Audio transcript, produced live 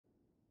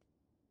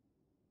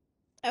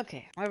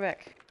Okay, we're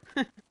back.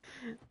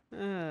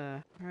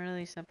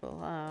 Really simple.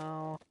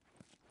 Oh.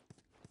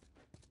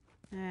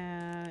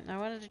 And I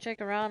wanted to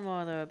check around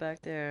more though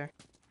back there.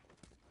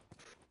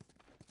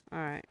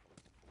 Alright.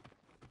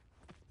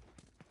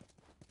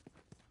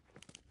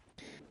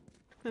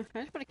 I just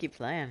want to keep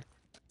playing.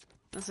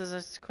 This is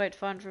just quite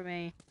fun for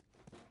me.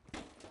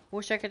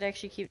 Wish I could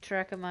actually keep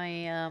track of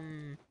my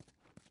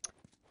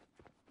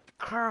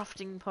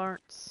crafting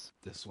parts.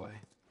 This way.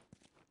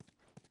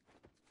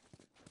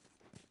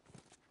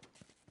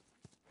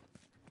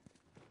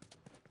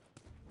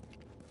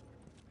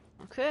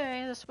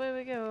 Okay, this way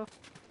we go.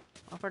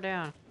 Up or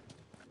down?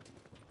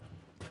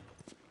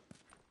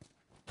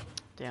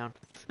 Down.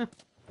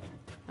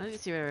 I didn't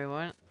see where we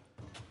went.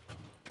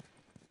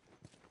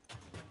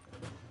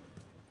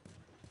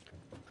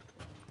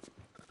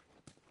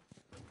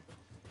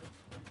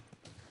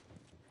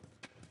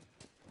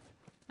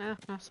 Oh,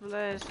 no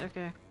supplies.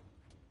 Okay.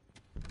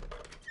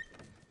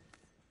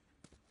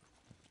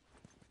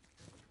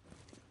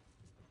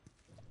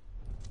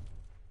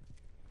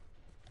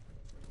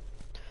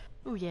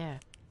 Oh yeah.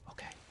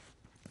 Okay.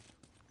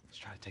 Let's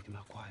try to take him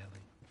out quietly.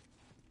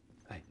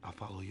 Hey, I'll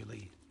follow your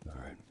lead. All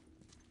right.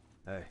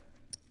 Hey,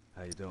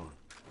 how you doing?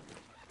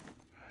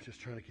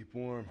 Just trying to keep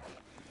warm.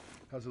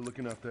 How's it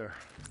looking out there?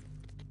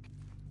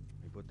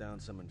 We put down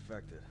some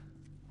infected.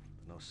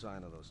 No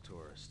sign of those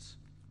tourists.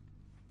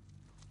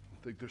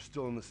 I think they're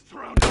still in the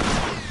surroundings.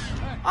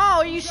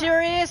 Oh, are you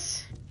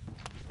serious?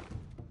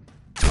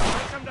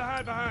 Come to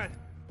hide behind.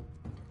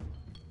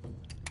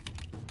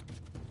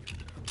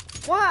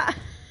 What?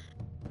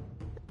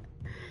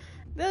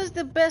 That is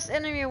the best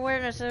enemy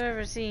awareness I've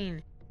ever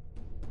seen.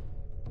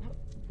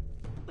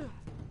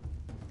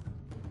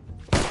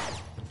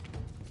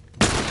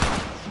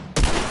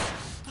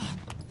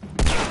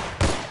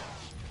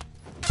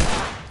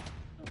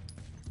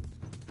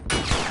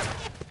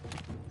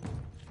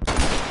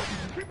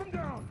 Keep them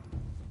down.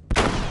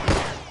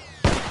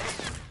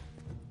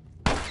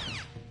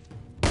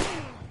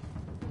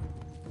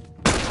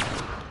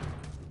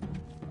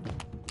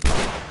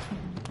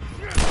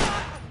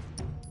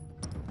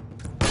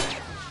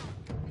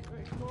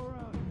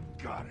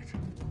 Got it.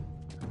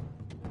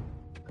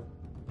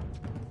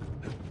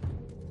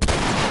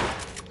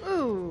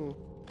 Ooh.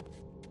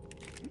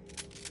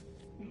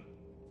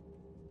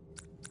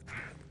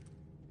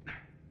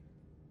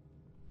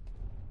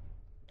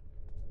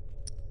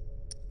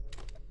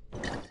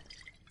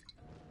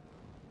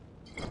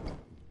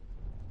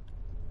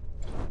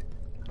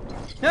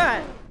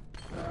 Alright.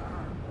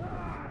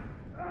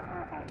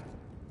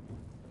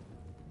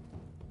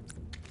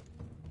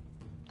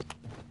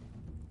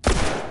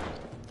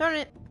 Darn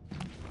it.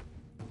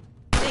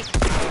 Hey.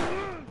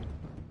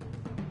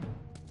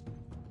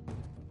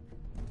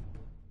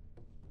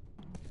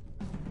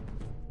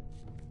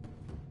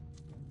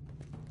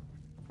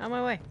 On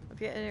my way.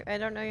 I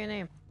don't know your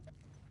name.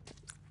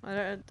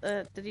 I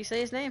don't, did he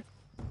say his name?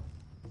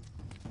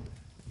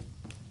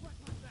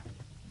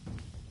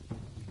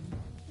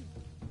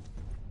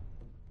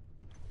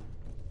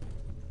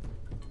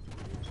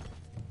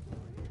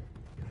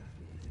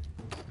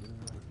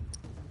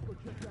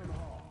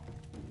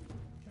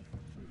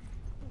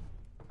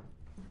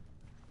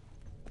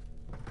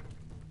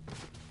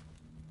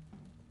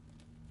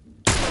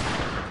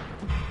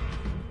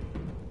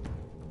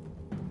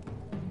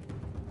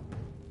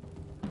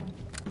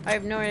 I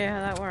have no idea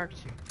how that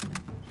worked.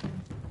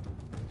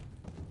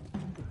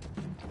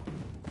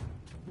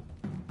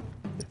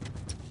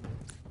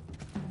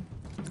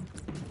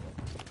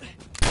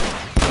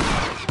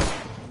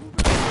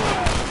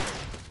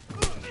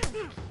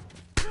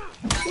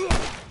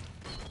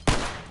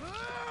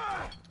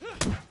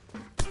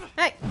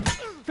 Hey!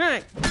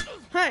 Hey!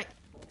 Hey!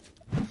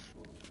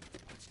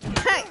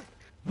 Hey!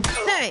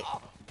 Hey!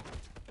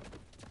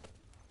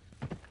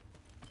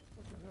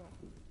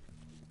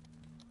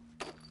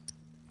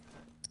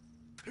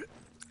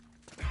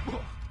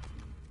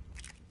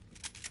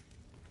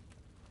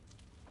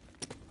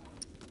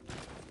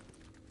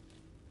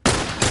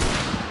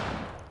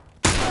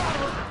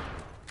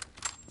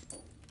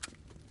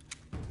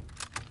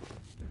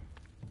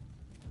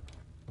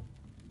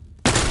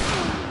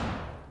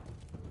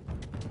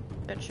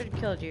 That should have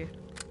killed you.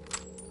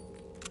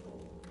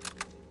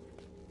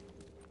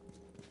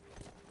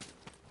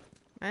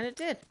 And it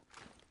did.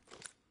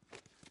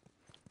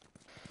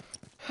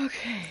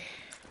 Okay.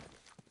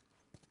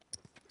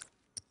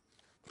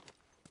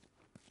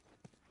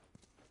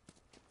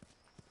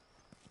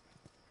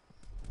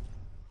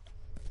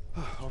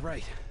 All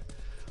right.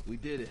 We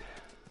did it.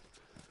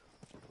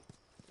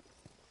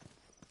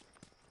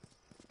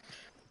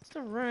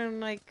 Still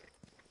running like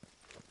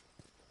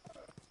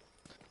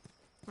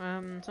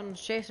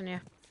someone's chasing you.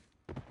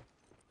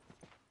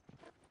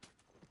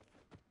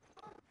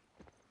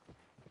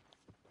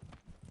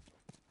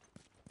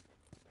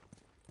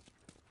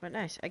 But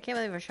nice. I can't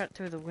believe I shot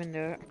through the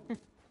window.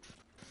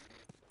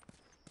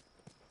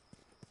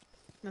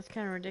 That's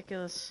kind of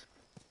ridiculous.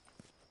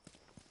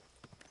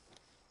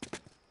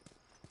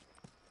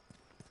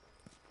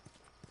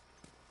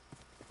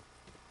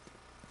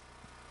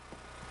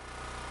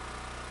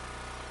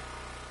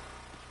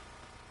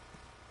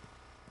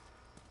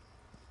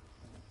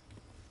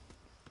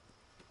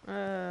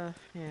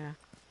 Yeah.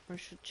 We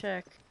should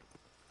check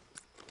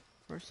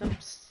for some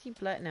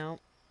supply. No.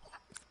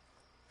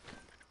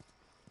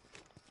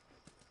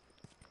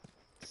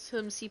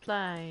 Some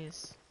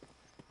supplies.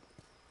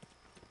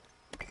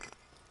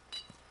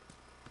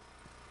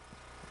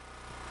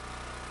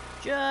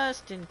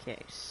 Just in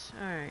case.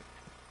 Alright.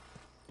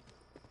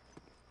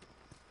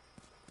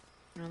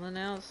 Nothing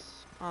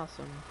else?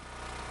 Awesome.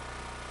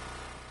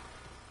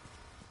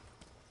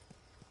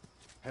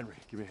 Henry,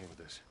 give me a hand with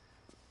this.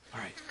 All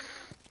right.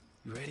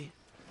 You ready?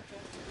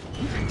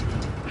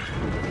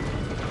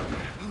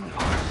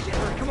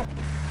 Come on,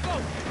 go!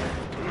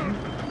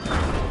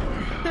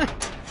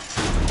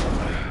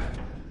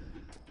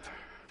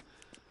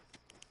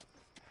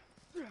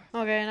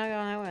 Okay, not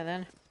going that way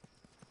then.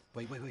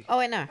 Wait, wait, wait. Oh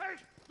wait, no. Hey,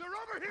 they're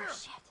over here!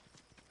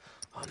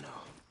 Oh, no.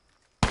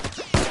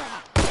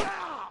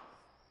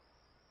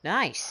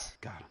 Nice.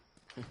 Got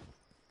him.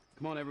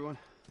 Come on, everyone.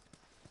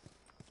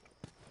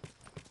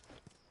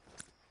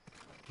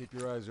 Keep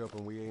your eyes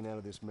open. We ain't out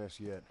of this mess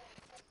yet.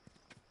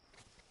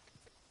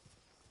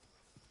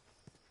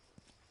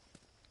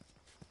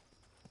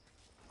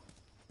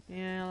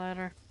 Yeah,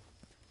 ladder.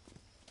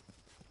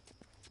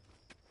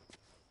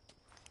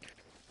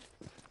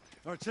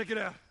 All right, check it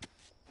out.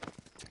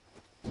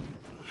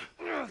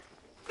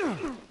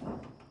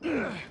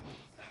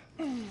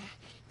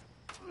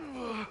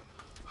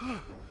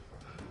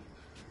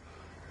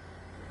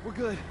 We're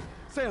good.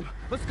 Sam,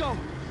 let's go.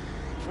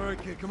 All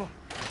right, kid, come on.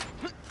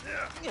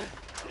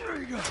 There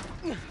you go.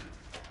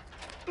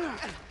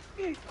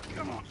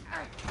 Come on.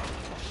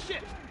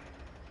 Shit.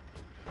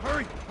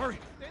 Hurry, hurry.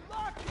 They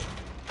locked it.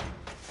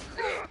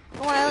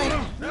 Come on, Ellie.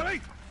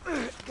 Ellie!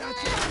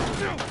 Gotcha.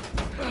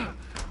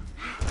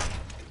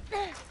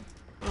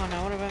 Oh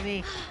no, what about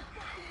me?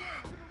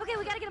 Okay,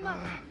 we gotta get him up.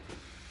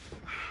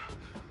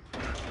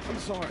 I'm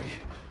sorry.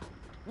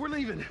 We're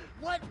leaving.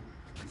 What?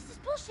 This is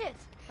bullshit.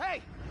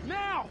 Hey,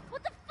 now!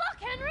 What the fuck,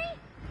 Henry?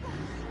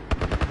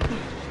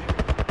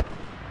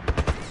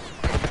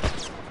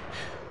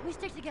 We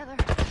stick together.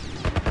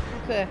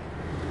 Okay.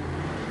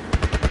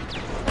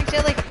 Thanks,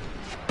 Ellie.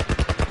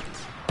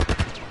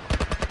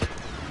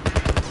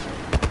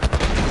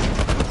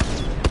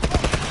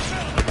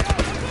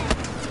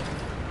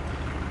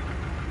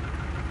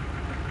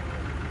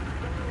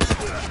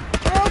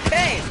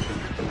 Okay.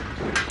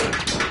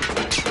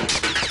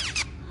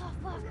 Oh,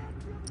 fuck.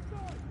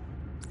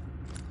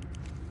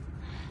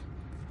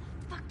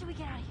 Fuck, do we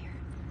get out of here?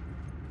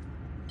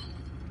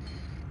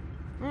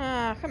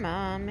 Ah, come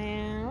on,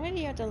 man. Why do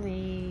you have to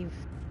leave?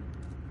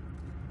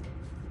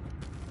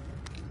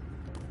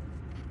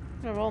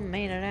 Could have all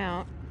made it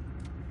out.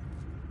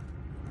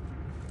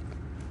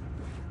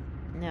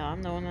 No,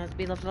 I'm the one that's to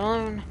be left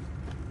alone.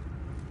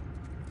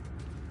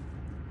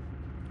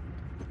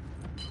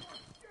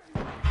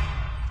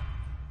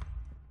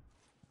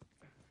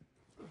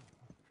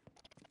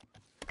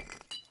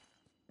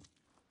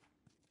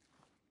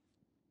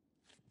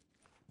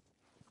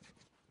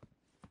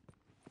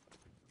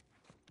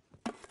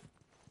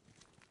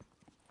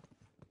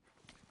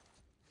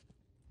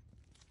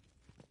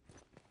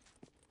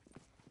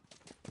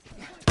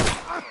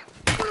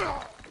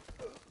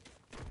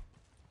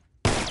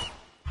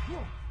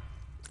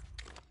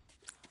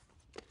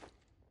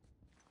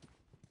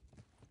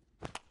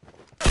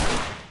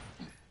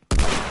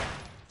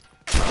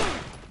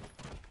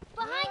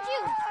 Behind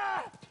you!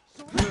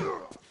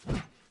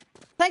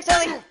 Thanks,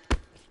 Ellie.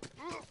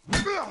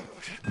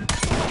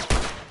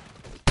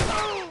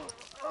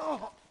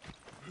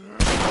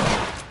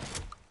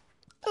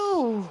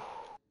 Ooh.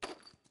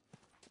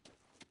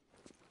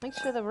 Thanks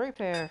for the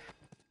repair.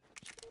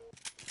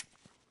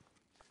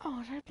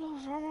 Oh, that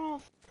blows arm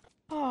off.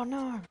 Oh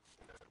no.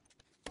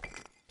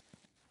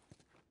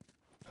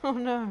 Oh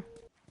no.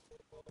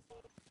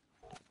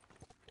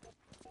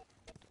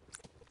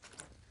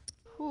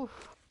 Whew.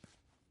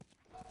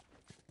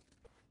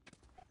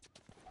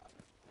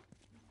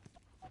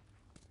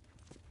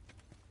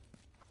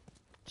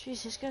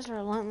 Jeez, these guys are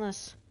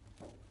relentless.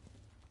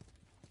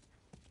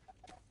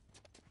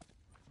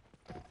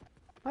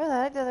 What the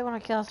heck do they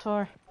want to kill us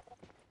for?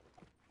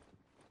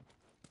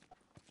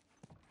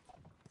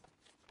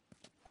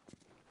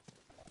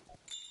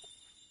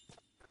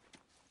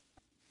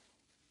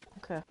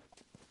 Okay.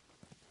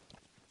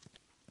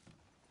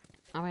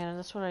 I mean,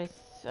 that's what I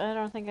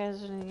don't think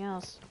there's anything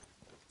else.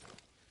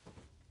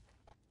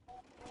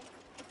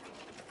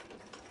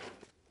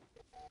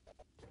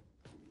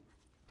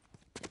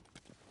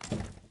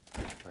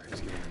 All right,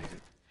 let's get underneath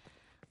it.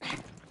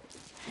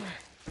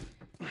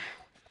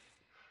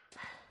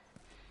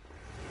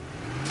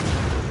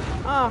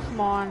 Oh,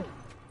 come on.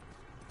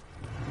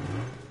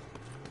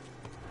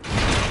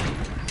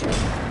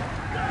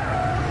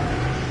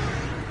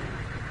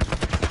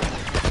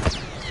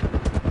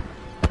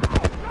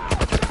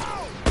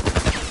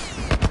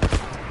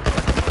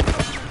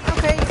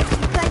 Okay,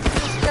 thanks,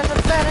 this is just a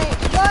bad aim.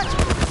 What?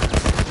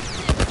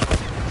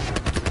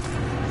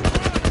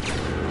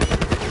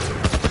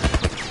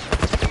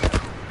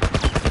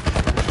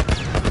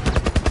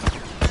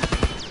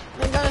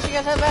 Thank goodness you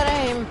guys have bad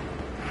aim.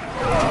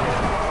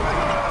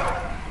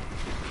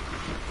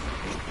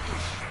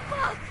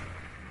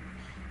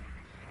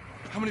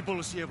 How many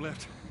bullets do you have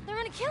left? They're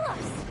gonna kill us.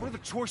 What other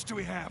choice do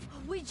we have?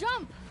 We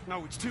jump.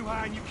 No, it's too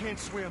high and you can't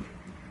swim.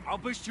 I'll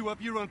boost you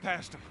up, you run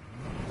past them.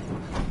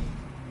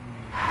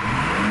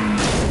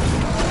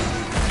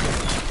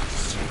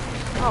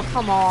 Oh,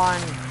 come on.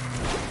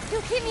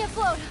 You'll keep me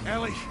afloat.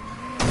 Ellie!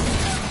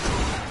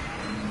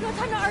 No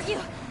time to argue.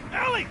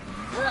 Ellie!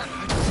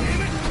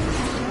 Damn it!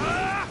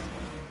 Ah!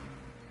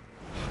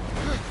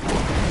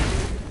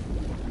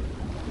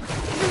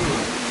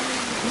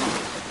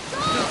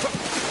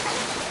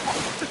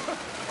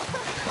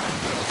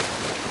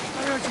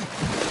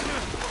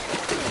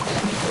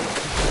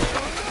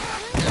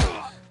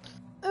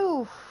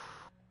 Ooh.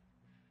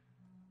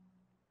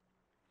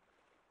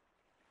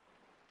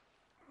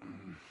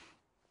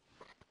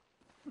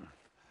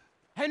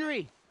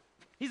 Henry!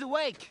 He's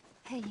awake!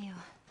 Hey, you.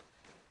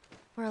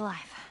 We're alive.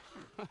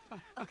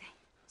 Okay.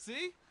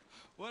 See?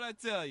 What'd I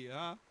tell you,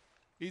 huh?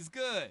 He's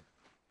good.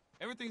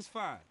 Everything's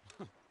fine.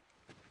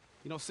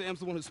 You know, Sam's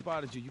the one who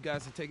spotted you. You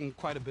guys are taking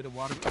quite a bit of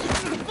water.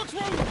 What's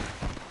wrong?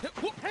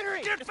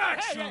 Henry! Get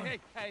back, hey, son!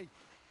 hey!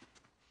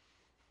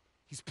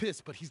 He's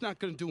pissed, but he's not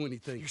gonna do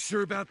anything. You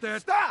sure about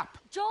that? Stop!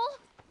 Joel?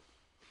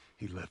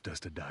 He left us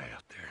to die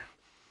out there.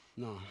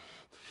 No,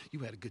 you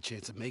had a good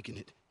chance of making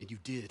it, and you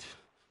did.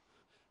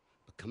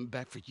 But coming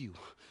back for you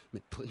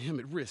meant putting him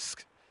at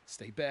risk.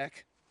 Stay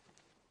back.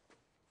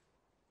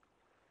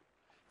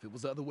 If it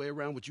was the other way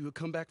around, would you have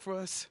come back for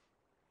us?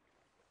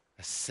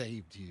 I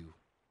saved you.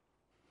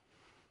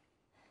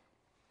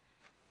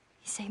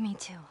 He saved me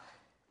too.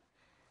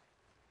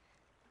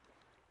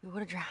 We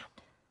would have drowned.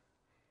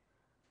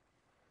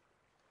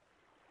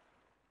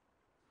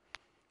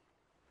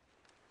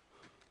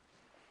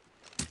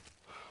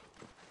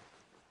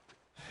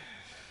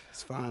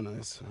 It's fine,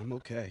 I'm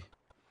okay.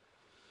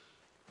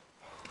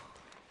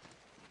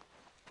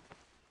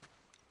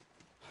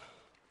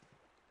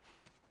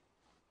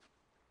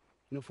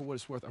 You know, for what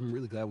it's worth, I'm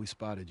really glad we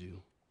spotted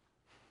you.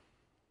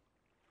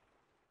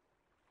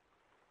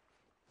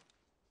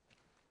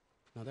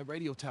 Now, that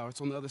radio tower,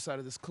 it's on the other side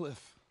of this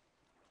cliff.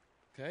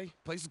 Okay?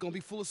 Place is gonna be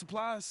full of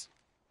supplies.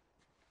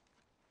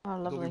 Oh,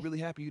 I'm gonna lovely. be really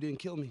happy you didn't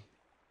kill me.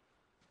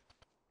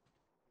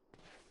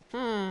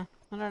 I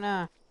don't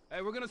know.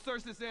 Hey, we're gonna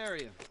search this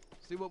area.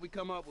 See what we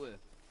come up with.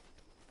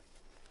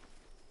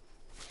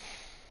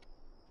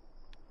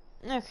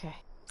 Okay.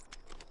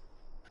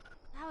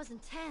 That was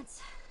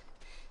intense.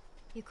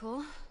 You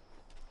cool?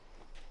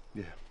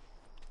 Yeah.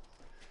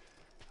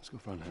 Let's go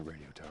find that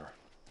radio tower.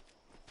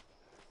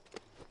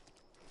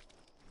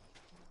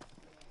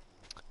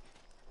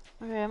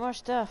 Okay, more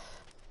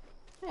stuff.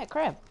 Hey,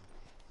 crab.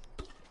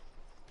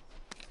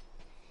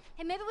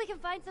 Hey, maybe we can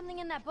find something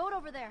in that boat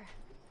over there.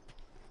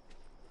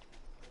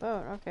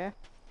 Boat, okay.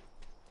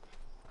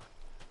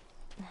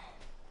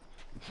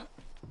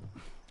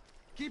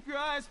 Keep your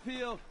eyes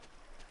peeled.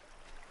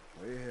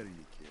 Way ahead of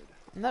you, kid.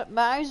 Not,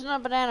 my eyes on a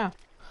banana.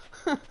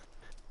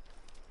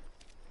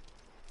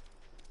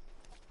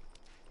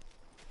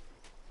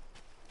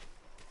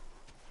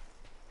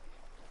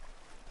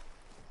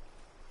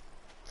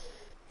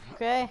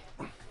 Okay.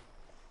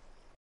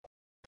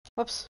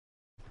 Whoops.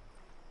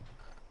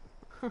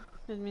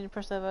 Didn't mean to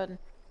press that button.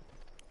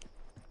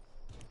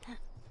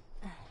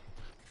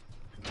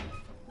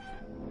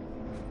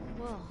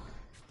 Whoa.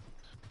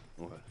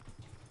 What?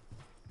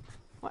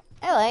 What?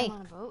 LA. I'm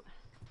on a boat.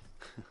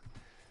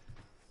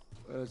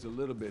 Well, it's a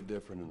little bit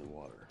different in the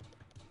water.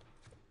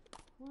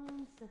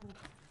 1 second.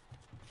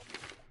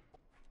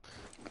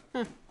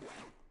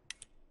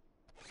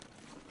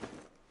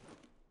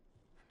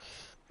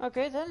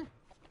 Okay then.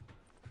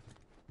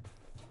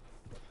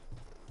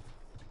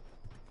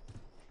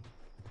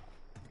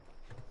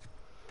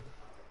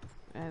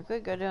 I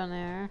could go down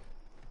there.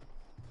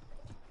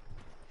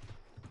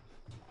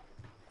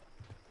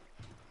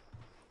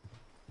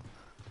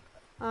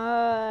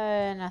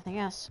 Nothing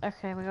else.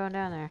 Okay, we're going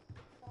down there.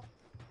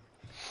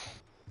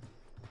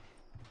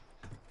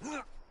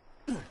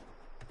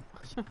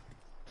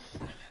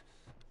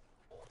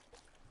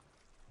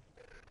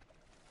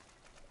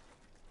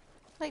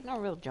 Like no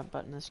real jump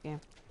button in this game,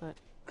 but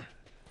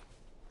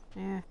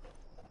yeah.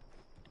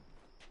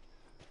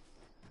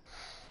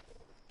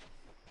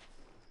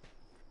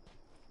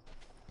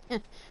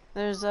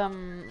 There's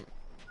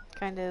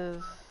kind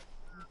of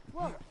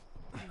Whoa.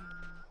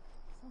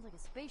 Sounds like a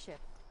spaceship.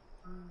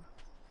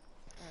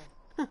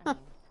 I think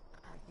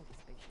a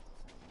spaceship.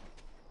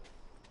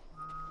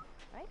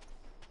 Right?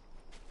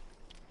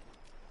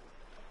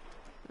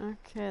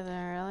 okay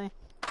there, really.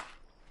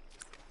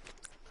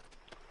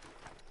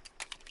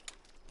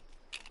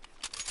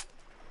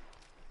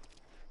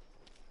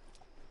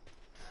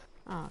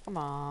 Oh, come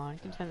on. You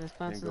can turn this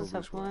plants Can't go into this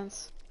way.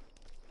 supplements.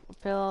 A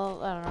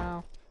pill, I don't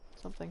know.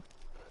 Something.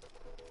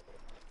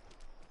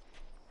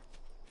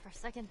 For a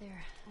second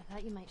there, I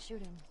thought you might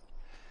shoot him.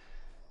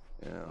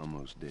 Yeah,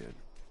 almost did.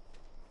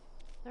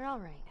 They're all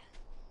right.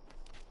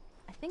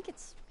 I think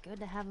it's good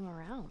to have them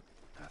around.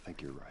 I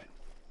think you're right.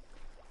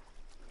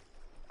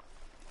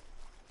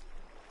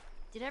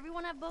 Did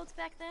everyone have boats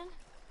back then?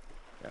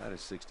 I had a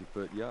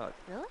 60-foot yacht.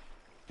 Really?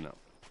 No.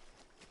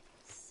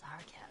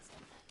 Sarge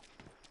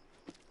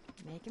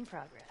Making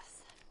progress.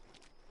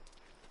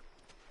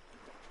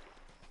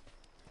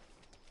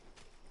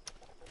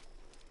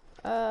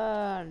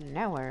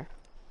 Now where?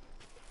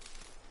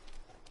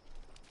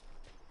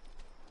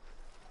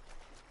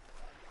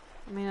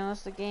 I mean,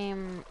 unless the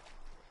game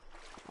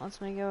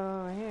lets me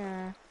go over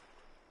here.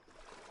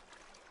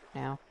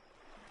 Now.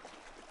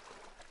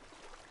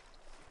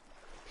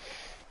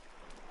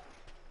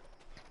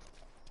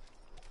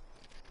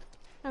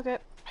 Okay.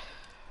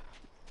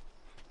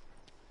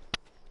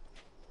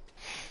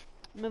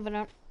 Moving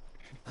on.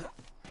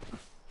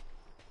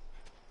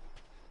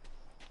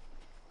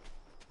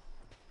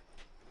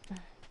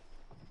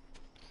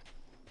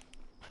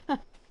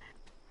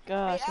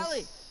 Gosh, Hey, Ellie!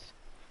 it's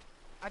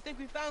I think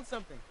we found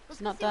something.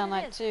 not see done what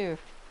it like is. 2.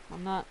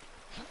 I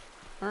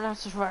don't have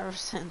Survivor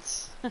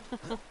since.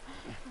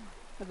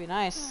 That'd be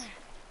nice.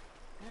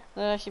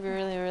 That'd actually be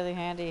really, really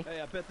handy. Hey,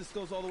 I bet this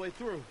goes all the way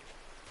through.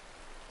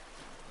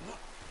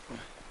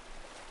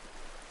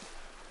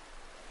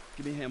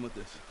 Give me a hand with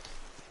this.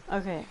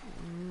 Okay.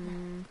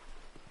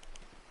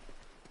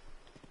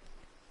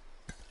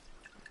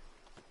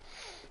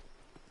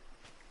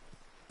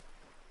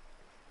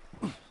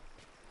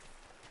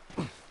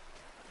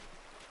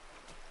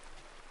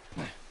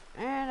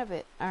 And a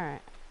bit.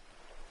 Alright.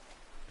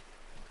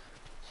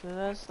 So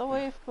that's the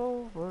way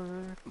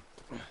forward.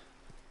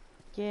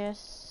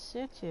 Yes,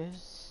 it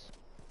is.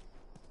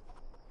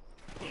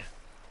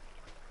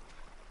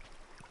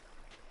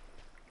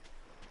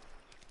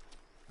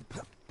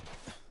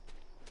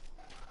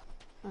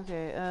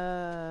 Okay,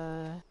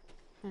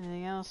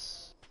 anything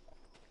else?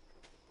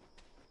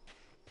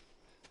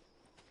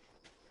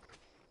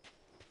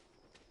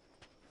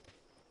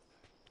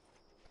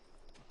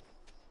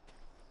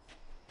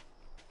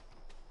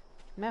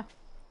 No.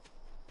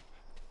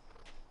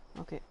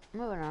 Okay,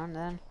 moving on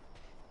then.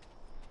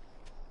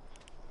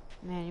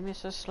 Man, you move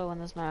so slow when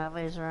there's no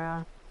elevators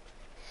around.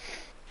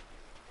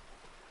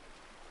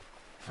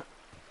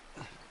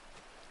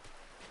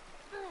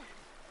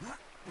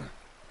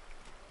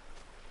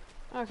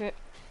 Okay.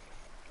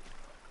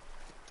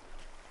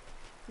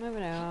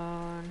 Moving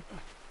on.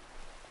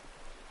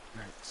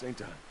 Alright, same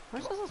time.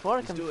 Where's all this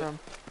water Let's coming do it. from?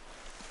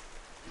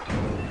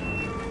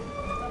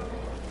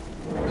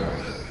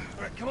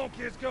 Alright, come on,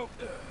 kids, go.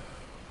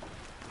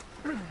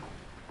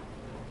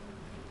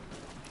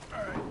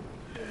 Alright,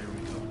 there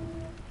we go.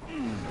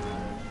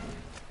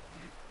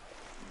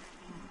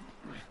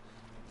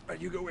 Alright,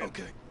 you go in.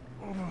 Okay.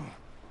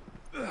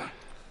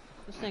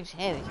 This thing's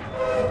heavy.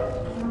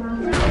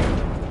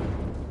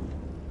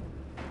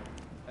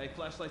 Hey,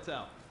 flashlight's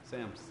out.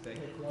 Sam, stay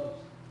close.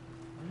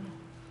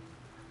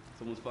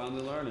 Someone's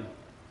finally learning.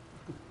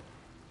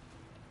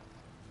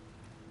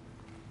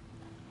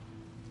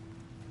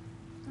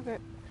 Okay.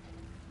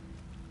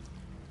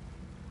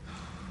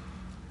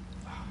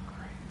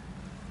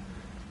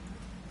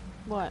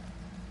 What?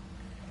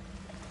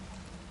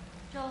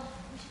 Joel,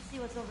 we should see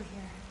what's over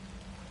here.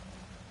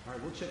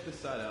 Alright, we'll check this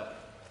side out.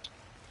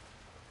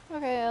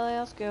 Okay, Ellie,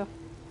 let's go.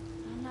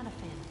 I'm not a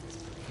fan of this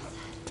place.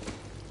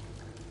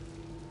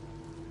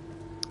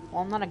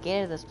 Well, I'm not a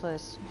gate of this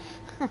place.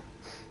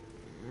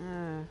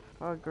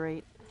 Oh,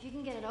 great. If you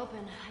can get it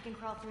open, I can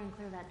crawl through and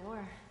clear that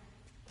door.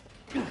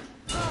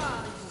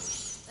 Oh,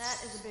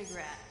 that is a big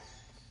rat.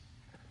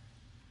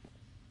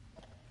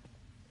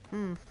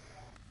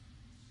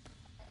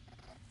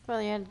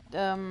 Well, you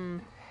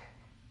had,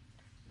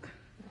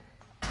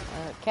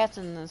 cats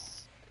in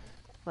this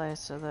place,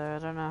 so I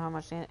don't know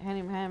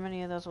how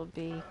many of those would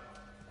be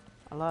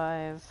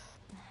alive.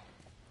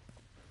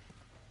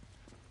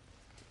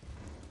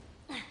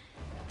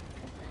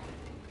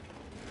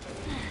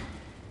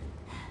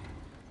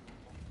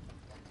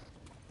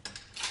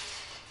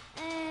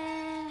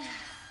 And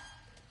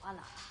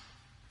voila.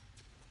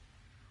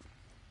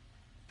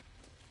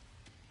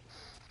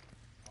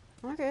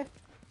 Okay.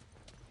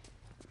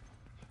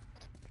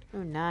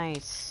 Ooh,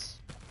 nice.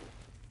 Do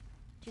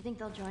you think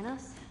they'll join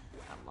us?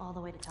 All the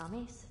way to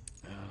Tommy's?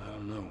 I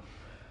don't know.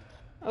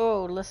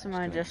 Oh, listen,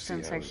 my Just gonna see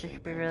distance how actually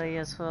could be everything really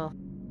pans useful.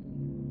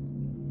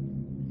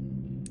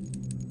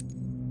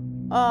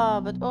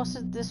 Oh, but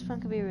also this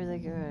one could be really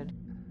good.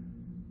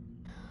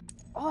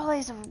 All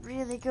these are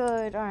really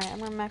good. Alright, I'm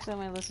gonna max out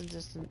my listen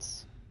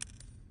distance.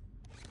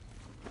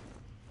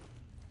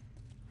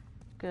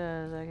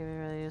 Cause that could be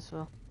really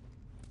useful.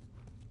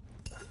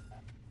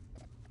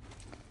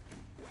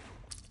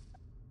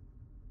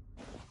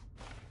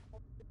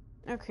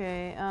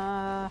 Okay,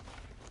 oh,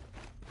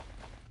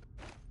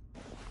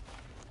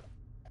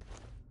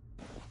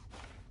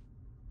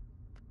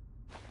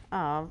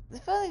 I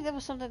felt like there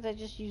was something that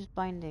just used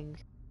binding.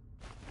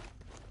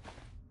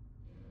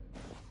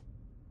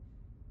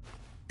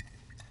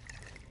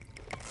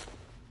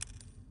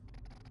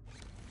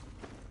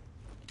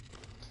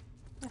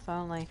 If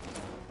only.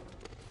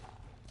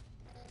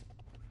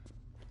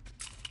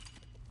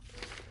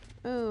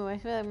 Ooh, I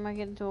feel like I might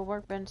get into a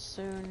workbench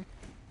soon.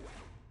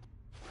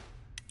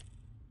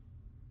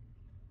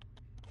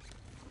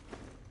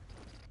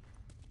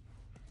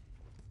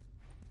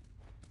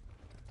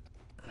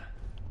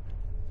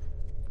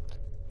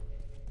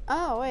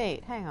 Oh,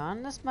 wait, hang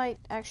on. This might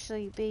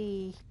actually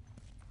be...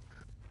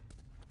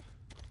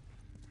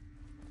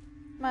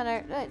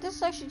 This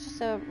is actually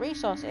just a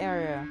resource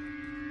area.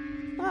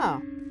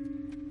 Oh.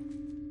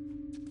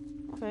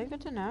 Okay,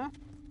 good to know.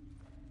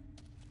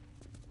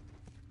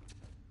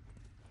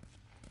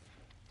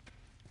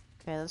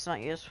 Okay, that's not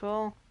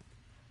useful.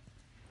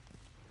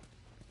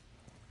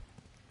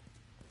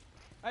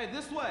 Hey,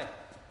 this way.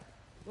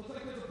 Looks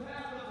like there's a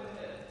path up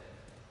ahead.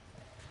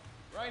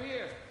 Right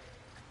here.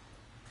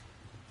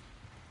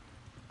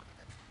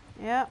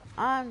 Yep,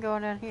 I'm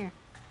going down here.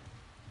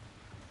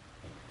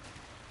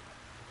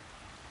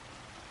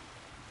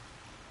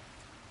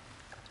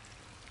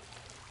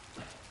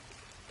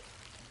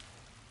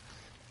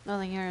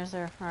 Nothing here, is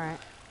there? Alright.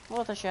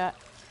 Worth a shot.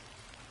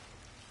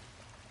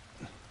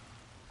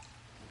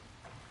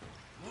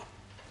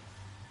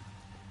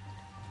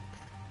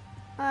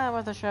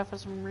 Worth a shot for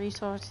some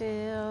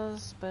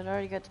resources, but I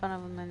already got a ton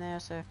of them in there,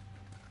 so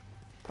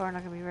probably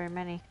not gonna be very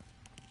many.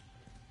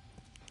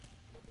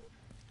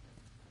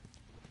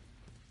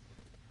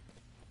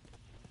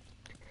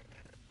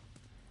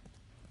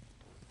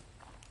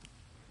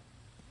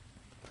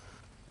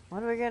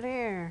 What do we got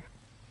here?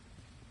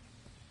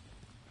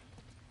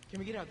 Can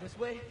we get out this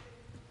way?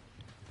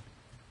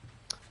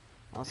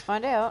 Let's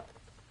find out.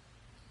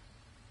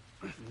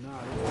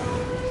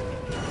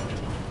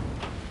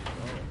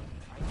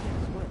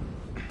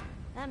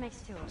 That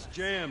makes two of us.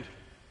 Jammed.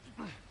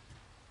 All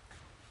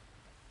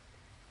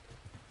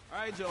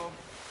right, Joel.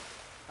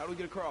 How do we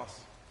get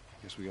across?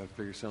 Guess we gotta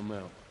figure something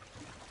out.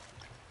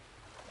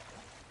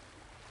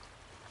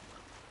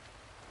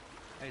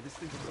 Hey, this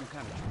thing's some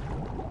kind of...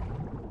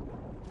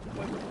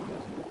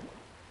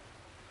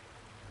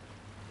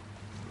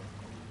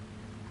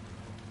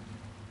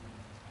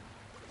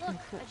 Look,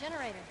 a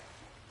generator.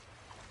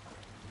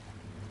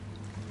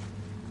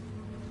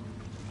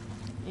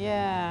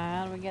 Yeah,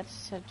 how do we get to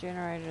set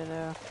generator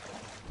though?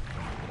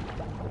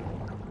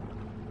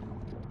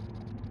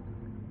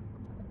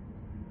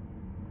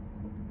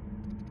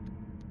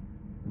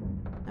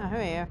 Oh, here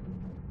we are.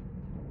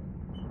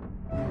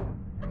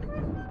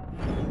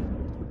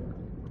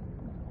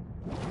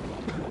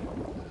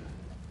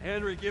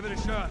 Henry, give it a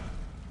shot.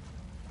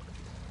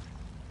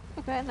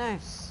 Okay,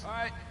 nice. All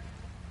right.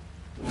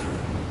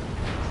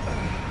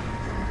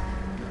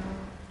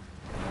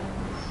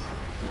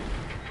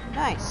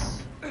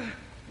 Nice.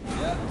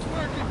 Yeah, it's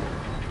working.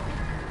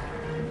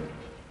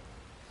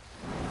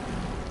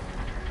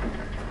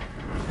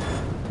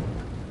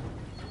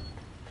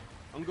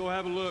 I'm gonna go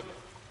have a look.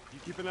 You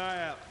keep an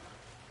eye out.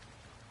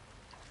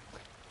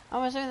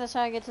 I'm assuming that's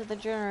how I get to the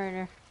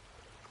generator.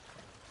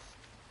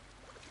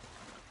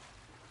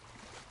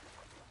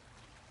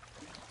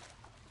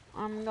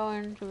 I'm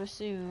going to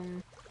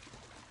assume.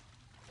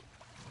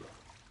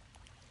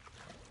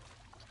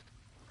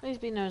 Please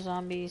be no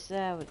zombies,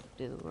 that would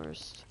be the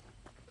worst.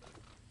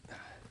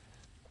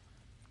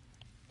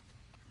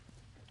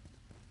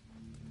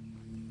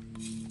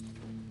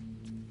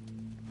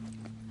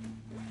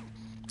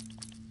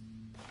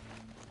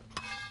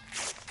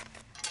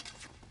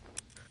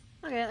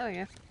 Okay, there we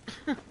go.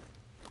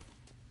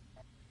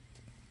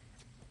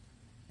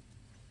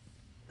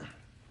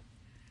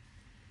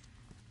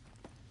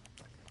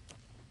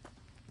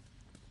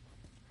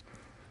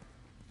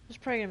 There's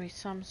probably gonna be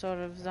some sort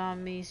of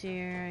zombies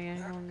here,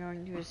 I'm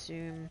going to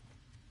assume.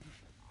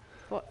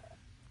 What?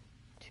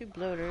 2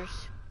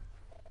 bloaters.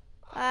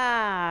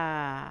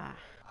 Ah!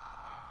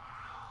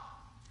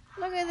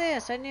 Look at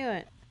this, I knew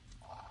it.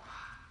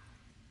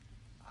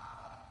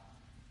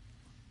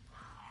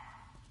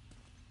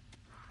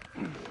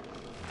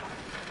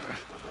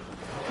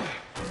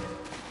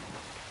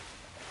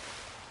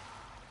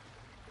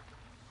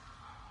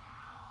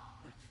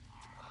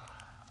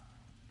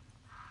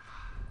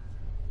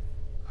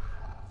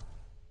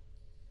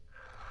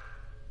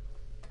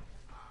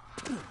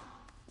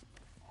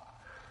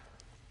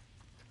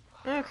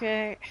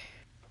 Okay.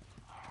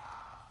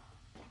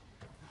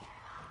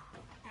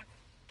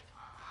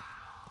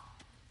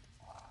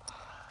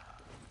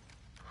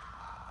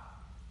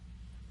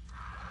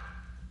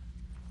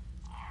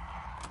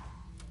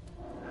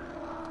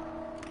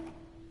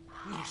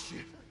 Oh,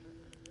 shit.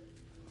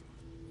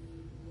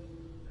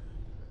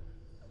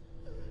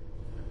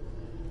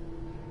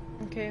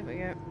 Okay, we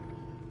got.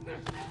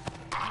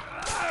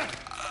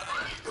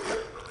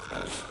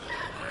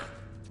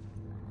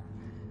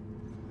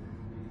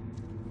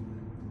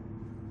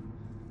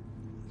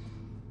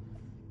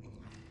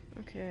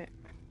 Okay.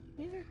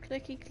 Here,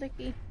 clicky,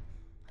 clicky.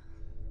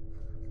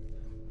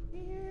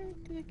 Here,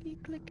 clicky,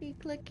 clicky,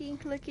 clicky,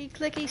 clicky,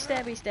 clicky,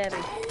 stabby,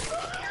 stabby.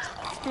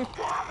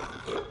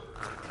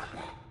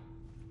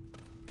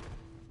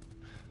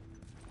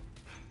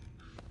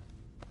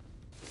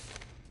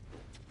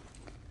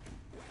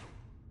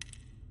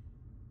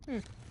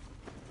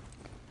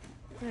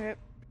 Alright.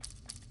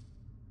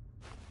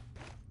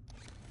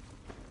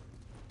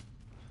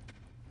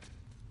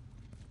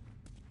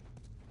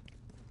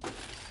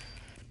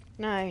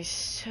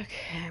 Nice.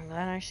 Okay, I'm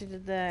glad I actually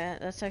did that.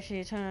 That's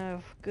actually a ton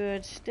of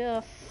good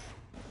stuff.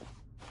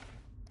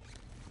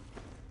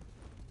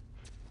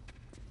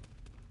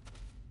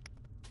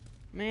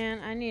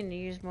 Man, I need to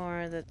use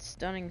more of that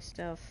stunning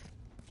stuff.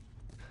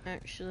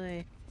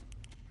 Actually.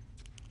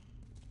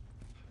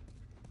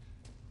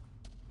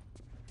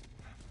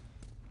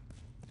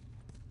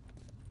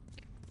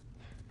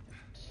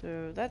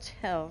 So that's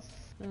health.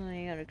 And then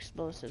you got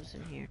explosives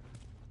in here.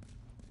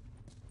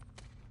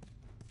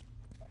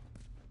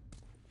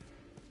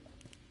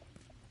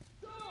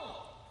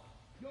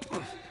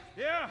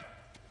 Yeah!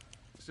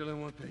 Still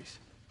in one piece.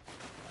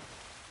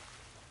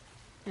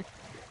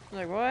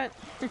 Like what?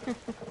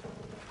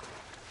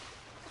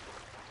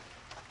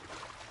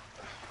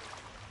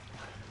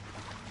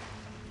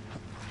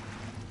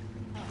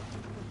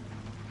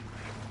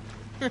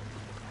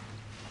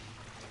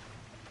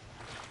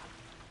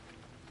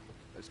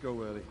 Let's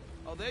go, Ellie.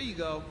 Oh, there you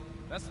go.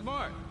 That's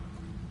smart.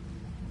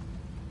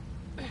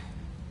 I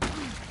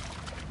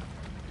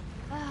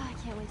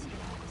can't wait to get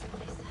out of this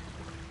place.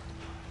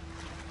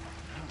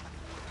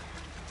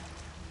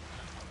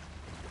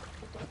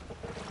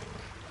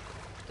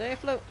 Stay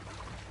afloat.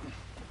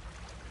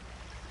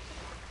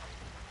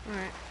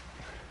 Alright.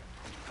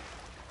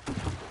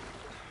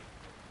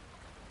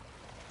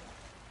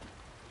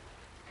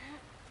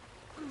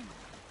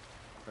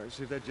 Alright,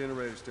 see if that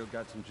generator's still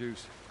got some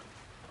juice.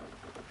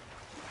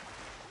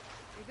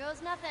 Here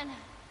goes nothing.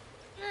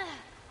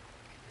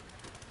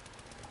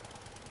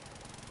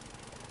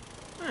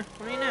 Huh,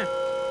 what do you know?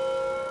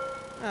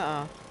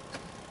 Uh-oh.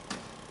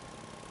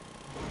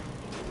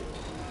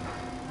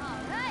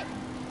 Alright.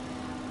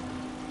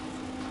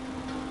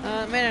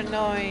 It made a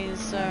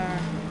noise,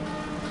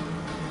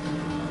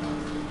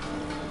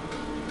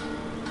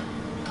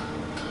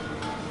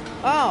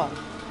 Oh!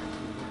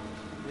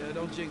 Yeah,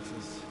 don't jinx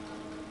us.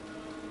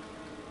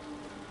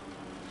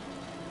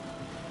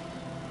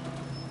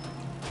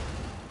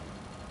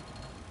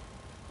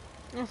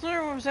 I was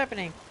wondering what was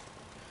happening.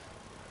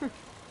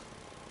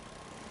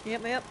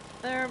 Yep,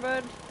 there,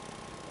 bud.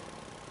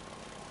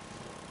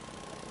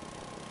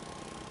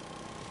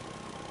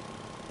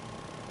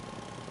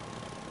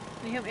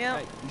 Can you help me out?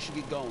 Hey, we should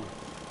get going.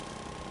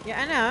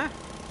 Yeah, I know.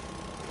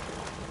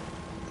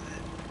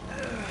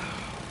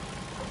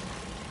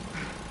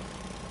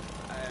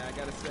 I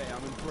gotta say,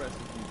 I'm impressed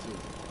with you two.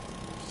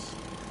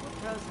 What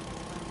pros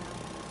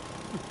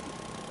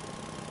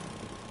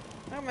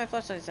Look at my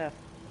flashlight stuff.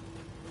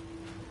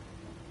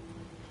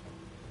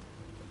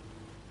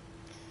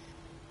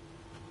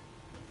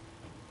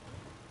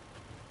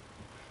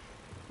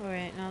 Oh,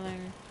 wait,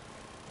 nothing.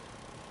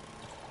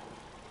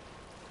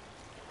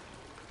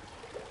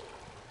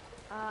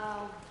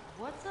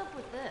 What's up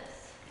with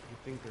this? You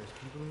think there's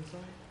people inside?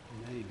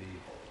 Maybe.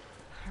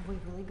 Are we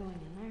really going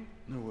in there?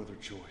 No other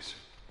choice.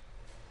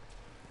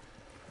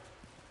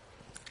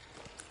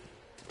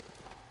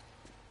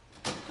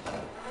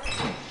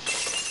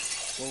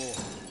 Whoa.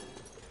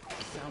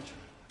 The sound trap.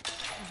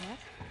 Yeah?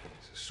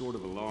 It's a sort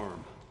of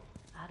alarm.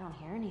 I don't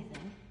hear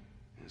anything.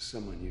 And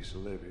someone used to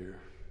live here.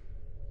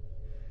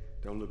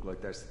 Don't look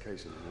like that's the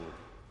case anymore.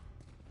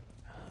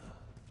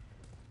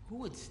 Who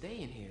would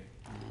stay in here?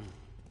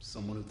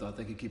 Someone who thought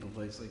they could keep a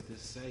place like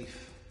this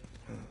safe.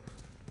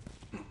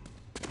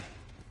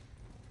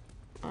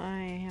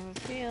 I have a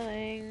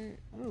feeling...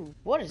 Ooh,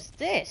 what is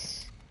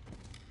this?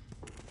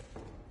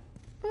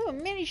 Ooh, a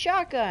mini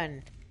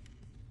shotgun.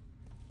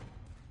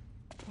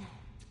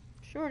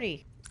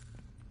 Shorty.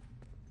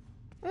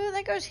 Ooh,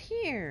 that goes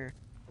here.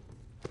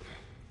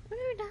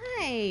 Ooh,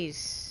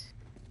 nice.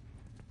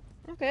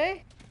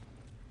 Okay.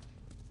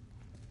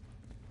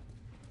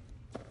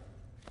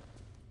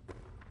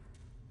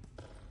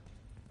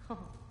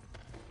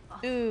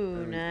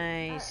 Ooh,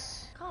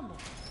 nice. Calm down.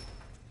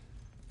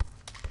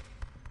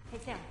 Hey,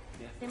 Sam.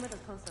 Yeah? Stand with the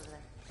post over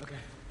there. Okay.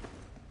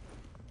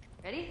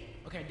 Ready?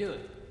 Okay, do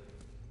it.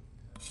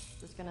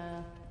 Just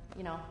gonna,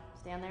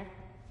 stand there.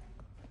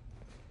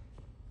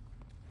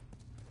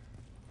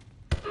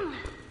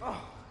 Oh,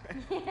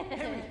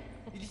 Henry,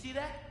 did you see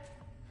that?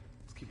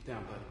 Let's keep it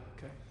down, buddy,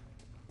 okay?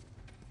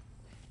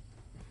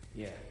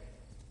 Yeah.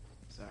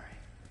 Sorry.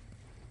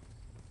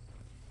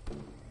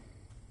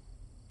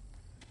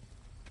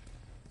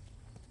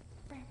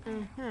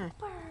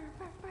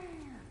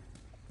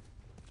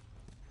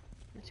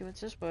 Let's see what's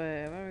this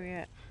way. What do we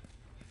got?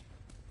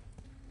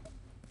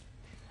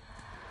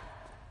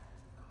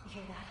 You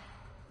hear that?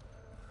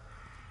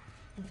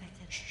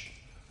 Infected. Shh.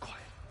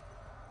 Quiet.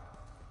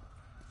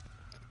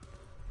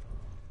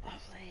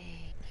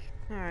 Lovely.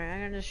 Alright, I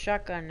got this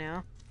shotgun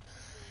now.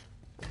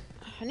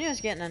 I knew I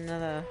was getting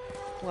another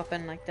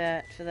weapon like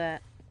that for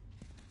that.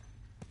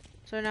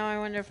 So now I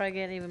wonder if I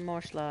get even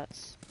more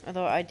slots.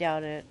 Although I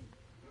doubt it.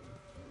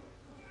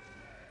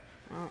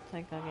 I don't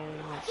think I'll get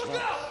any more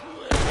slots.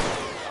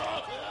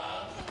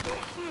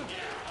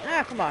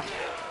 Ah, come on.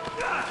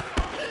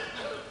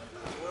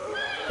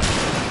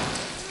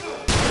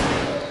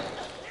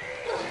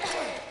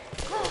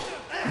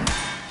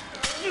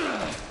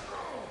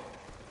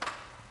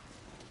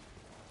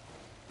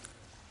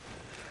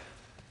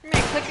 Come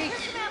here, Cookie.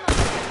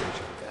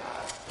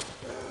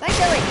 Thanks,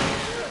 Ellie.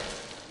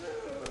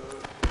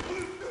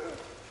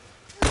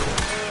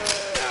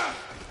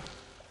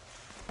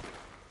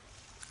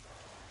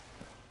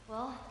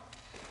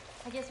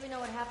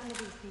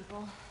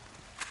 people.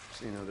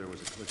 So you know there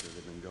was a clicker that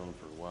had been going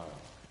for a while.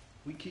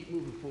 We keep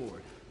moving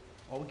forward.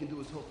 All we can do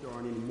is hope there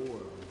aren't any more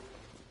of them.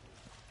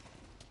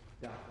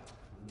 Yeah.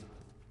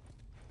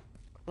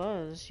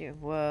 Close here.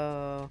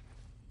 Whoa.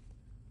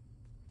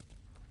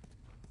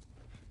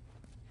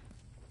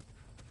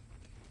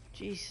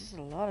 Jeez, there's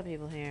a lot of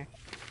people here.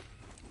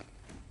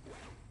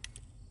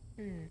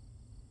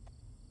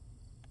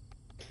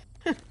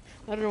 I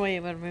don't know why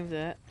you would move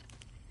that.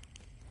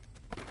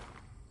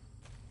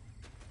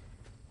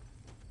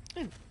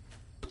 I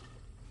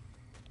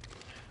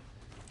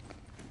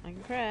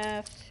can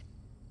craft.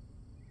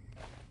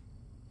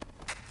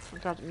 I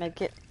got the med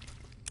kit.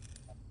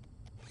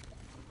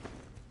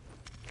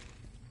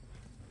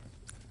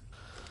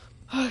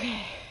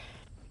 Okay.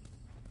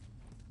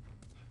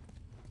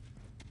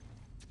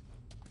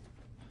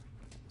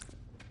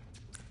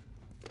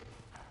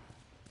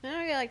 Now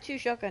I got like two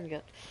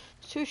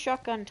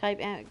shotgun type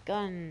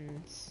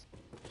guns.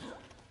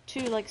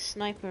 Two like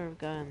sniper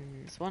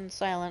guns. One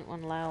silent,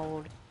 one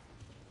loud.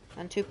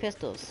 And two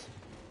pistols.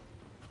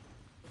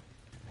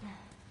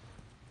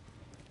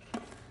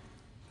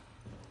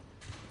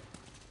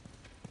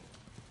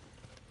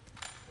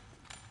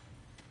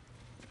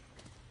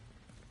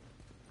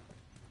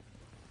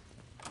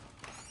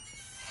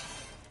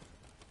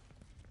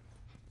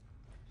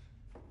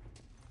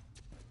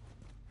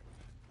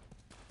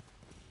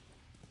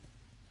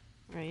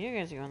 Right, you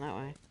guys are going that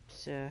way.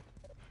 So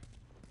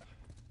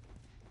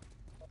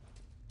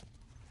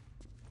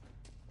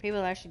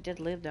people actually did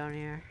live down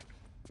here.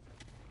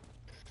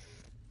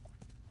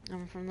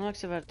 And from the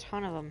looks of it, a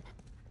ton of them.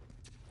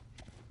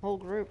 Whole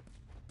group.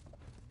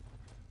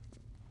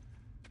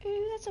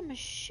 Ooh, that's a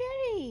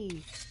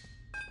machete.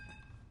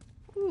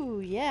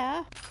 Ooh,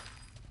 yeah.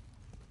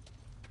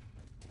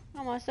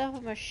 Got myself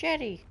a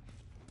machete.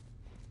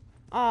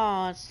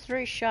 Oh, it's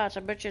 3 shots.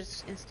 I bet you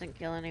it's instant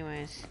kill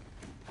anyways.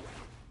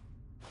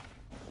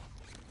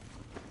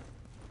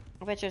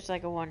 I bet you it's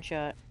like a 1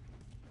 shot.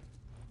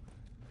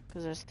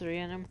 Because there's 3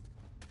 in them.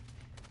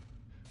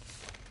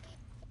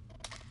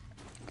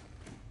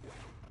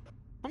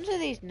 What are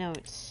these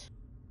notes?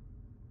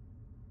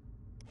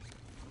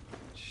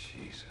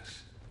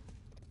 Jesus.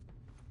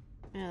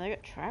 Yeah, they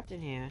got trapped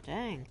in here.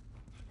 Dang.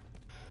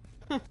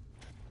 It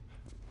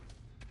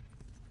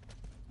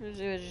was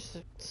just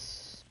a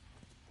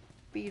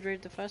speed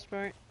read the first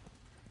part.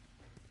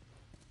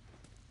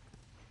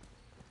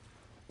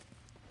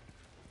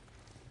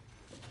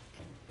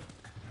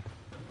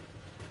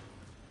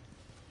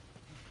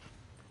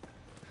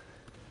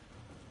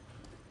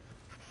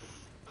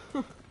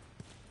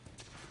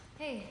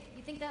 Hey,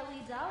 you think that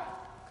leads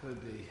out?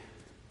 Could be.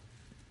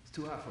 It's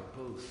too high for a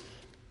boost.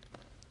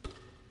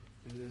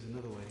 Maybe there's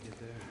another way to get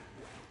there.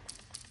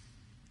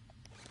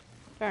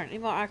 Darn,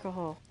 need more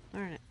alcohol.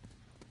 Darn it.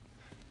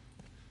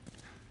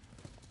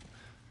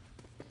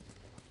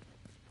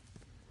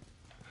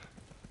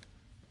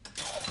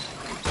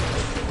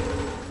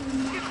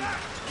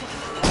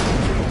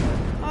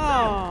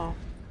 Oh.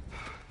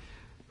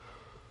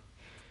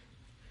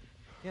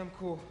 Yeah, I'm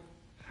cool.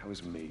 That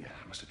was me.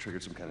 I must have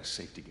triggered some kind of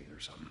safety gate or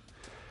something.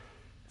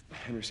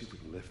 Henry, see if we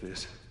can lift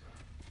this.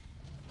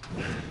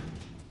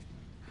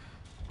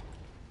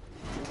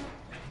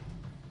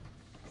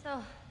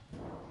 So,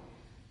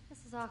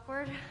 this is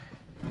awkward.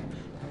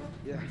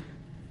 Yeah.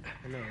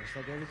 I know, it's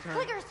like every time.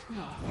 Clickers!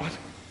 What?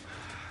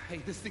 Hey,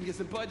 this thing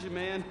isn't budging,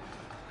 man.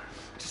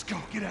 Just go.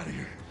 Get out of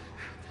here.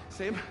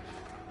 Sam,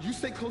 you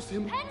stay close to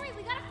him. Henry,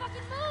 we gotta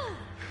fucking move!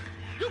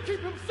 You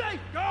keep him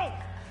safe. Go!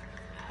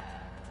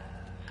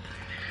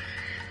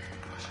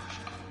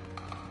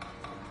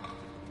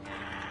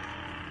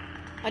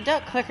 I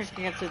doubt clickers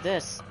can get through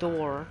this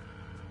door.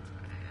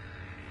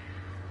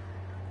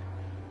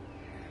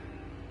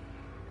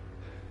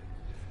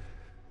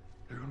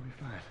 They're gonna be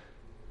fine.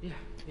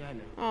 Yeah, I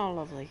know. Oh,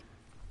 lovely.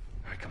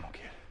 All right, come on,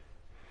 kid.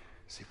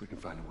 See if we can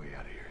find a way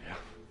out of here, yeah?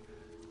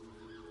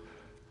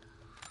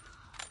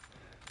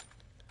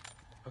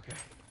 Okay.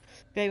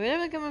 Okay, we're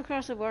gonna come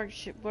across the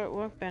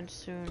workbench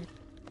soon.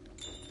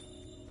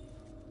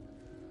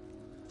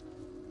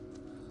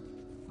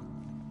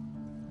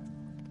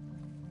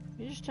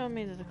 You just told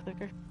me there's a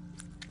clicker.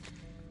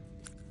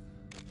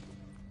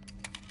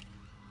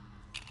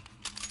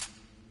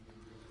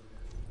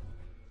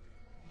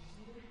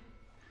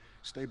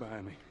 Stay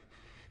behind me.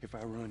 If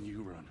I run,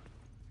 you run.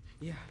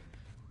 Yeah.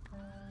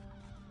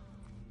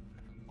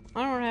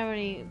 I don't have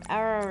any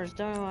arrows,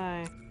 don't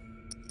I?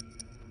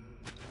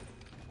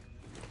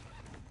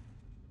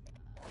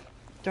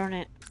 Darn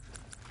it.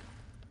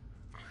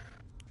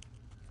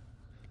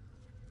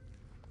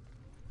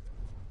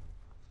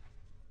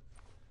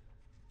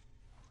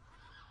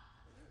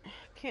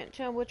 Can't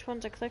tell which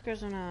ones are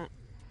clickers or not.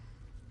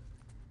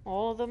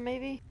 All of them,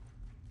 maybe?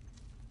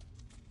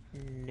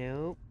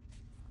 Nope.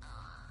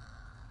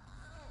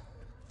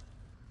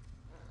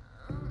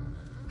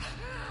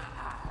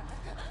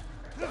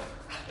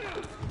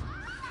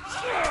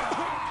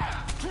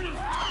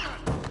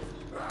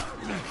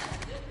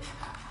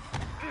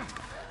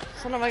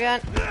 Son of a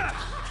gun.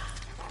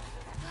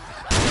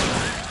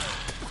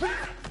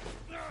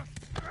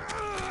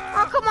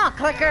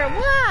 clicker.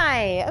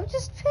 Why? I'm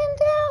just pinned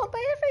out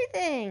by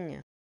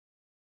everything.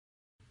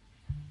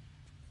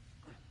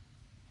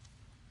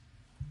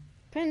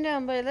 Pinned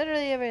down by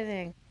literally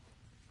everything.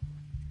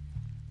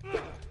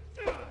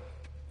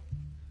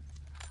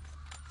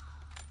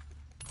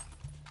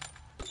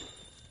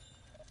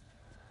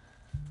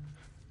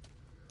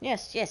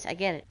 Yes, yes, I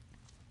get it.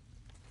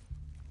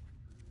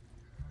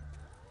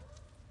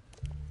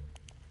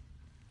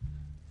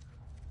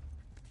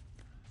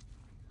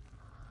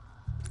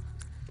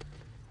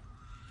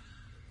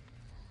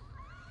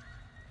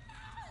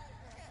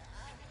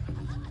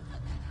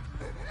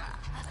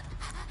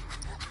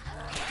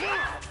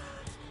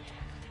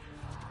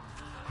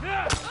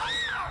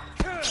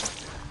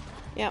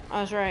 Yep,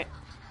 I was right.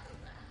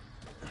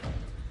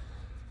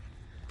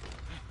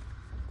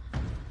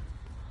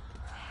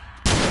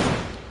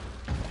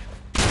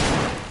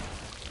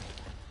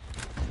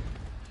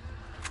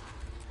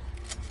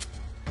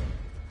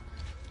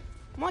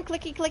 Come on,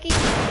 clicky, clicky.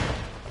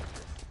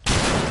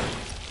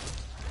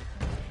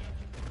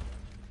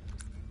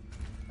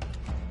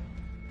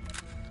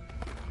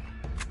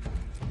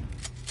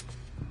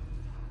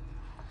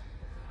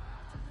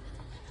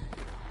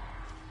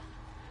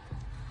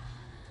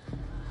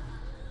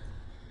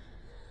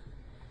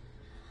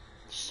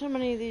 So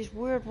many of these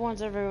weird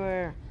ones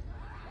everywhere.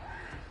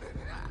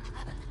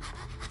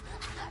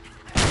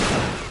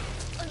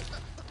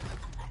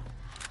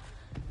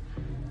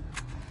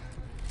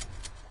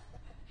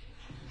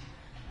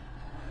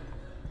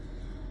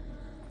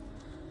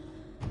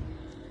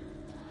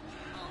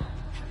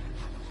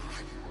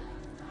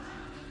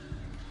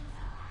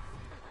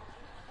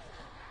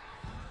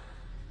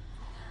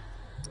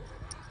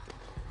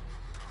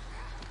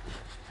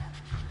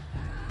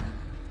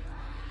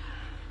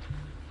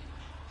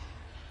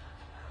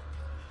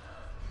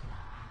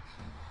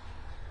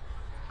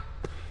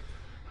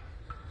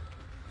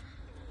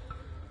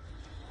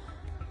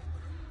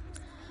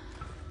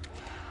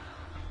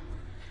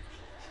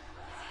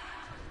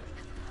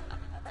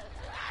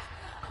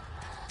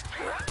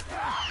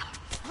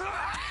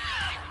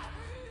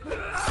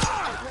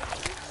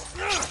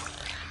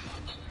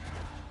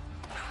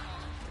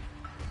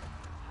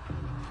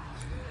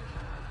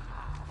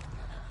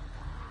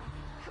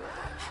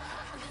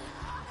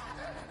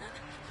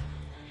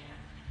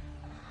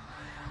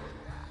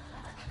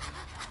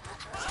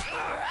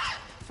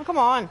 Oh, come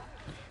on.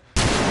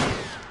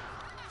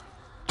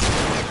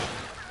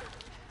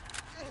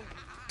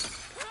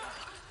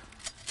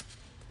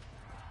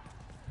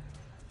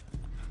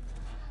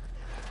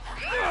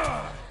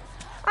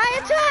 I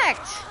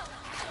attacked!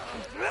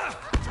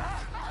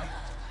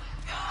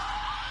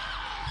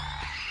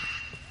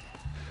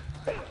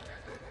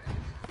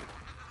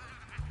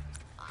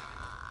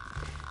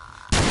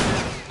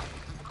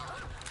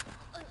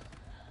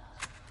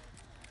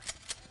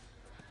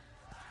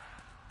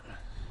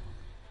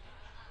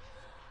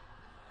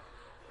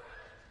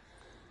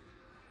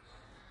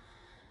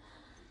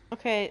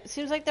 Okay, it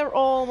seems like they're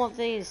all of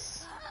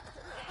these.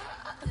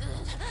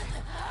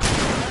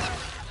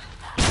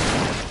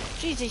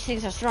 Jeez, these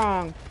things are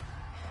strong.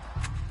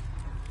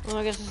 Well,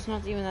 I guess it's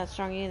not even that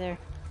strong either.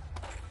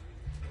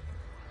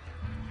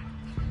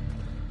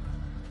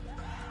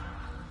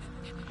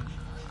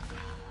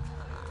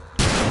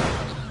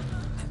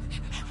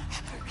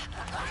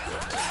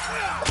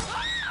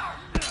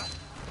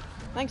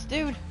 Thanks,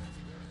 dude.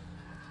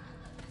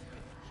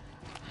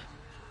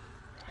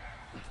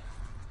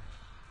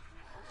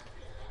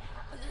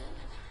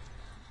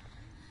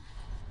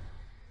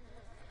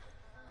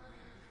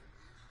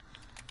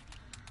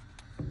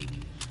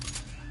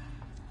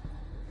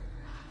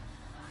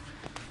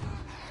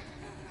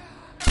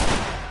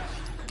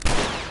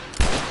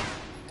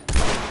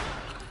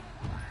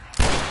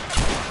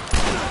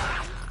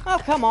 Oh,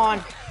 come on.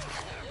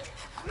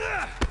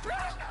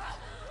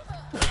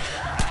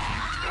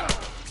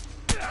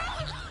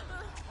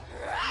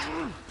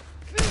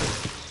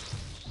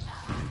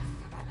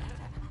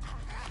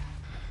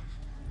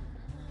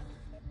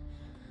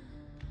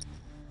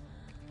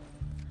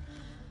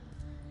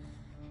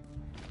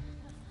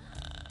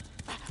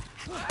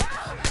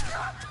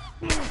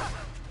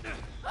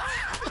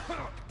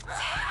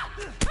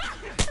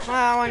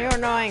 Wow, you're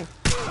annoying.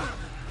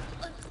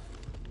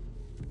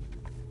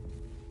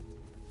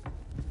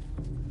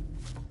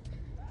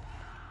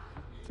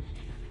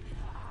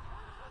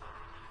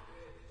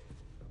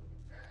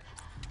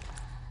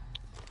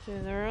 So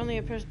there only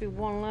appears to be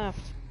one left.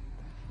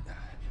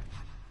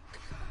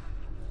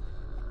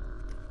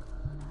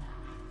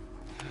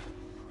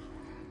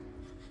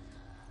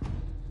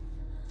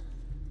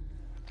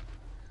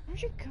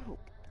 Where'd you go?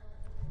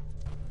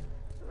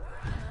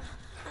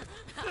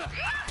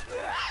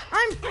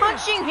 I'm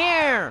punching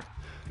here!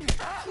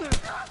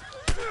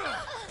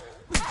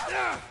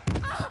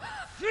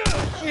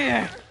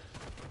 Yeah.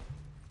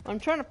 I'm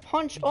trying to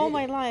punch all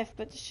my life,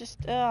 but it's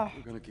just, We're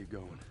gonna keep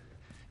going.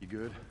 You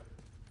good?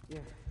 Yeah.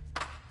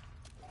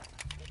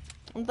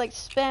 I'm like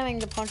spamming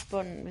the punch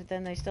button, but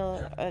then they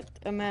still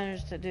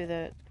manage to do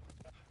that.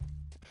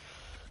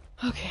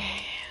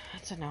 Okay,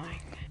 that's annoying.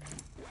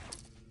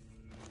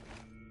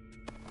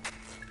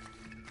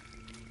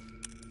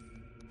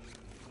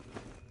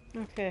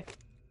 Okay.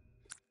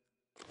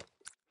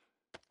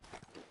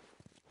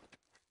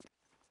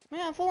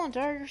 Man, full on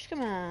tigers,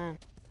 come on.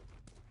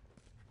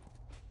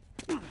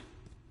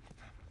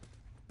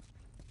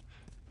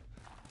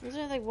 There's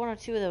only like one or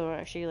two that were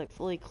actually like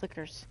fully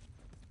clickers.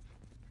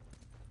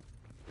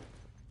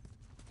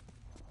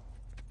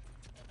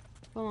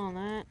 Full on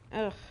that.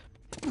 Ugh.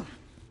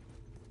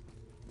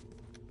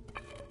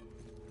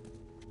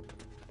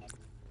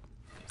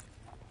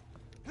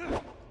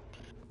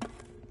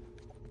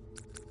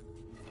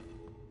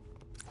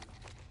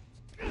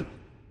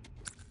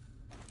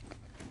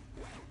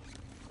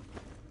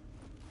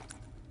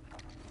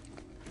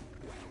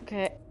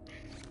 Okay.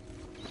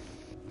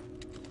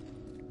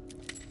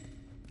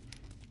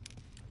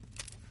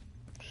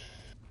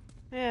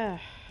 Yeah.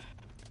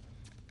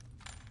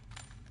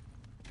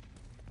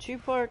 2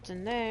 parts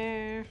in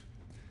there.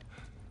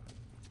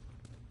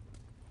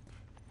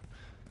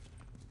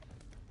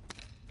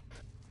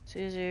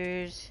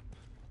 Scissors.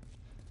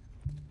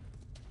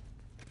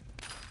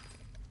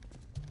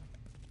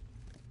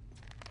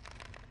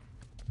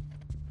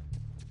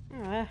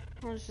 Alright,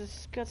 let's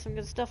just got some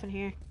good stuff in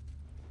here.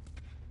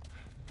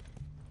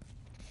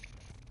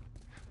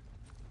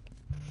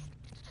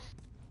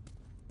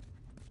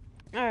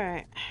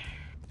 Alright.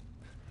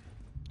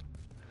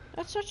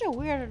 That's such a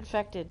weird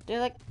infected. They're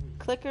like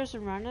clickers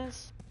and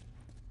runners.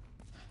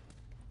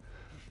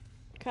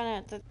 Kinda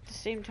at the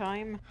same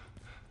time.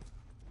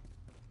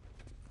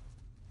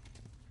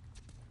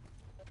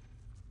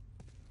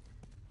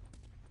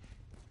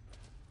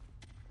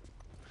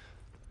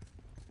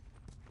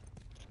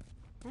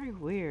 Very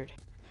weird.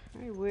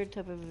 Very weird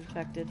type of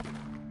infected.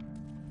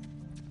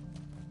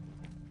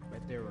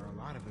 Bet there were a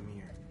lot of them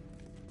here.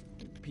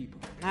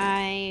 People.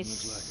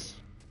 Nice.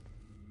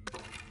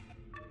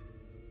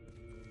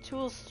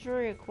 Tools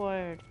 3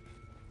 acquired.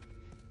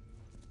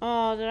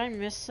 Oh, did I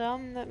miss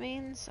some, that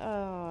means? Oh,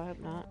 I hope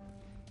not.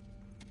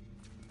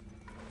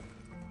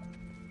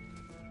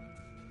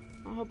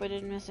 I hope I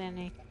didn't miss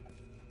any.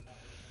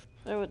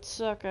 That would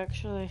suck,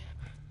 actually.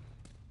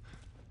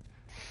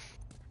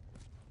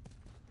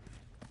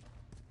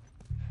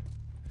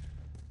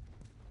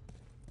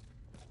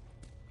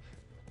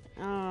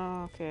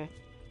 Oh, okay.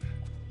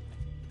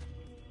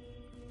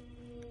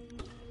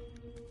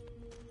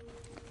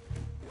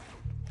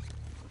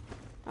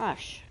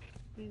 Gosh,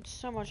 need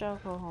so much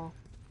alcohol.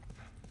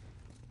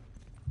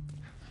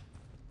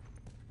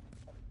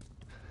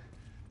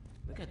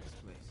 Look at this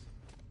place.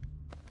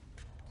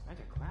 It's like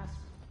a classroom.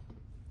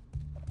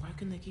 Why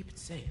couldn't they keep it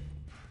safe?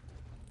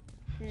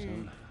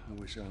 Son, I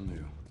wish I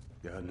knew.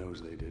 God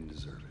knows they didn't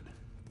deserve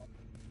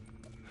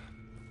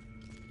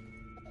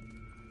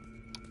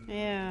it.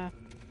 Yeah.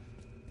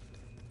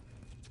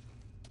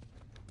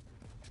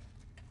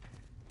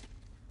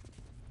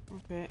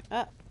 Okay.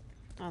 Ah.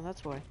 Oh,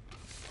 that's why.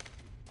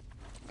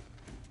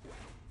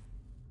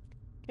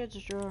 Kids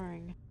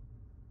drawing.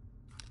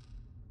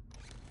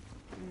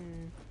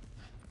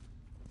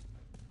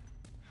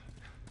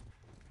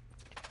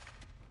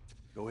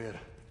 Go ahead.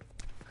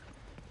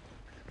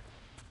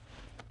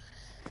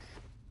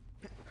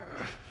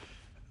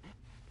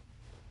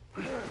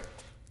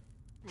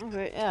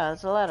 Okay, yeah,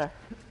 it's a ladder.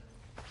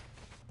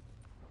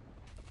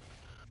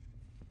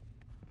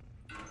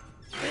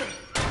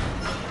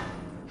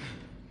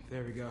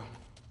 There we go.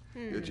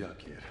 Good job,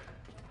 kid.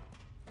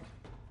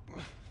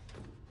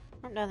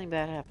 Hope nothing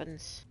bad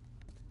happens.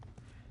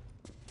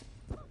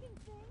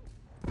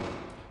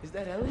 Is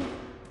that Ellie?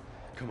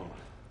 Come on.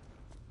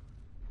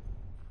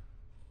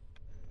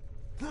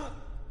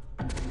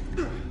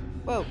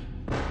 Whoa.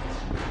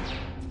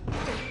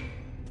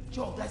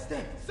 Joel, that's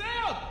them. Sam!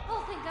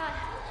 Oh, thank God.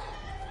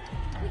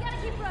 We gotta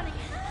keep running.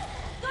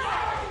 Go,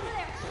 over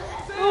there.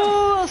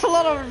 Oh, that's a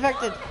lot of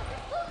infected. So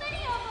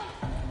many of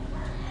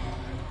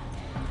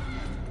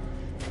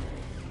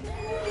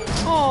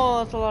them.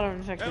 Oh, that's a lot of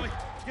infected. Ellie,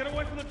 get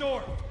away from the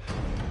door.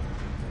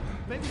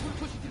 Maybe we'll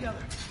push it together.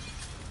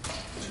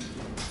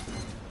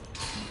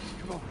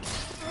 Come on.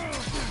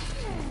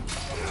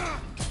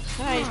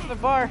 Nice, the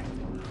bar.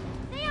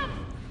 Sam!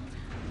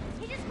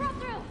 He just crawled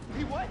through.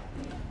 He what?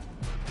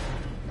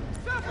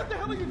 Sam, what the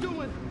hell are you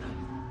doing?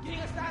 Getting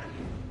us out of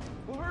here.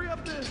 Well, hurry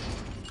up then.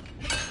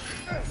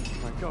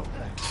 Let go.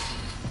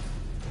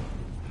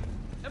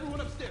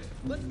 Everyone upstairs.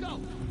 Let's go.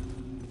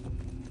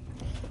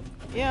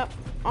 Yep,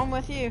 I'm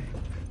with you.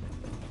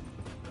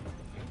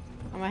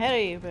 I'm ahead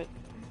of you, but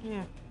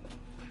yeah.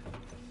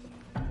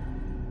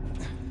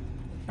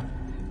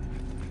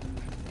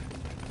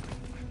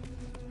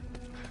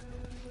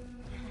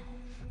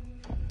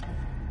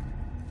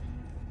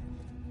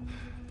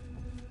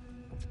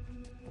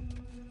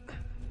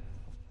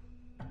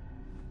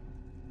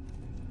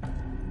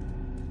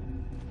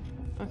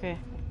 Okay.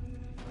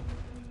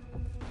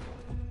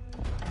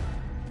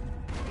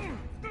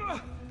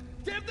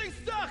 Damn thing's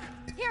stuck!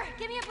 Here,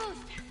 give me a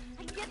boost.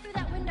 I can get through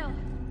that window.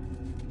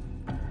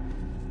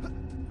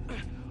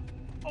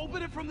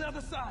 Open it from the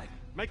other side.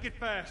 Make it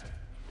fast.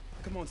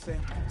 Come on,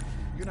 Sam.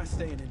 You're not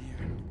staying in here.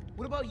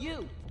 What about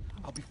you?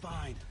 I'll be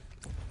fine.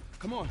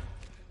 Come on,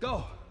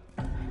 go.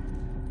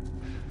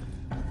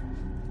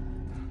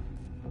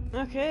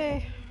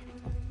 Okay.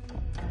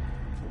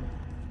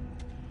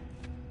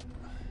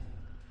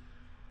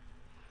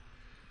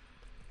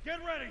 Get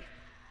ready!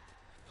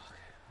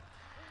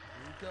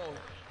 Here we go.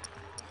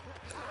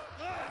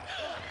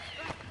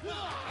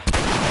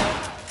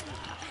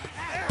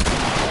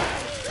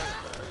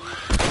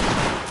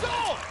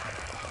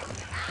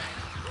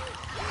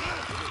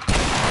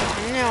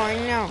 I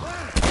know.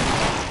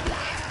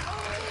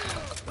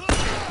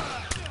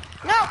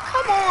 No,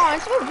 come on!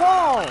 Stupid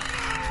wall!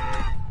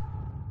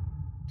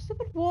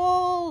 Stupid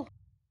wall!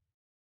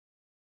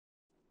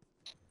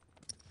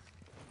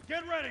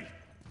 Get ready!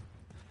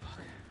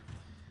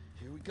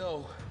 Here we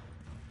go.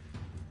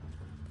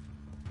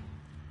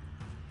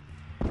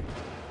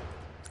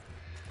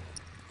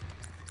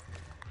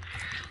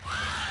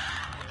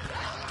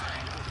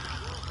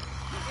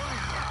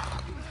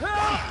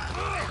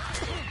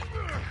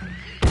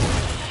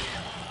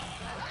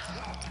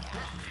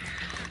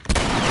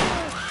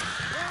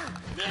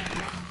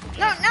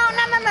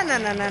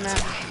 No.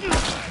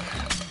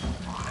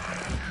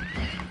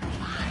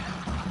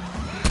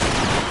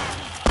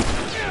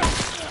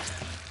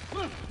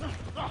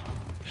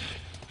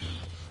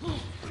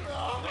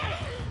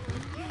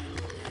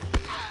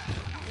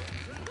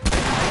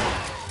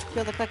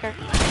 Kill the clicker.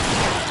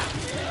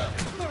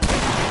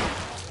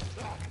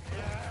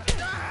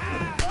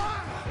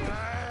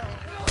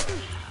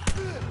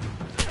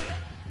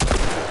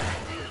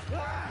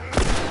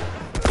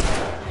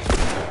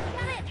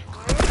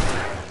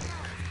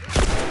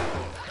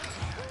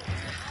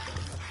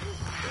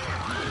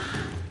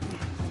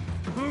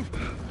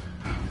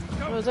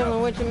 There was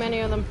definitely way too many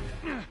of them.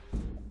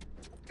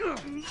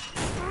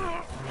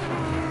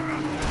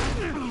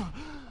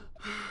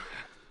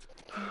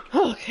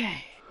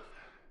 Okay.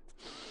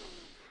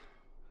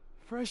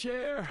 Fresh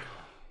air.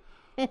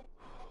 Look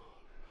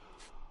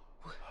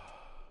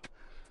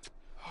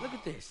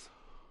at this.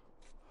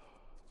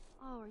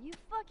 Oh, are you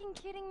fucking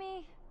kidding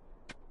me?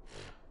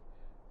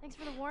 Thanks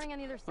for the warning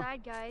on either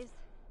side, guys.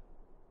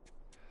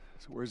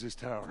 So where's this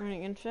tower?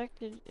 Running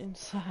infected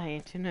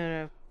inside.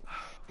 No.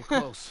 We're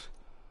close.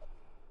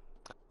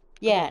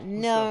 Yeah, Come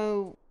on,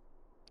 no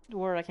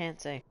word I can't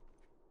say.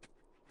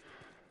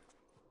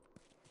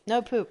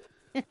 No poop.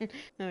 Oh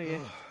yeah.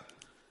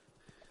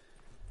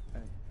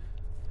 Hey.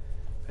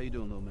 How you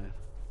doing, little man?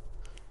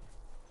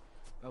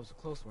 That was a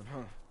close one,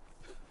 huh?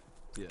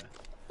 Yeah.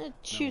 I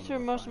chewed through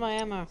most of my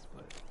ammo.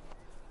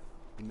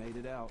 You made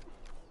it out.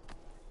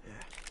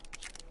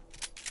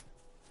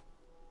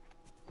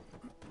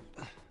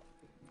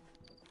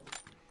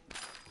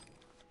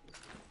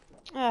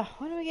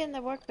 When do we get in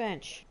the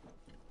workbench?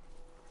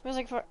 Feels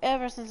like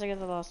forever since I got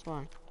the last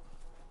one.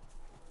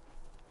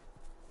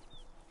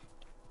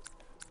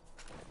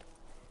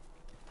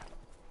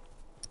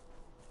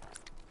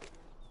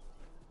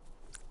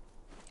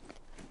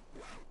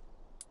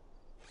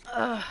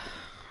 I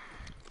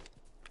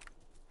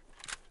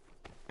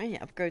need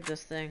to upgrade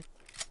this thing.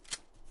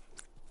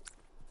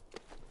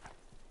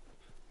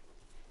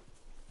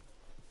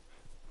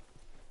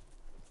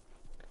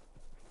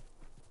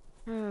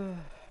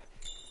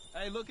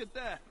 Hey, look at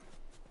that.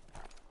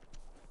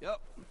 Yep.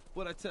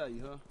 What'd I tell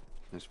you, huh?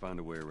 Let's find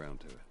a way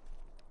around to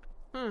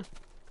it.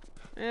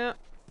 Yeah.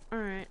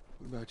 Alright.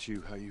 What about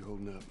you? How you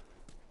holding up?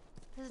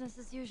 Business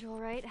as usual,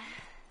 right?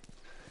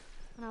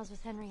 When I was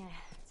with Henry, I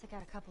took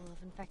out a couple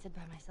of infected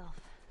by myself.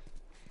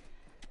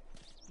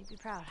 You'd be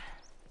proud.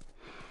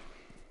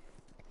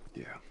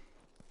 Yeah.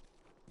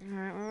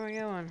 Alright, where are we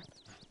going?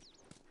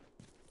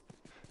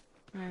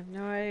 I have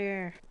no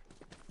idea.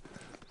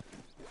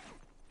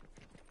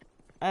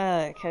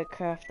 I could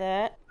craft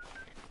that.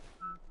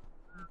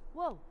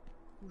 Whoa!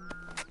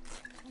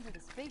 Sounds like a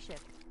spaceship.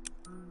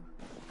 Or,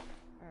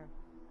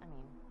 I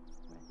mean,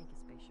 what I think a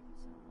spaceship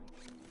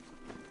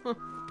would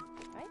sound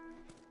like. Right?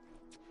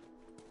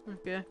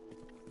 Okay.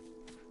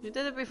 You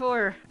did it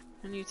before,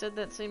 and you said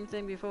that same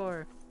thing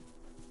before.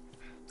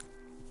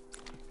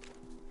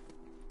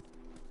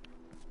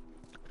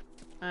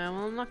 Well,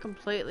 I'm not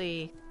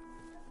completely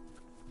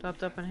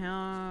topped up on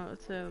health,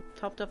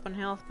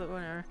 but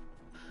whatever.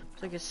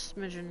 It's like a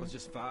smidgen. I was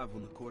just 5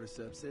 when the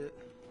cordyceps hit.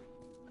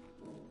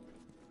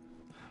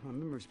 My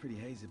memory's pretty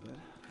hazy, but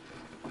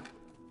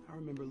I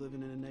remember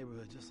living in a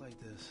neighborhood just like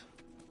this.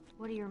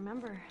 What do you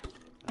remember?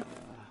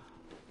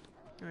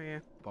 Oh yeah.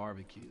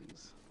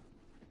 Barbecues.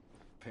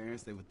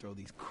 Parents, they would throw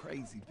these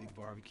crazy big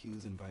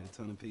barbecues, invite a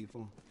ton of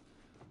people.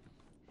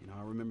 You know,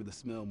 I remember the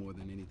smell more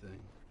than anything.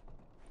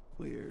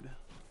 Weird.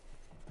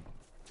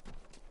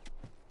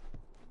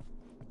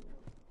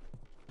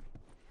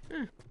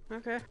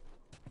 Okay.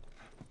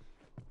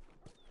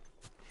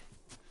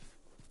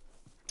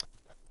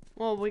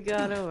 What we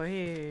got over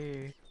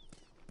here?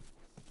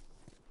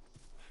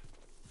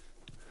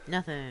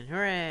 Nothing.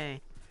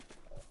 Hooray!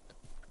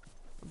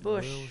 A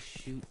bush. We'll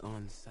shoot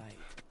on sight.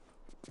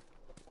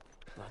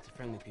 Lots of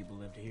friendly people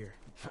lived here.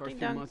 First few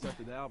dong. months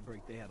after the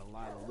outbreak, they had a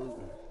lot of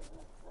looting.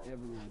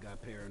 Everyone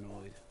got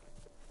paranoid.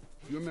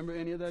 You remember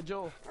any of that,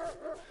 Joel?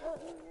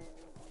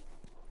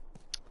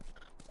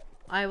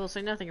 I will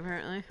say nothing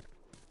apparently.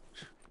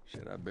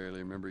 Shit, I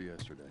barely remember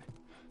yesterday.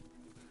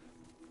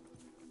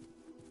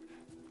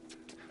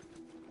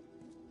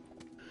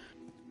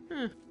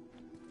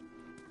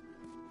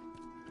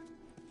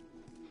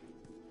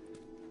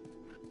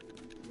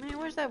 Man,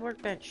 where's that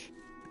workbench?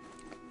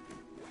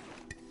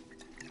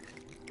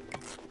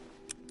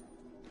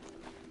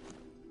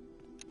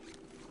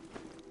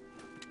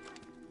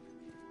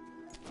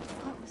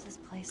 What was this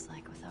place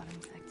like without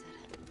infected?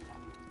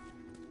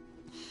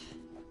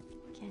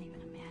 Can't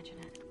even imagine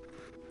it.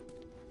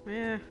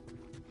 Yeah.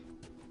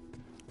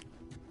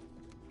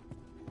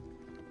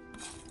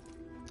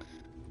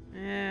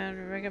 Yeah, I'd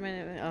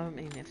recommend it. I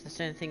mean, if there's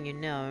anything you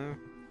know,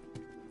 I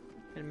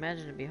can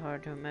imagine it'd be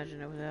hard to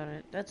imagine it without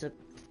it. That's a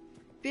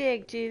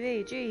big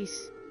TV,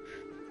 jeez.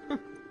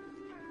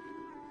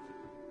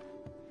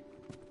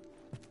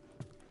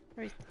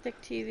 Very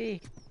thick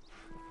TV.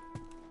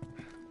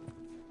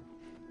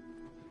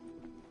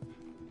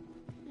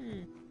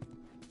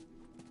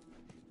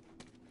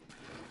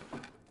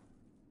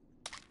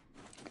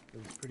 It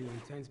was pretty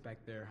intense back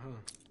there, huh?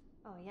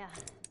 Oh, yeah.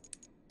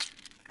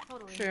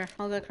 Totally. Sure,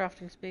 I'll go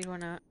crafting speed, why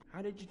not?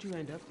 How did you two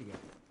end up together?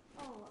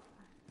 Oh,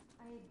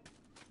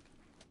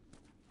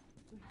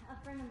 a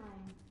friend of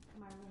mine,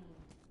 Marlene,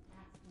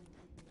 asked me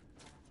to do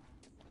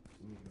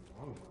the You get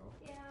along well.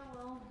 Yeah,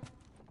 well.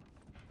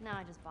 Now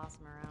I just boss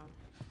him around.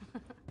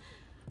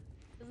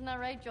 Isn't that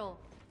right, Joel?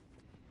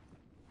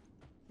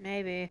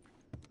 Maybe.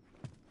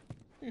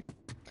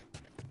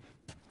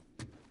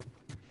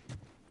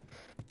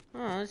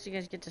 Oh, at least you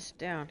guys get to sit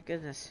down.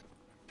 Goodness.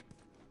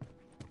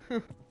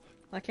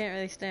 I can't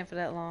really stand for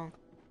that long.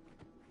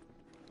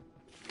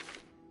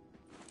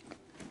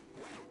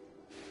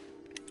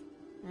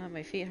 Well,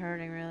 my feet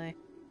hurting, really.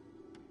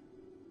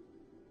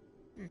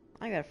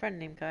 I got a friend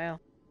named Kyle.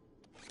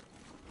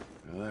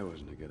 Well, that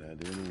wasn't a good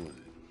idea, then, was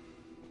it?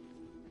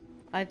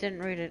 I didn't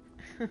read it.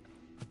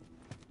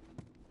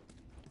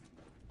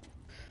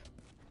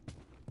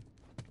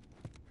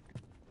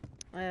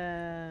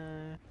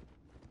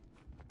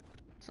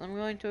 So I'm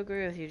going to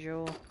agree with you,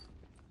 Joel.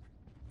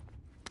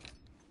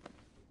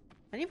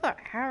 I need more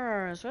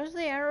arrows. Where's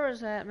the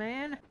arrows at,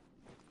 man?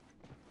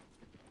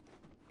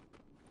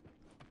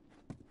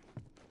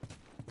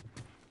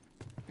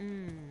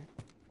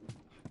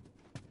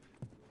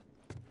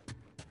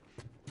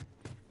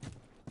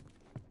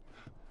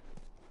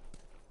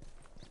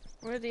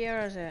 Where are the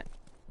arrows at?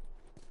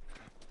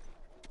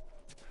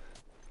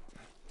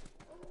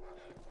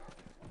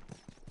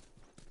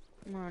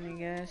 Come on, you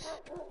guys.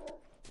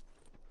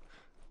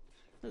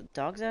 There's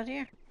dogs out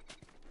here?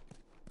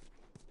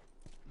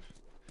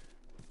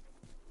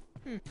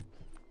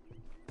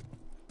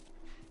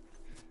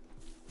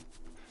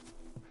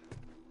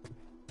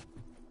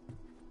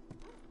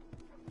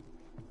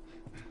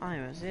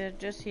 I was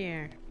just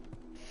here.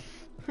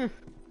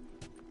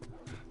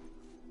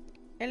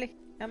 Ellie,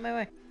 out my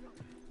way.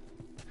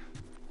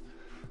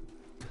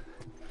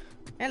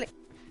 Ellie.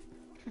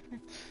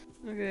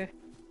 Okay.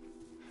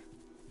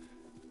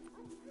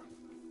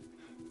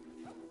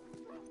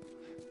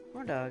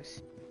 More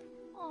dogs.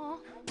 Aw,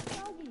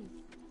 doggies.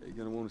 You're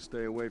gonna want to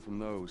stay away from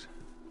those.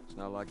 It's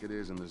not like it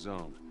is in the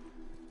zone.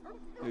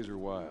 These are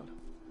wild.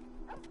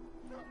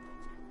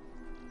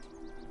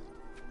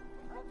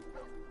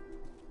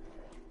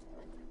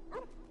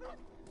 Oh,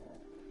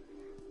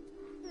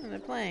 they're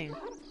playing.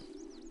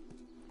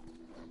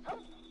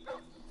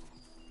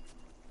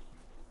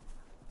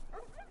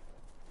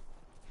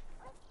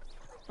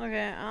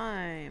 Okay,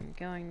 I'm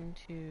going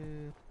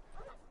to...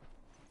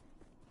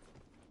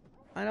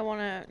 I don't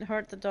want to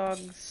hurt the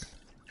dogs.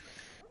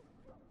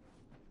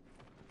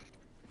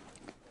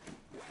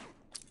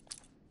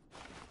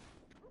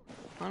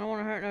 I don't want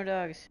to hurt no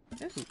dogs.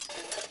 Ooh.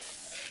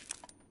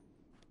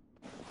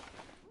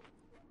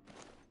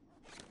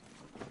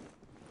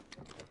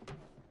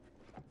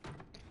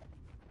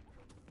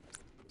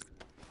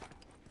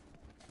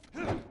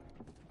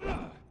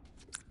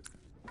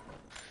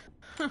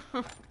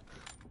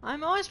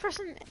 I'm always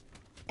pressing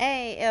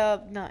A,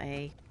 not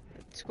A,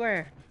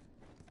 square.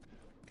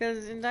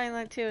 Because in Dying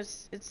Light 2,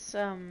 it's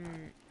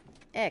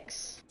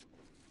X.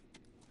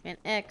 And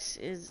X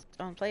is,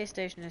 on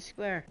PlayStation, is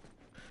square.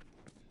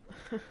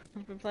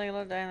 I've been playing a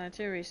lot of Dying Light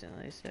 2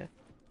 recently, so...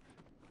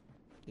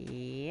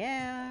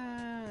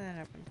 Yeah, that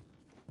happened.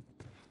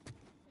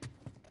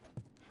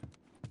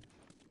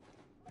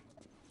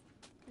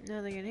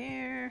 Nothing in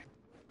here.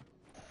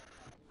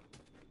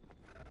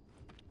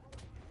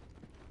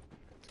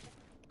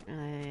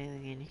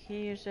 Nothing in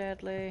here,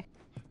 sadly.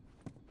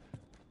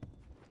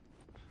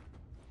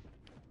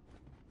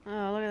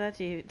 Oh, look at that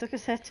TV. Look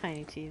at that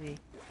tiny TV.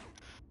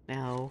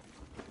 No.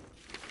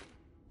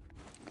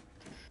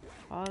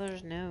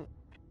 Father's note.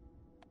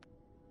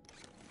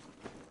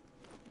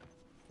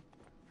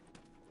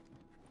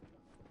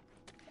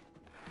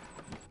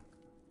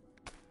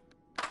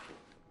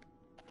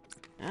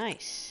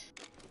 Nice.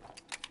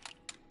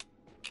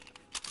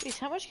 Jeez,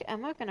 how much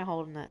am I gonna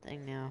hold in that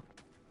thing now?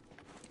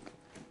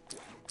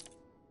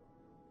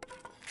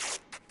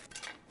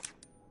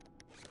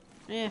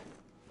 Yeah.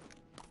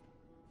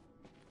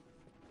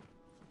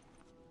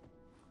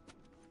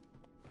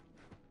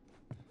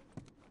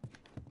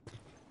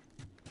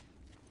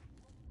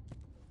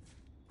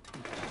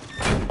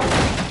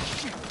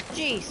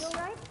 You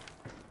alright?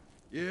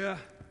 Yeah.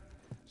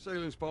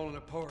 Sailing's falling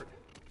apart.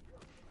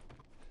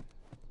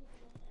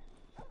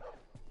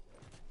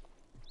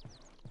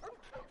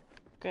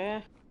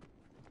 Okay.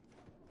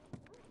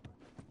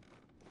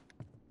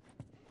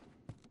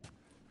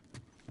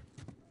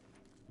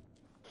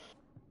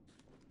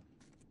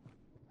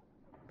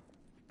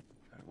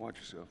 Watch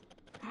yourself.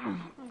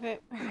 Okay.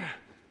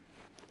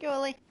 Go,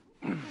 Ellie.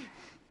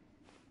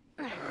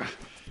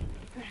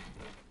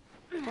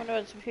 Wonder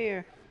what's up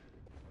here.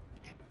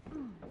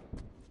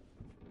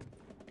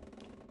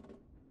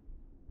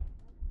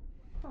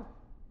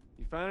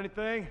 You find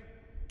anything?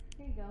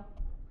 Here you go.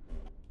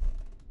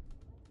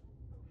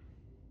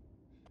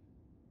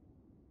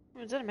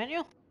 Is that a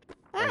manual?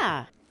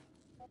 Ah!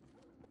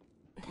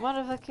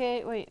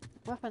 Modificate. Wait.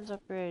 Weapons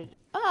upgrade.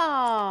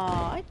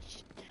 Oh!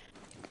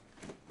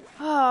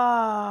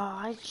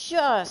 I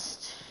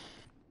just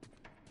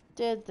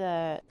did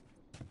that.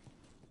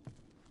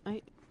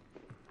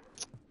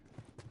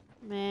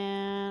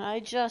 Man, I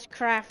just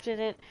crafted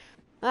it.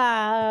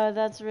 Ah,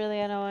 that's really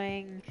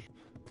annoying.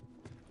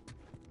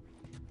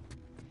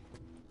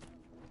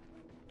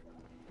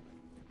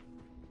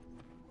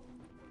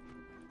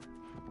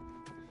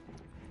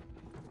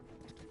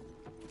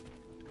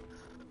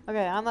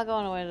 Okay, I'm not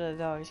going away to the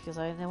dogs because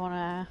I don't want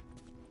to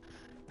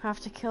have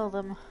to kill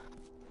them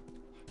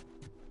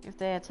if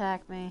they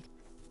attack me.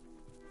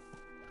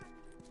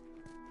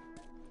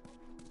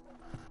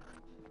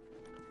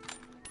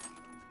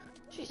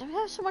 Jeez, I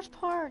have so much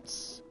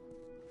parts.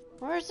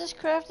 Where's this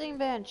crafting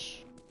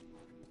bench?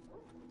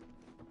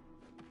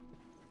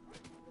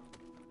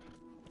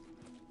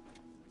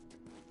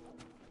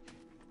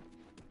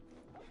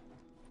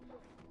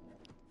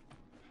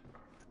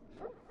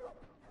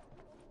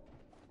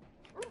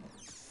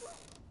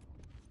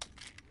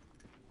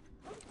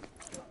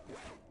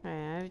 Alright,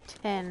 I have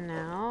 10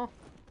 now.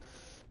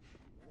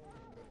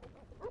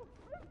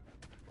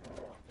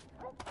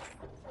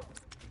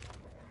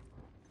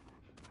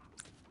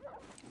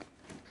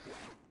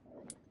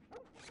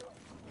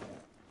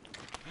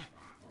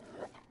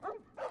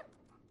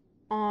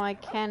 Oh, I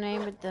can't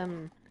aim at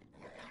them.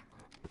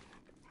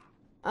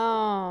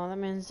 Oh, that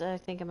means I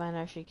think I might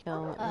actually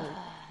kill it.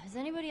 Is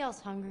anybody else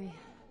hungry?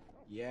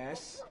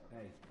 Yes.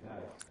 Hey,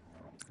 guys.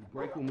 We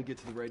break when we get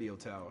to the radio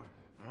tower.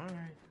 All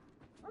right.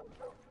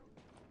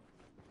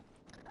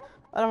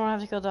 I don't want to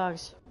have to kill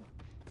dogs.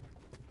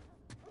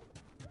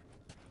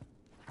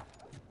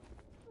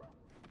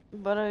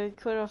 But I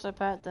could also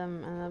pat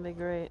them, and that'd be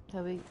great.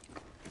 That'd be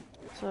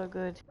so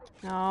good.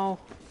 No.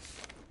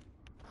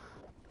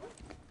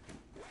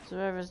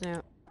 Survivor's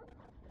new.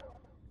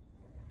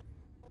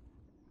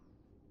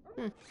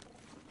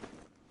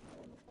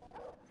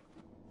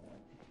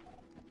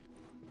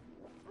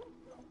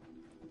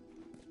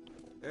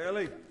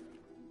 Ellie,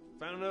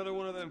 found another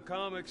one of them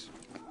comics.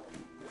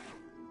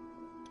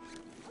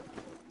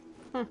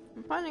 I'm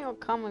finding out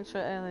comics for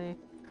Ellie.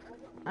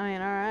 I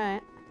mean,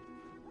 alright.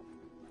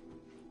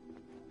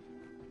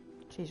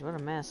 Jeez, what a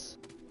mess.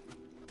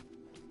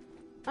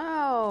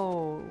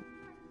 Oh!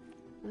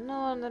 No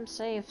one of them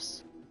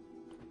safes.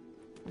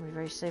 I'll be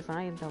very safe when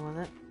I get done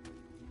with it.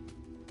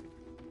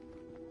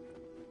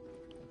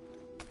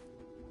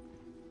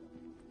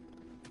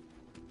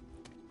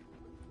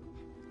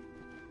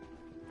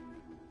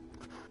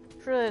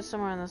 Surely it's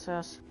somewhere in this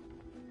house.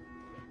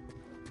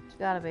 It's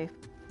gotta be.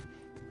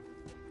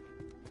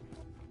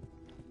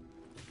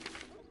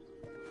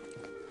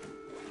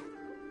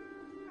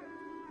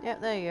 Yep,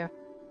 there you go.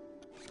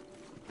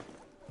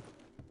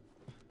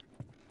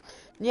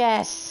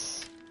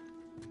 Yes!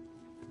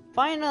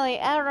 Finally,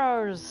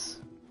 arrows!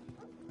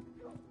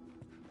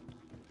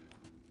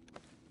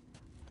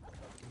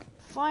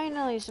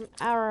 Finally, some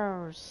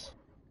arrows.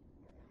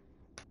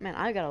 Man,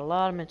 I got a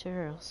lot of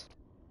materials.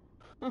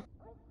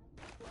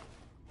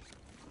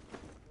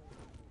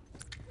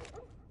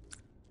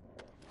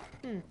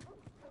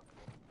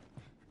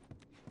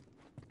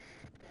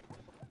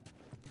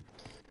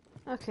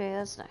 Okay,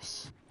 that's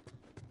nice.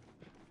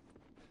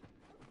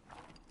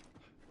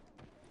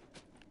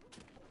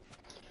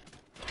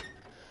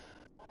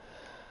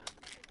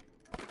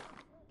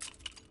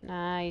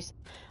 Nice.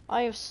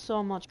 I have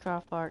so much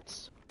craft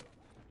parts.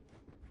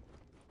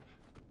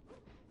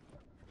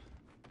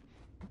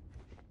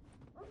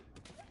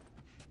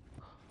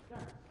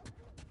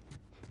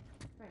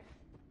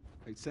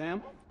 Hey,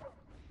 Sam.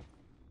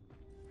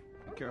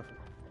 Be careful.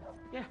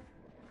 Yeah.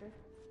 Okay.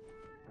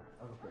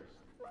 I'll go first.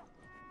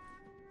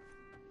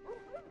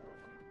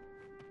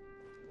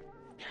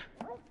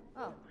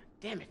 Oh,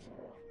 Damn it.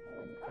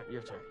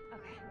 Your turn.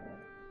 okay.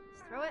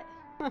 Just throw it.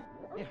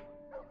 Yeah.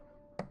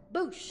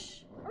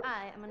 Boosh!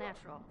 I am a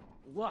natural.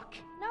 Luck.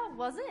 No, it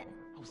wasn't.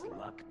 I was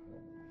luck.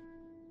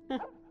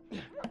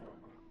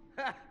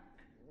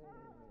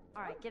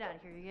 Alright, get out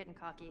of here. You're getting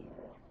cocky.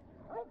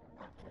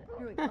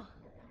 Here we go.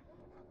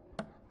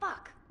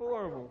 Fuck!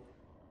 Horrible.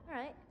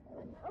 Alright.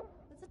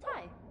 It's a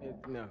tie.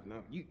 No.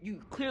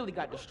 You clearly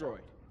got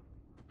destroyed.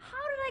 How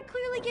did I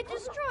clearly get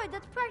destroyed?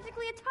 That's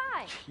practically a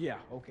tie. Yeah,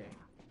 okay.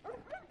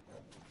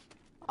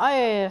 I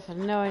have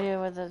no idea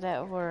whether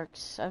that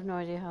works. I have no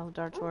idea how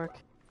darts work.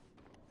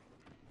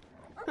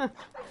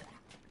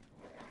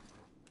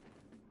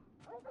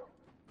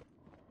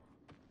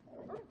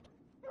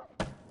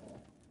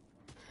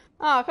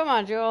 Oh, come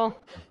on, Joel.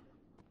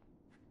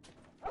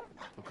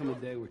 There'll come a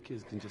day where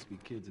kids can just be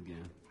kids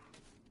again.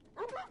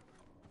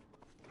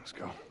 Let's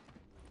go.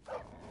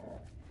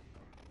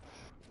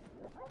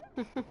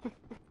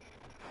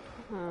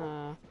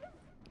 Huh.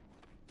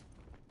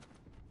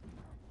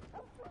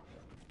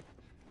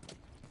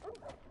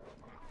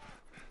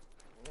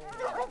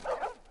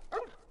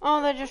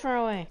 Oh, they just ran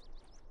away.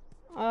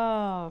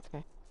 Oh,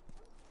 okay.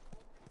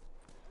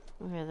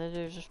 Okay, they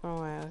did just run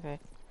away, okay.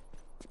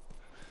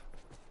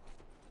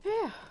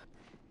 Yeah.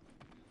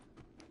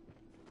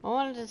 I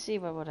wanted to see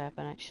what would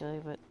happen, actually,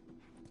 but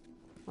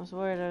I was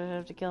worried I'd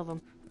have to kill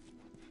them.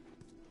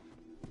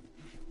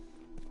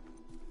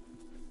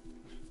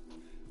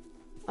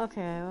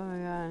 Okay, what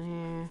we got in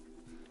here?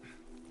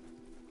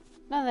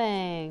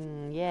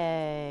 Nothing!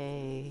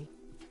 Yay!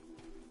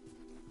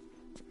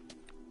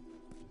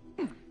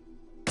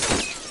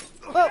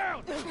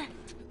 Oh!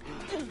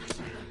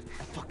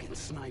 Fucking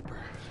sniper.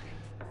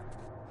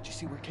 Did you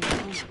see where it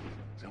came from?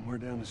 Somewhere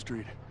down the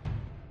street.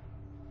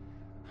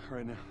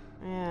 Right now.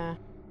 Yeah.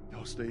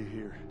 Y'all stay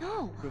here.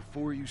 No.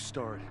 Before you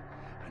start,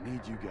 I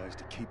need you guys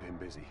to keep him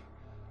busy.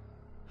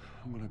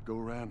 I'm gonna go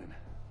around and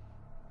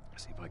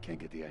see if I can't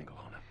get the angle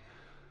on him.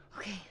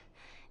 Okay.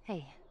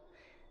 Hey.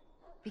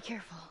 Be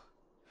careful.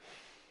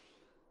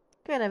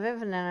 Could have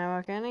infinite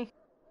ammo, can he?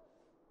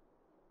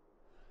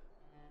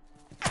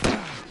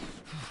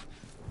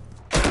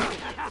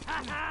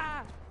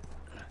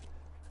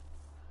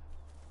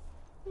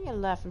 What are you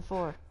laughing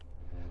for?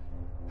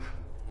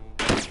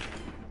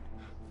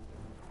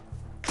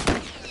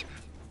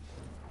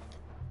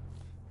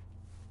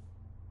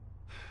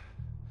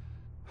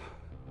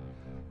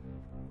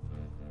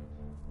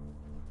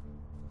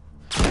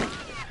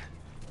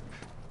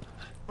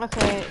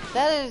 Okay,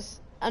 that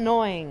is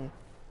annoying.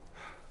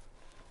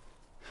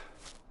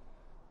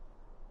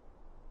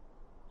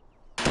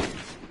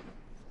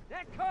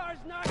 That car's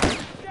not gonna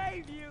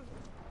save you.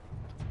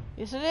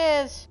 Yes, it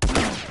is.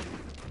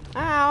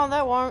 Ow,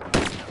 that won't.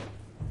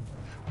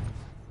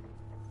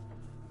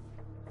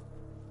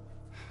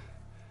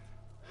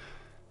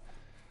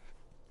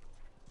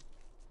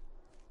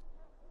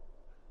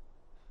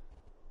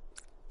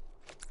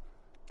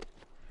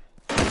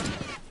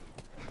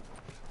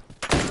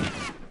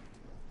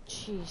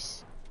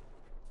 Jeez.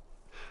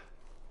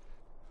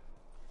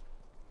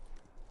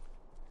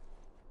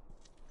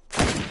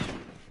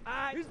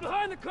 He's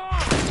behind the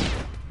car.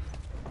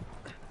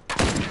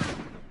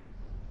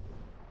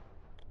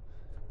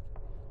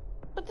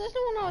 But there's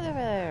no one over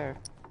there.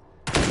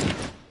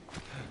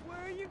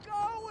 Where are you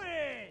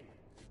going?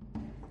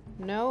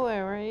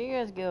 Nowhere. Where are you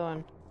guys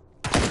going?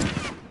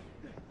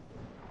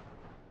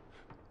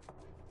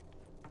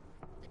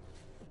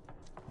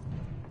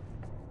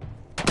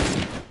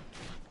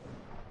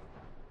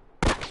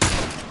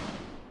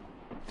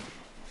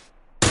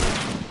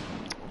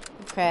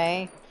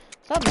 Okay.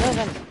 Stop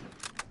moving.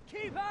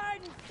 Keep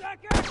hiding,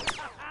 sucker.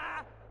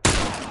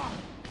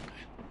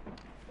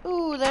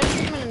 Ooh, there's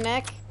him in the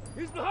neck.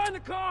 He's behind the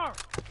car.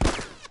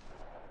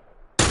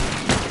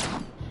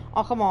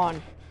 Oh, come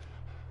on.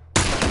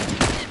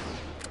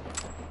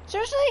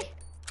 Seriously?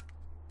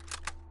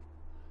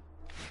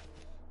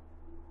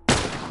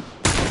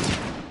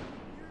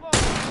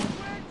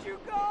 Where'd you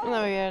go?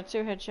 There we go.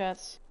 2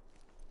 headshots.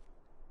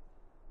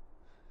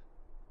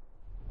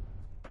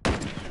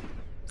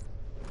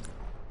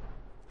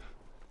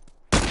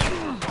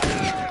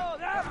 Oh,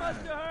 that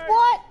must have hurt.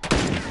 What?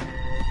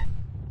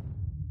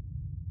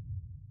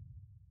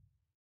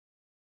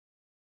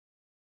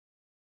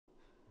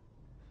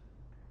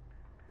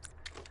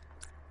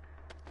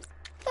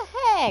 The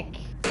heck?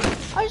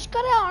 I just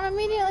got out and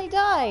immediately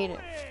died.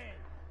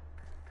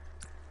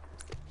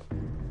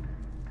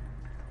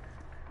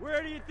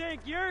 Where do you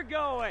think you're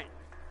going?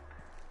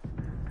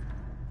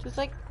 Just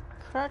like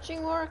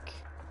crouching work.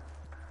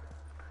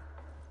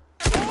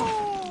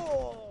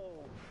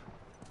 Oh!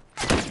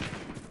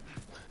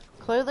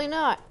 Clearly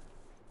not.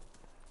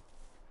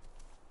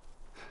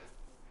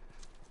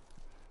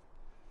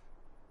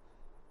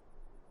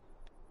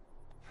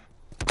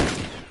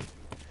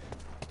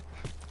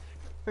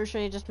 Pretty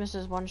sure he just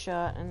misses 1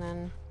 shot and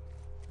then.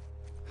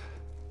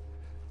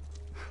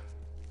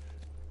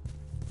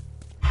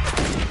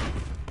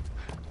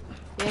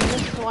 Yeah, he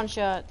misses 1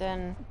 shot,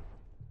 then.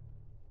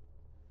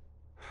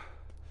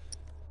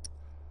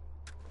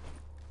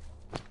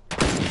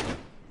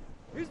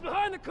 He's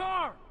behind the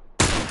car.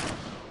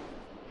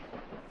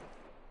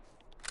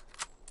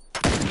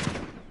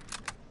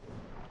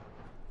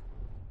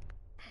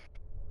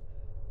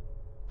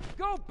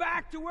 Go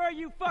back to where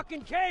you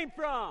fucking came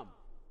from.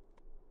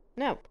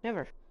 No,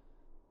 never.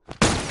 He's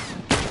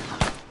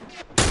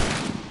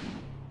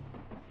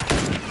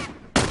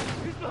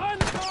behind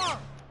the car.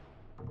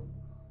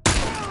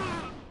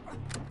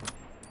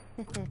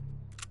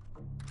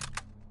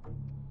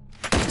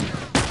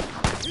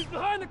 He's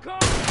behind the car.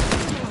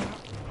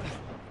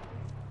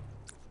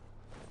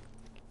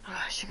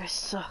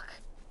 suck.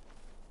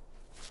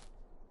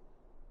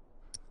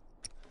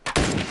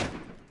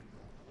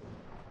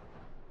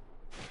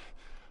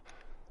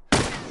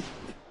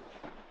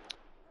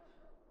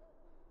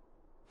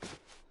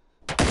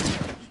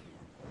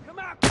 Come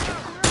out,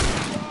 wherever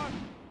you are!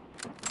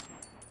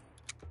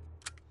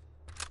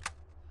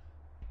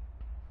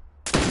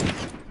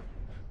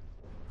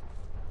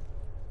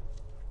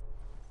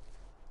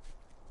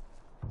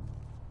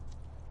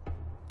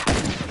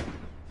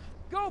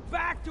 Go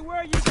back to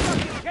where you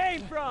fucking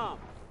came from!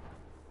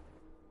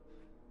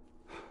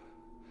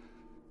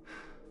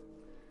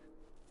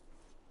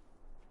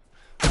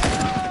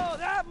 Oh,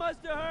 that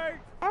must have hurt!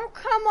 Oh,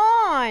 come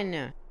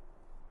on!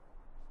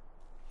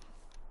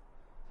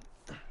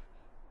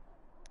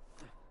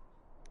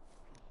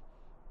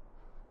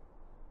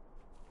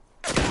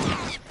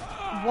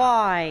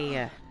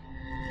 Why?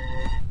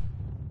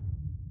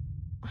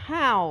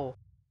 How?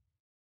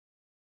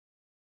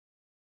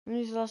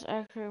 He's less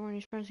accurate when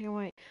he's sprinting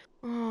away.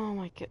 Oh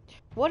my god.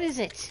 What is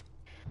it?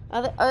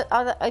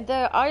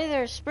 They're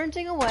either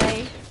sprinting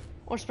away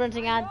or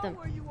sprinting at them.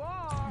 Where you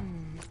are.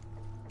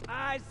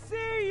 I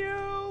see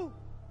you!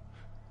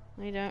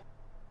 No, you don't.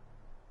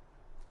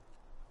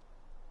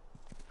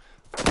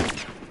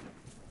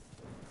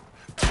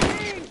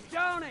 Stings,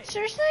 don't it?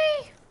 Seriously?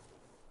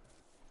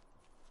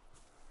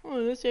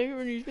 Oh, that's accurate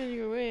when he's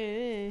sprinting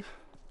away.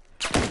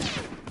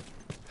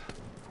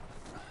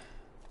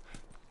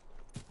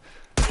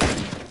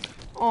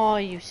 Oh,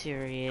 are you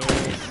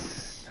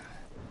serious?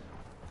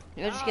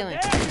 No, just kill me.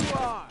 There you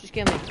are! Just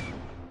kill me.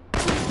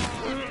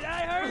 Did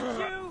I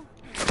hurt you?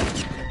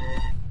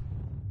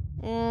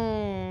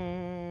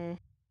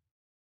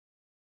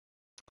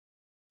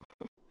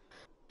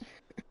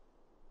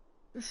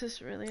 This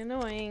is really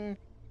annoying.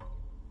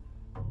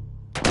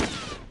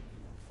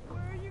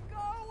 Where are you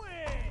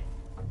going?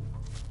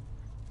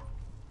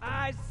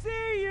 I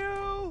see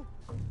you!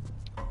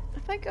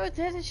 If I go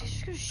there, then she's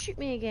just gonna shoot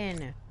me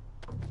again.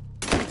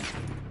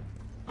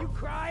 You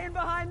crying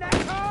behind that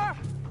car?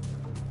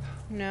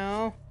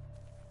 No.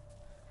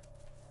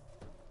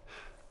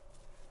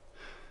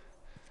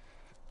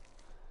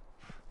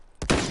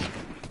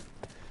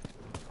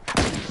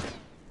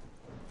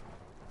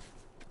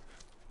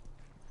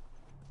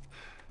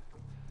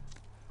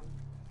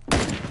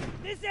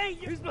 This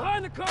ain't you! He's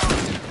behind the car!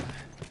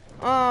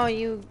 Oh,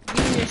 you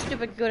and your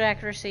stupid good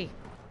accuracy.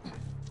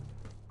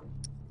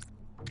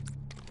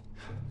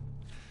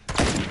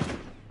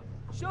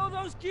 Show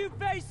those cute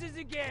faces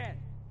again!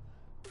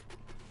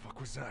 Fuck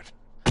was that?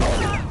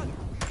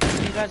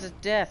 You guys are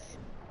death.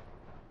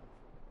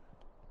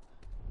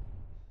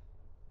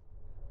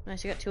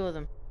 Nice, you got two of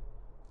them.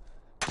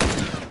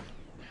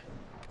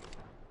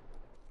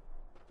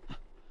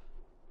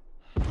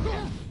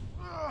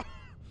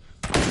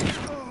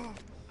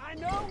 I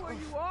know where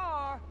you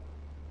are!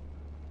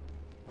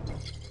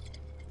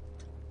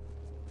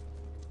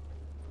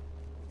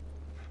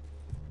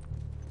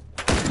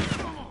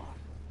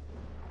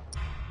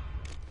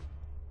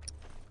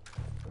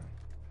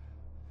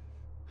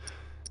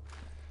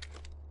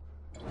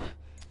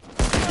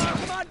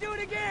 Come on, do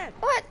it again!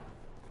 What?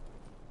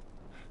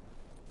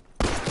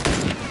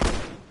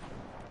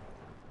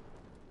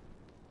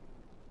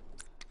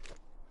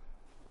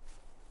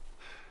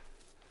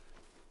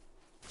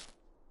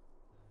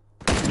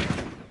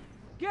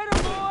 Get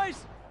him, boys!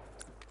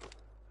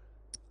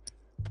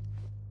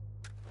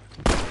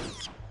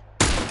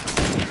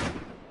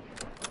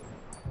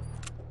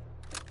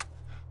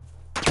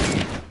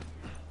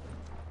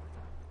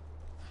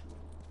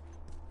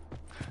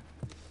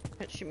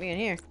 Can't shoot me in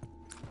here.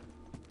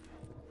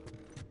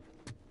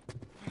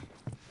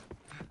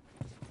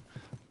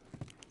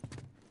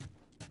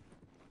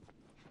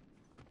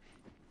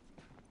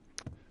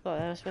 Thought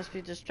that was supposed to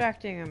be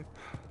distracting him.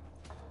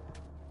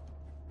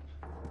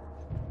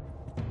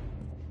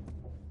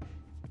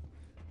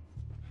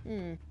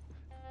 Don't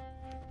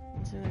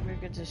seem like very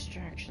good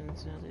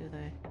distractions now, do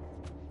they?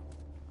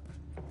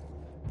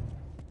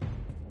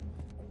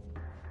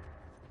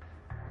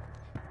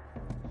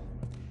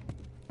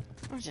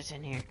 What's just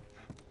in here?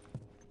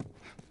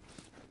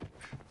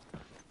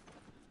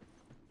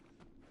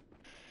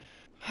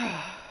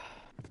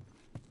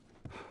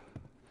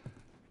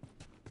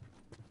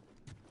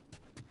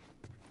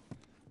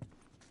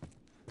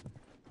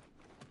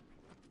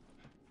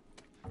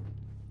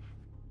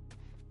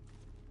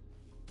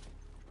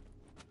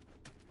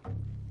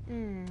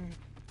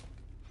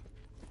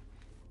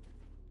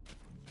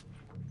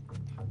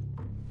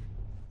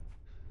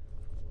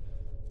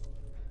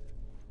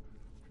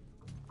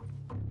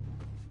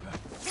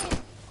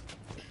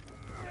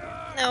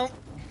 No.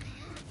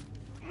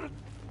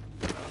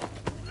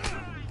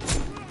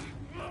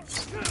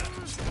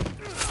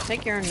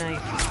 Take your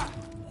knife.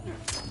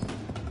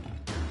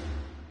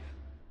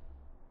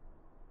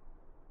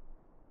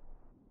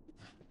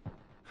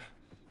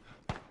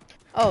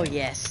 Oh,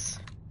 yes.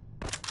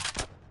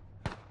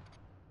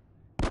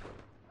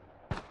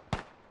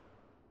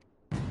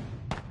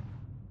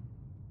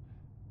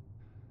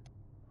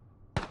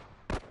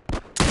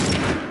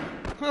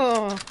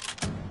 Oh.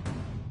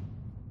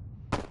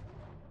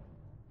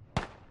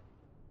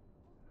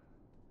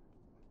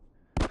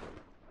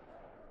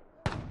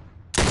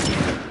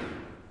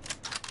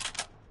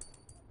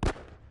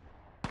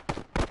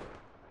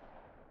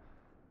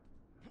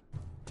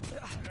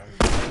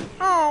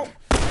 Oh!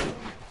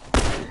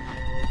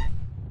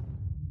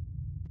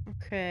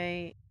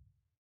 Okay.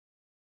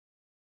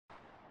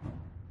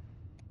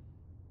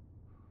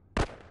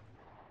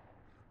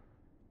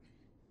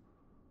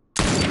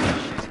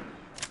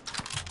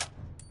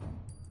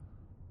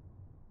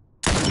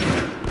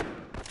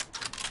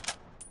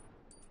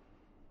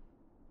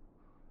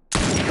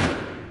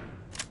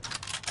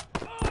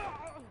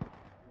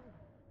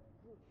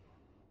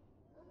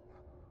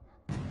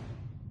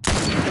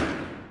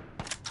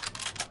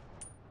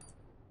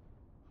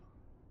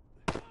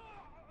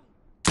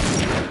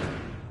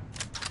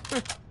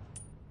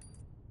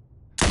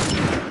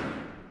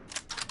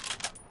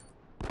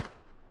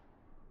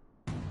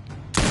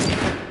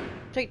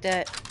 Take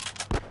that.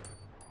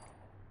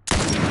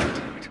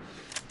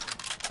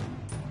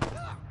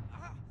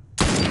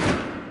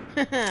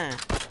 Haha.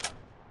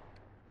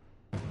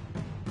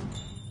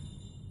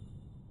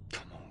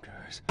 Come on,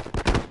 guys.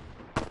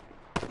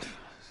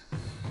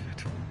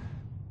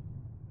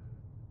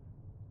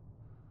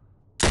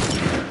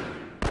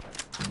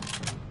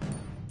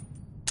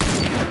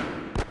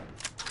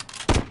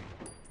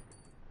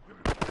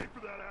 Wait for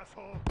that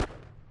asshole.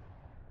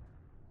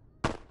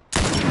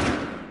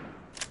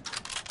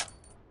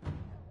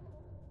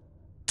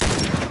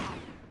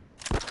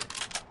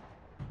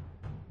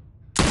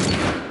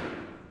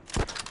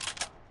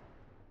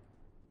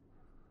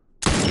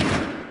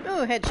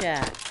 Ooh,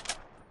 headshot.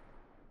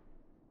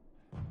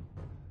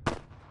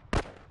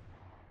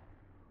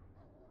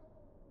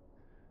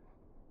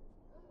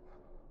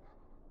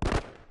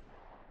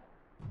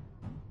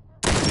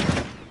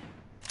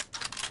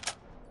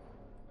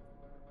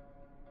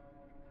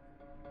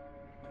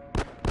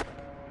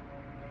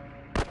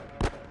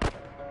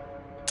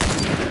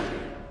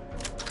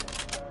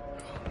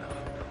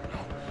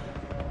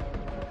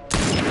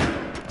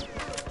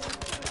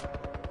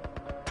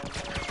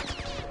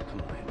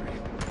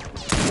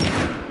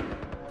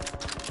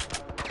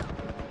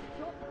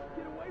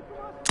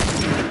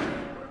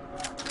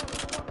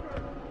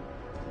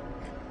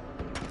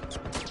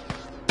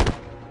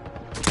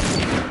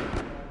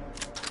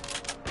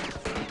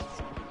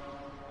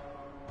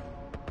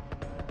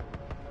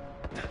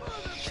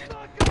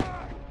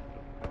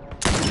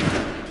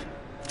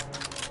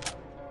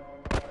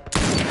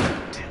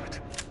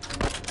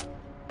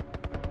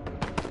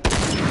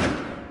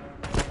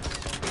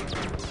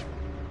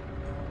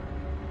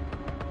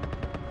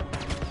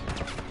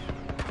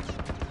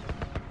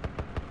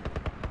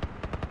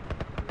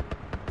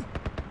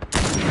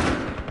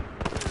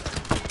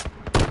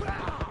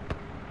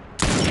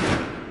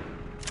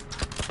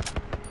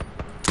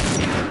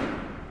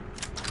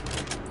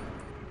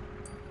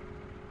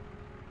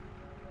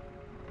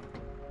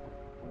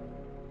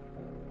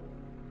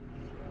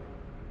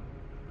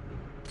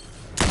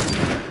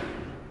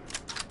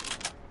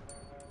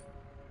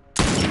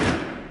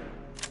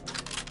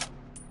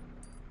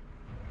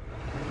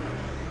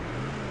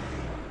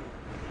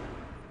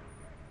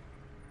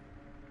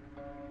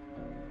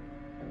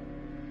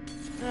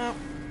 No.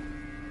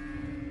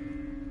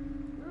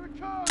 Here it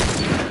comes!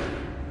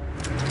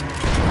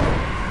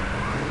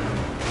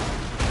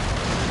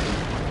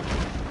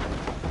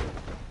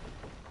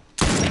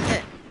 That's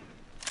it.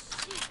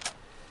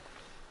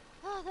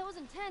 Oh, that was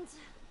intense.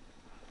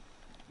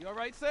 You all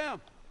right,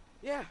 Sam?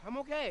 Yeah, I'm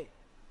okay.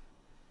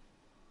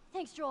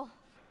 Thanks, Joel.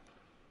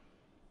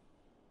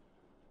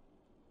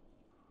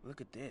 Look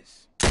at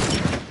this.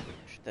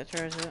 That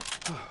tries it.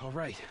 All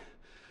right.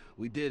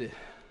 We did it.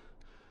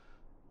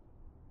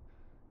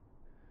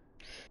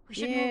 We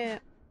should Yeah.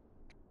 move.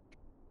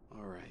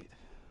 All right.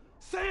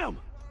 Sam!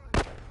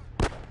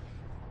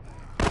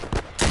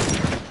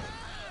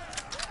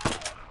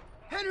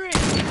 Henry!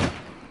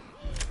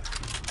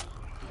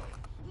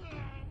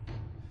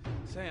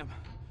 Sam,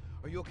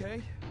 are you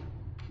okay?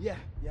 Yeah,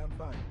 I'm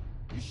fine.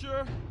 You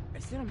sure? I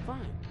said I'm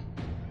fine.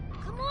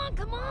 Come on,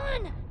 come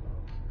on!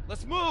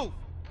 Let's move!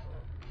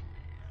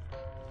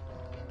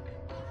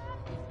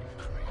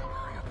 Hurry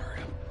up,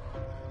 hurry up.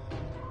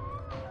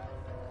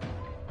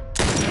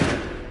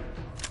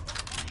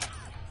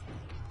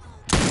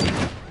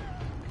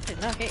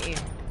 Did not hit you.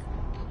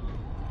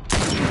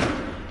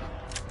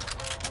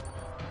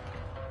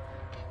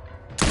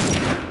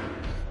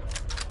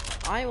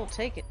 I will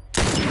take it.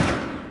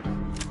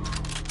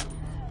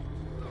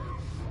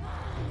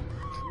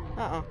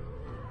 Uh-oh.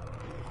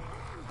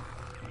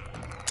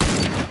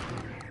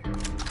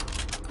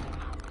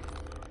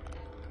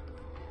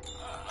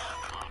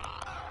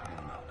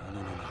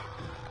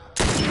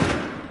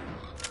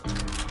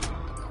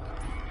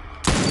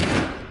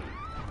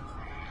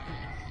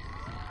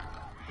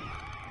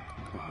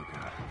 Oh,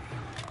 God.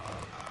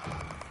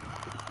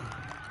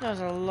 There's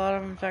a lot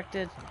of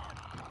infected.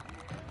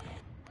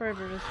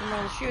 Forever just from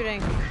all the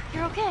shooting.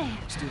 You're okay.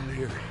 Still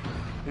here.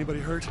 Anybody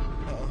hurt?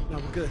 No,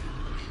 we're good.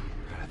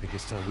 I think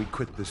it's time we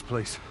quit this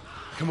place.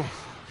 Come on.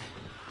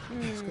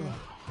 Let's go.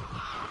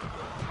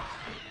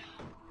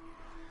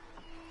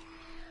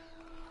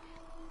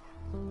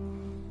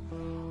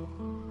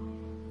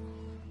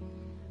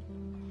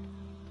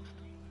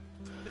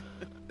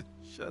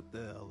 Shut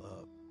the hell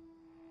up.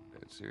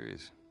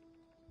 Serious.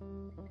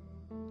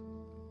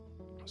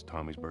 It's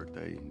Tommy's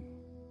birthday, and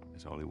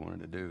that's all he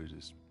wanted to do is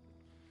just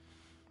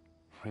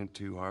rent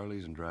 2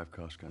 Harleys and drive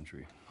cross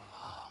country.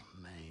 Oh,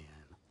 man.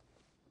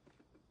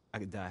 I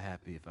could die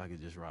happy if I could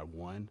just ride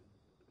one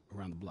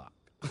around the block.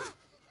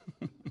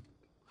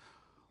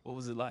 What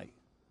was it like? It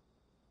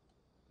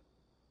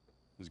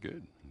was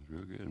good. It was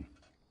real good.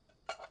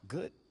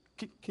 Good?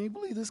 Can you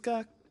believe this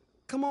guy?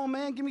 Come on,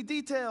 man, give me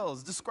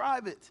details.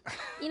 Describe it.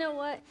 You know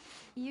what?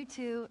 You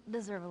two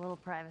deserve a little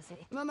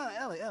privacy. No,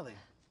 Ellie.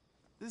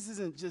 This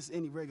isn't just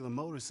any regular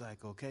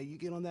motorcycle, okay? You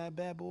get on that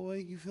bad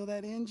boy, you feel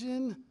that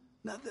engine?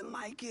 Nothing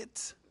like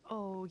it.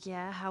 Oh,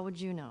 yeah? How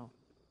would you know?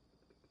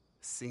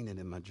 Seen it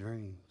in my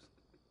dreams.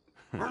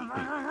 Okay.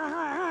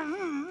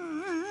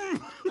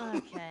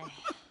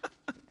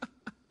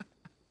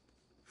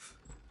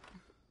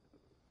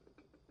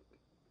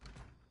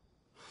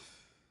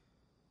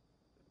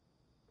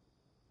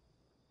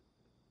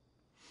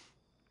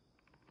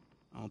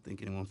 I don't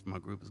think anyone from my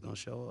group is gonna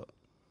show up.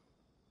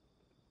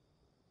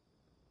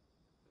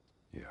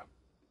 Yeah.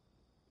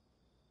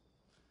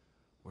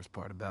 Worst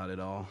part about it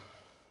all,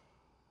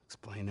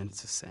 explaining it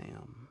to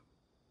Sam.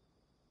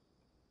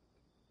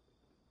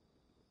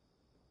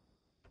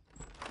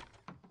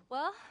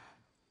 Well,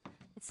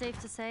 it's safe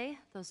to say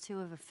those two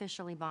have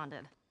officially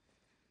bonded.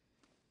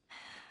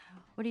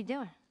 What are you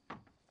doing?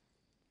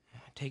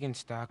 Taking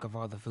stock of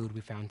all the food we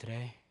found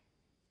today.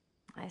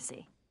 I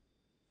see.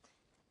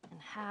 And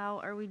how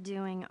are we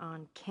doing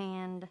on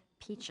canned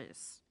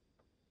peaches?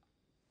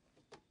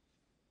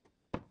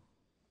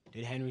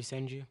 Did Henry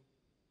send you?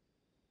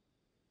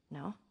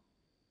 No?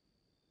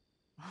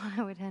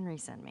 Why would Henry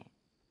send me?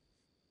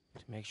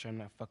 To make sure I'm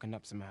not fucking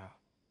up somehow.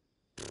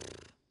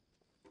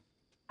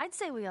 I'd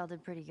say we all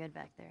did pretty good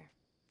back there.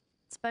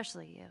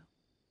 Especially you.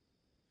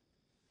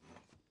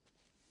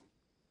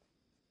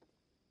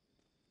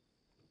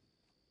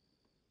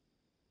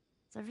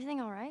 Is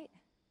everything all right?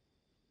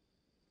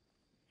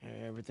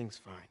 Yeah, everything's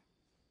fine.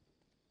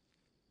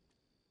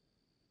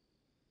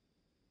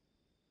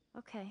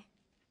 Okay.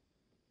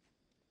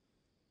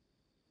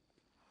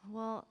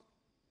 Well,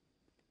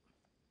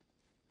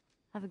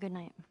 have a good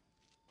night.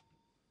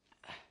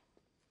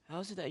 How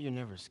is it that you're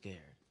never scared?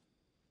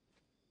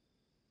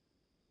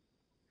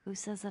 Who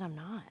says that I'm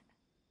not?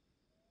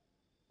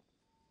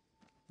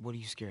 What are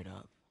you scared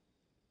of?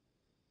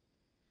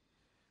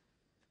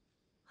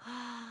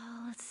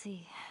 Let's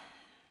see.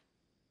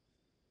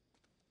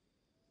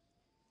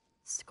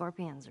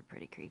 Scorpions are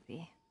pretty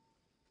creepy.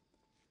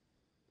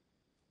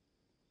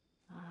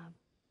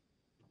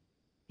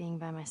 Being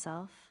by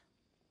myself.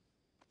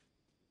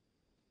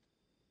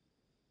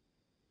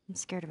 I'm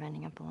scared of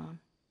ending up alone.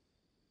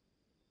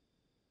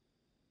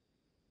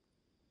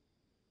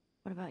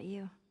 What about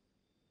you?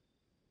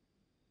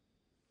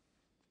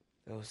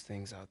 Those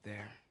things out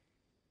there.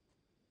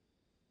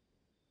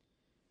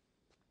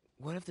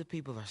 What if the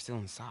people are still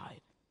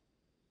inside?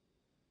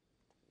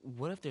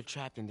 What if they're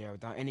trapped in there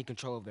without any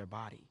control of their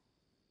body?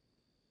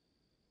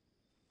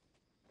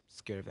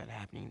 Scared of that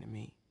happening to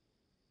me.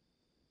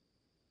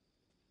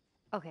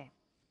 Okay.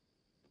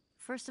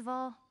 First of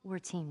all, we're a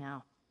team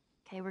now.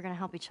 Okay, we're gonna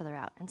help each other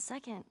out. And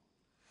second,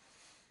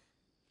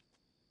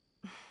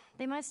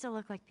 they might still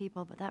look like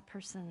people, but that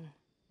person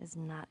is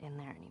not in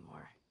there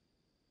anymore.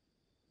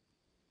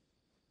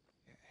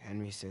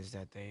 Henry says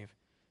that they've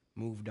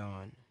moved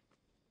on.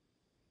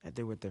 That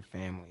they're with their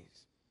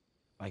families.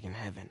 Like in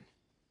heaven.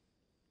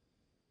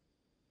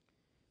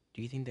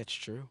 Do you think that's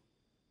true?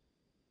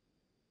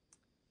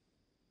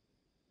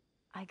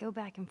 I go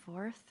back and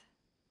forth.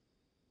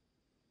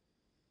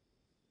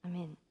 I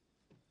mean,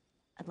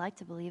 I'd like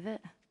to believe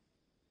it.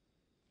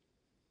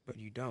 But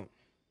you don't.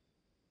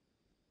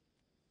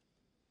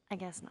 I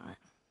guess not.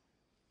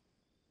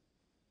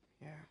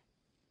 Yeah.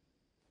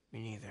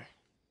 Me neither.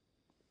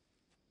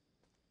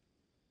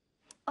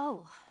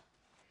 Oh.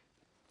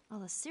 All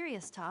the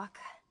serious talk.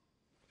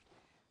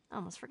 I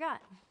almost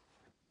forgot.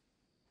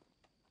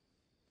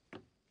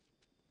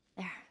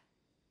 There.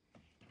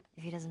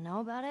 If he doesn't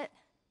know about it,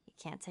 he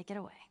can't take it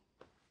away.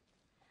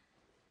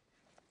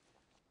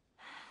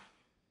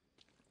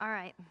 All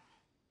right.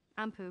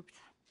 I'm pooped.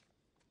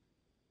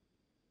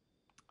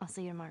 I'll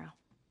see you tomorrow.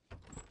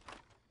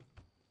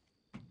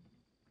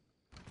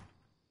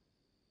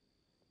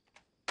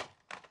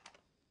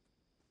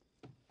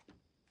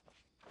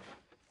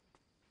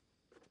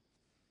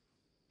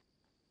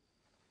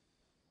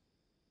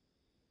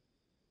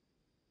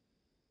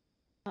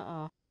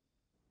 Uh-oh.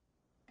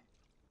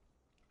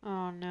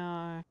 Oh,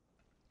 no.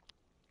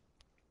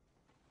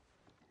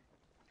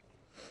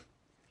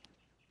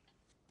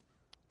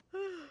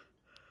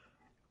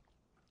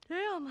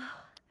 Damn.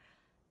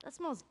 That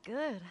smells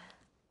good.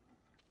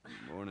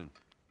 Good morning.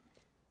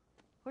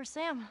 Where's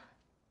Sam? Let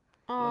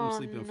Oh, him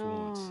sleep in for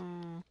once.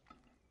 no.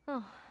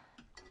 Oh.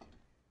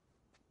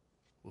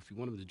 Well, if you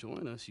want him to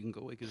join us, you can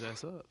go wake his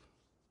ass up.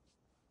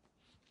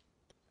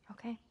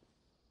 Okay.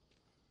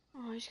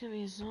 Oh, he's gonna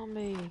be a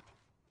zombie.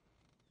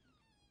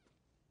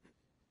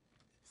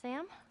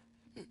 Sam?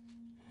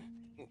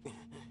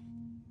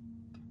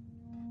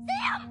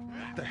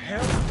 What the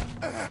hell?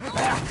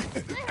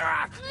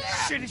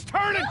 Shit, he's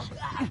turning!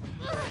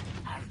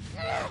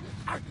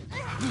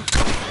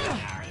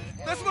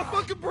 That's my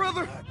fucking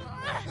brother!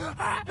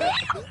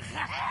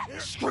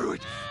 Screw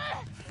it!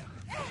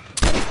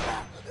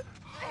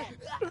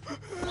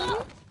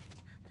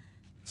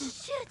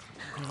 Shit!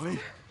 Ellie?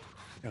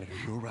 Ellie,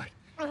 are you alright?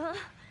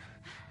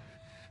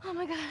 Oh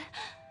my god.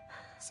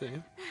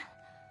 Sam?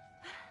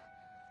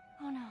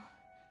 Oh no.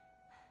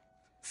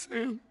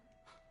 Sam?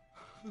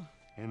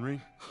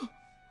 Henry?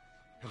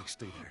 Ellie,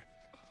 stay there.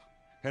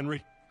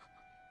 Henry?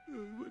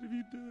 What have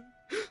you done?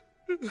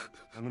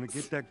 I'm gonna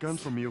get that gun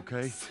from you,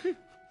 okay?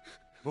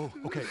 Oh,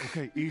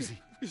 okay, easy.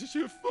 It's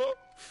your fault.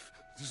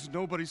 This is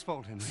nobody's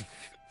fault, Henry.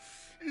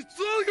 It's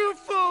all your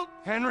fault.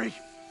 Henry!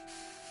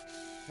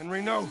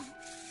 Henry, no!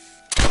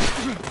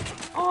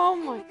 Oh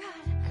my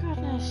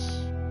goodness.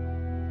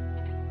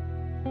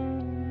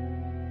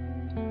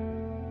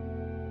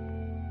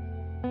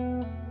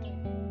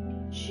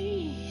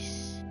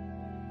 Jeez.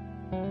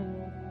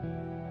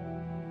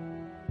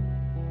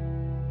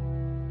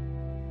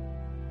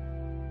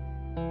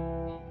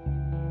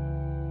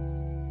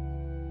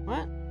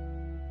 What?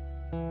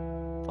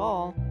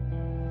 Fall.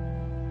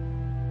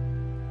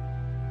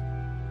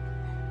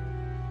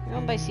 You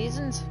going by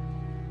seasons?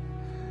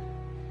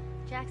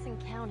 Jackson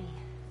County.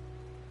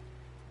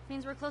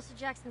 Means we're close to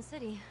Jackson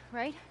City,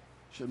 right?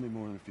 Shouldn't be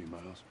more than a few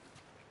miles.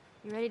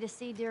 You ready to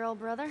see dear old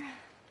brother?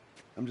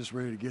 I'm just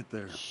ready to get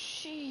there.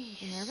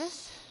 Jeez. You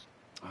nervous?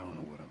 I don't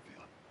know what I'm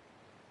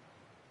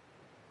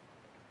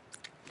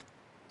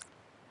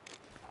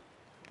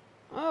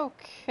feeling.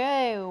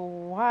 Okay,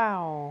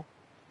 wow.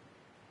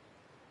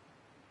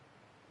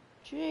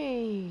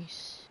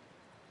 Jeez.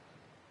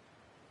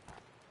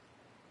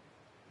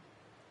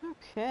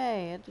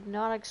 Okay, I did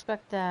not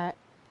expect that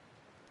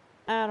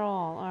at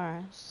all.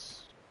 Alright,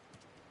 let's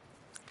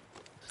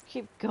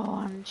keep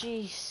going.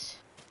 Jeez.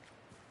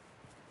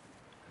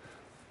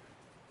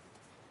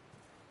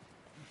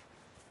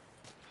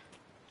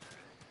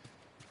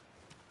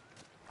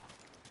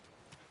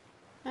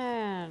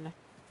 Man.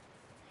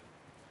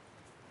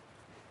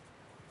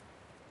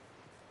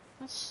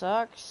 That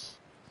sucks.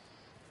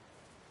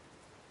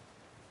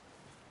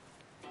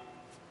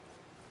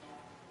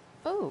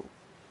 Oh.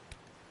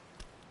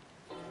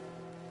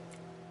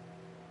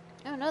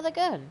 Oh, another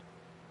gun.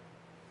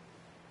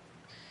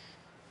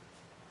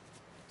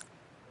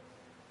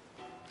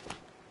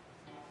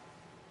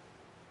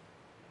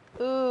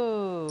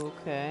 Ooh,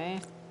 okay.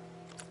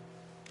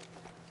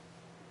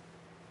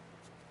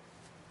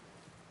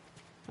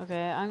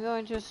 Okay, I'm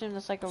going to assume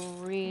that's like a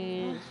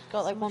it's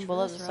got like So one much for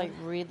bullet this that's like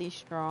ride. really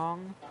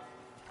strong.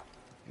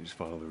 You just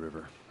follow the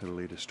river. It'll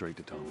lead us straight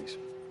to Tommy's.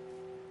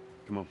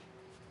 Come on.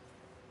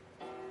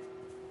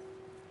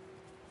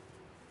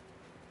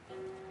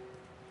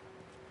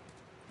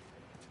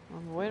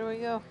 Where do we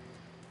go?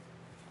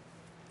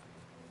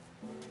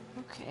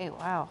 Okay,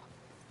 wow.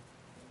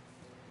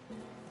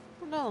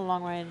 Another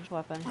long range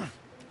weapon.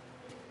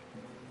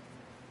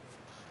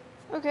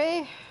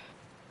 Okay.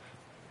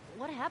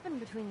 What happened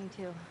between you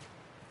two? What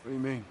do you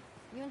mean?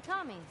 You and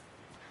Tommy.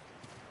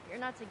 You're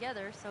not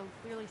together, so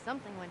clearly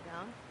something went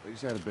down. We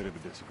just had a bit of a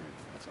disagreement,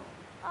 that's all.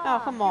 Oh,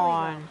 come here we go.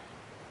 on.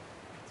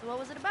 So what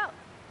was it about?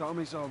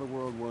 Tommy saw the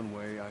world one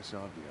way, I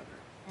saw it the other.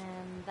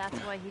 And that's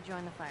why he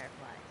joined the Fireflies.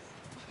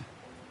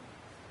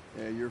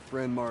 Yeah, your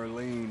friend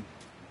Marlene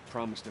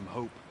promised him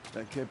hope.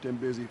 That kept him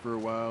busy for a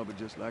while, but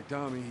just like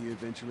Tommy, he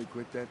eventually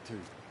quit that too.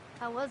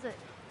 How was it?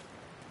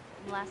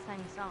 The last time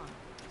you saw him?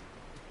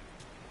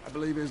 I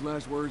believe his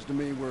last words to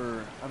me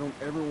were, I don't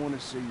ever want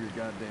to see your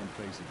goddamn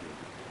face again.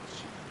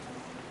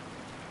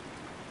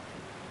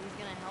 He's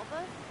gonna help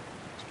us?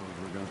 Suppose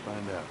we're gonna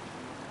find out.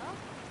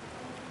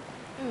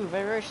 Oh? Ooh,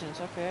 vibrations,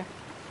 okay.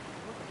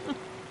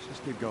 Let's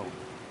just get going.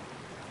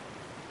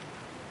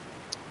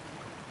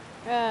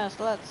 Yes,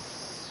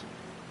 let's...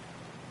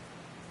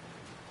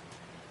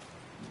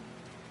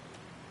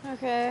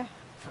 Okay.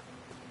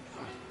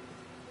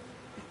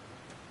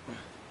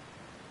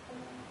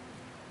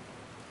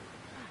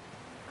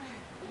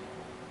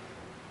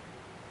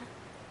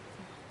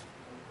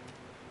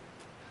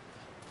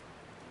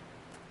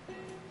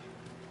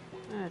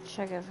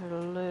 Check it for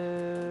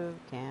loot.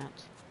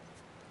 Can't.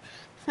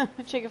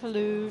 Check it for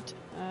loot.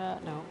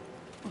 No.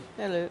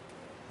 No loot.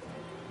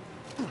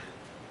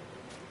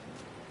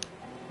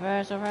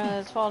 Alright, so apparently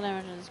there's fall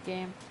damage in this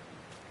game.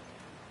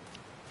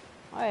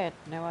 I had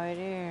no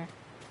idea.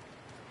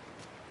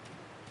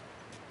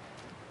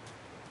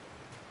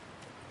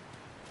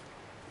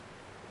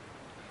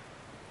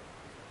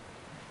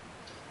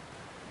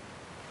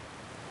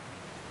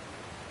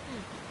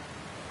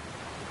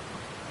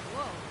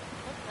 Whoa,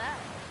 what's that?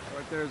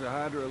 Right there's a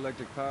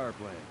hydroelectric power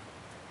plant.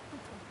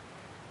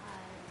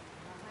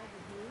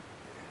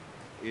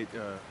 It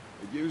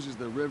uses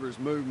the river's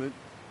movement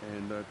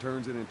and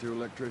turns it into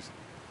electricity.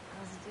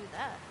 How does it do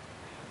that?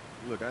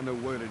 Look, I know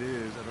what it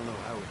is. I don't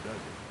know how it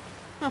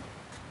does it.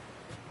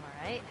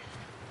 Alright.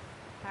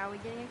 How are we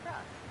getting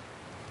across?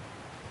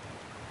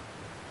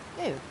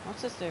 Ew,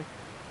 what's this do?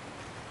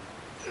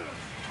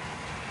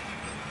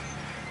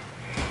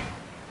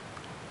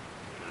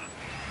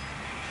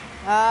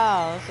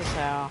 Oh, this is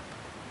how.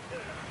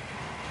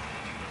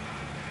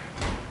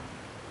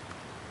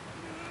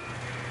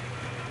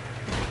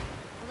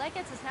 Well, that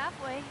gets us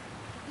halfway. If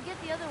we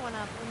get the other one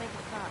up, we'll make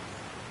it stop.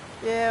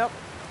 Yep.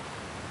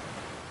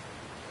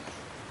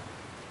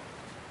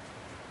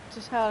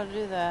 Just how to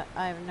do that,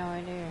 I have no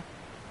idea.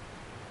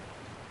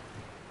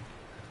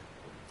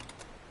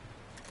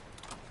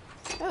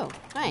 Oh,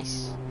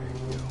 nice. There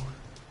you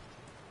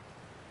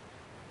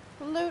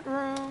go. Loot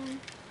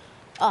room.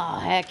 Oh,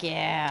 heck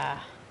yeah.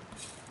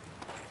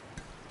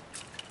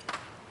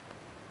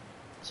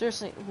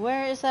 Seriously,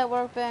 where is that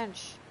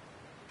workbench?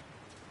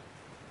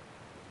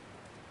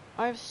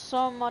 I have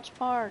so much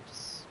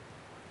parts.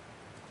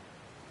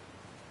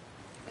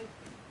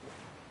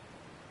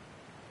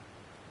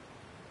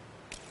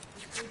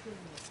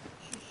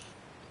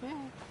 Okay.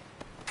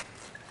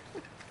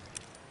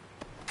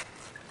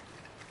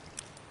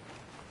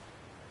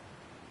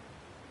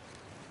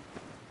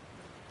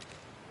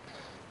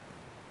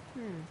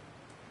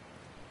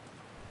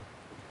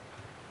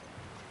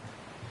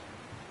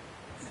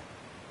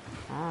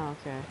 Ah,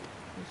 okay.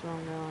 That's where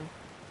I'm going.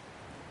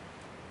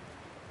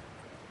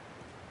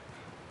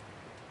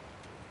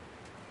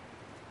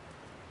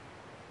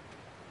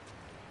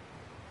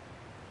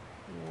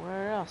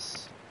 Where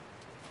else?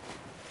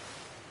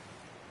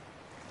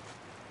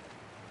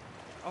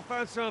 I'll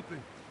find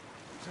something.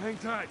 So hang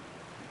tight.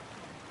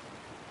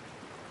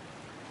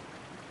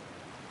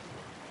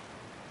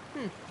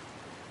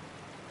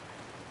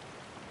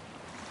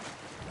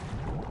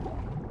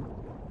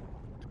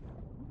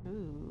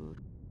 Ooh.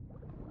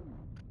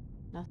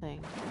 Nothing.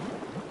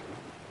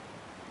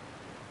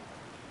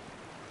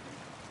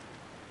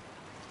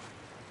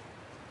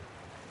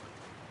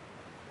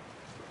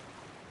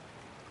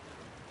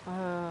 Oh,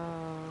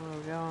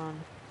 we're going.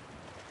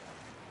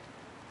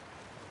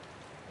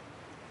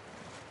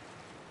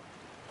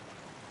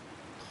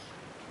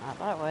 Not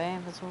that way,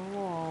 if it's a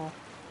wall.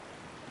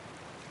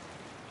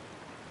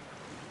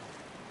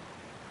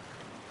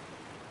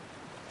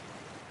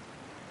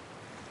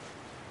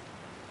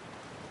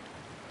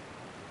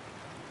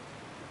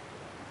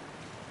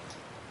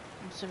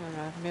 I'm assuming I'm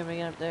not gonna be able to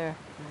get up there.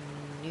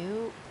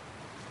 Nope.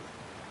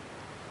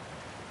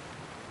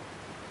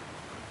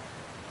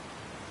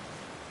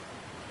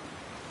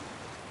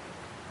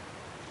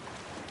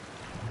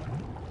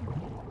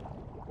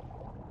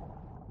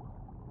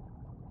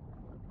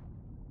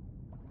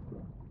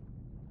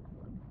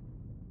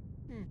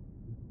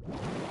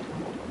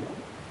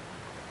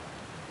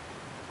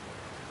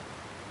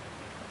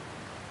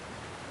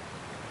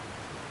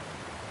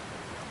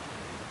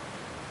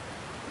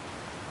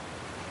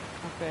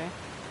 Okay.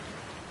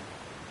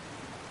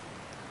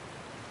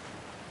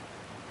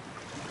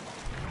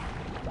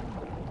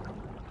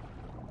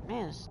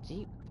 Man, it's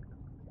deep.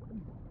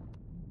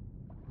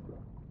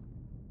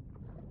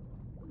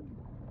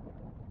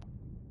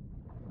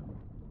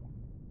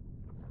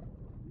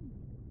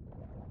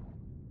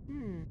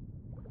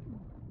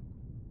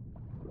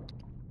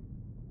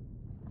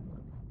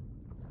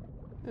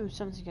 Ooh,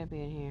 something's gotta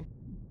be in here.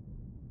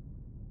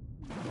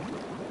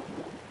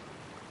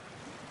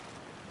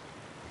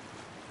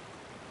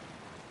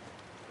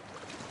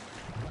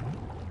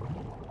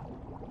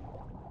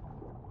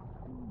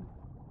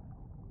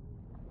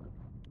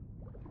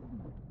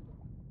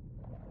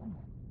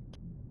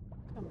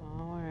 Come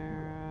on,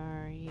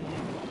 where are you?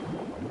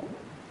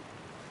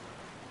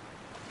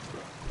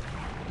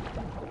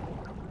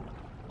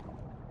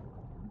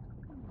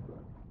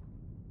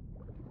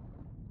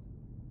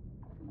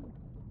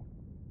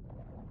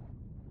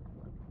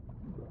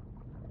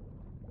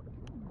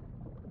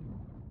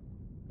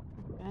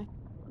 Okay.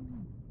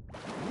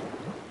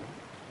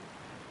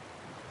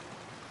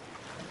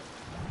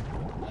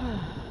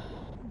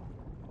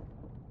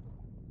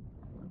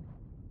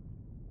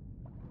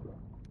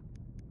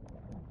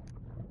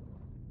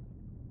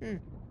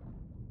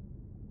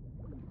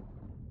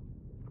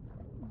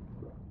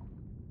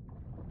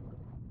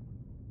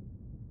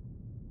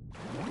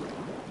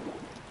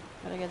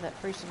 Gotta get that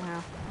free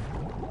somehow.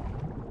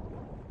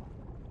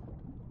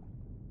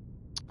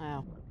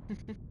 Oh.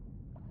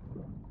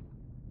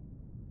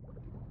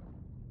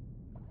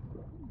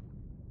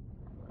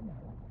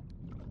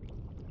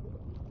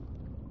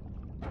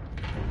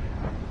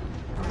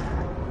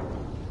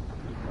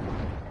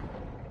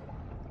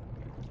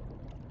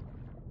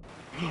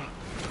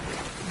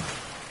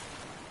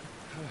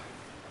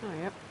 Oh,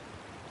 yep.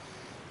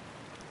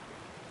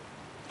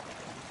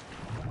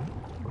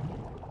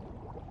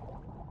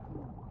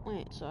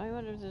 Wait, so I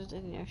wonder if there's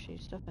any actually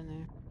stuff in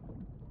there.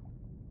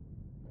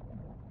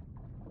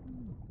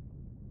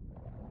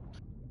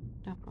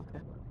 No,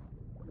 okay.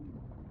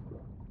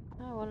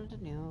 I wanted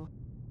to know.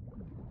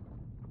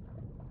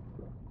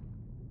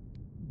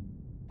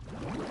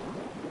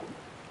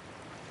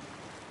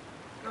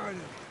 All right,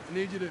 I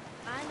need you to...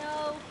 I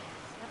know.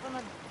 Step on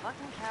the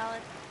fucking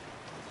pallet.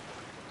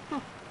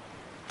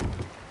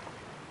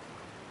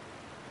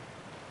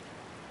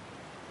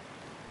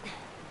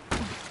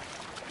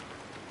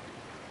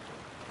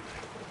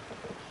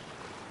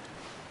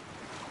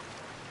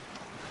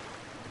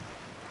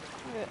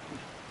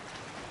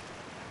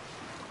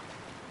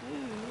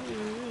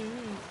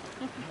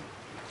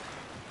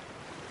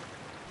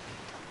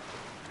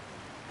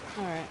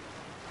 Alright.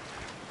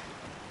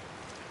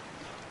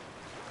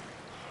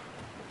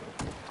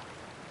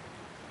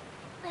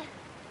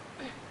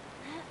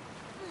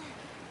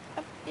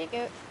 Up you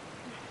go.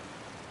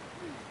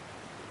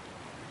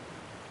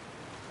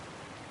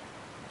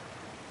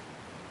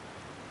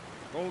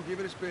 Go on, give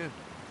it a spin.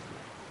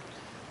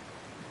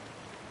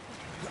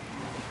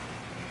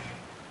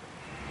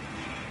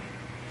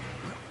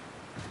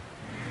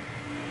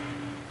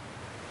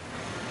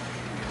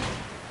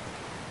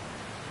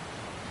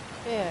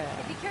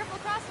 Yeah. Be careful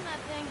crossing that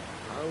thing.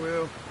 I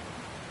will.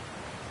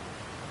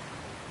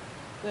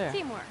 There.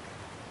 Teamwork.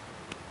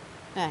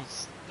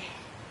 Nice.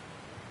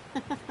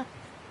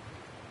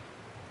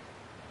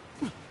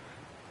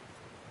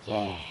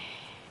 Yeah.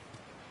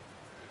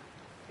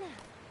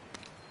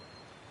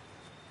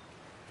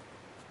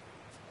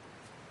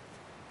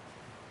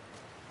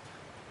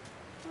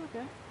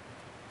 Okay.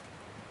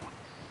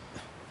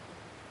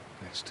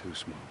 That's too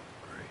small,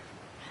 Grave.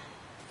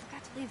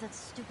 Forgot to leave that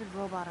stupid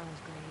robot on his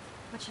grave.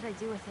 What should I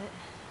do with it?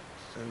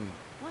 Soon.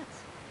 What?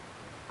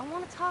 I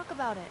want to talk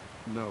about it.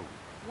 No.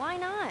 Why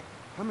not?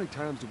 How many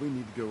times do we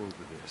need to go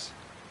over this?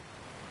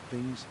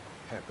 Things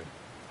happen,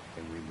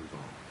 and we move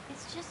on.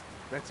 It's just...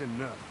 That's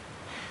enough.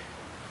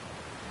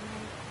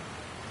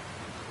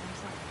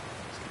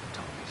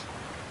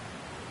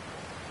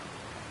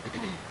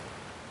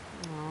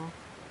 Aw.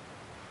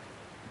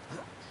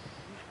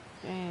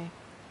 Okay.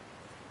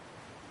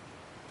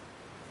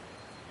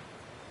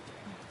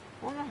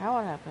 I wonder how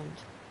it happened.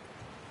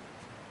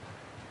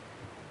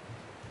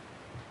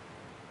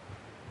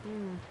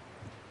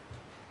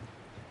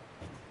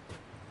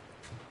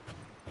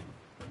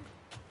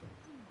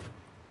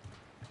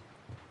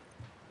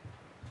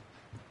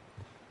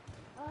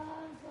 Oh,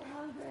 I'm so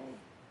hungry.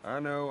 I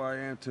know, I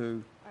am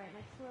too. Alright,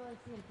 next swirl I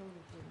see, I'm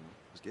totally feeling it.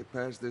 Let's get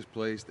past this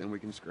place, then we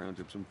can scrounge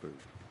up some food.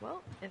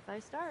 Well, if I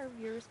starve,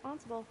 you're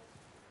responsible.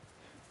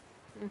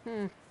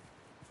 You're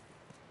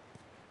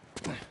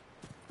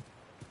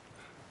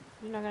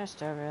not gonna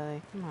starve,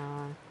 really. Come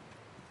on.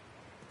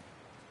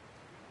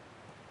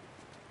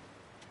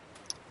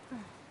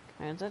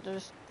 Man,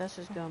 that's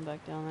just going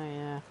back down there,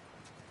 yeah.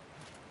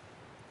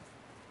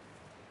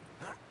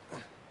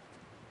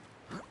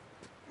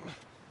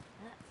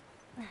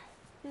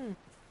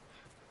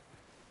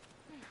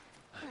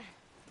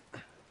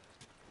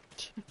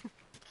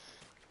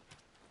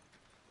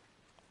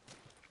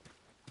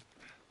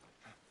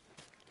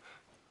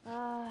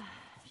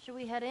 Should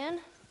we head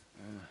in?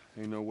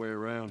 Ain't no way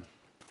around.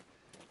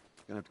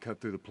 Gonna have to cut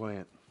through the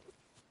plant.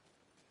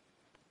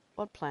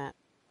 What plant?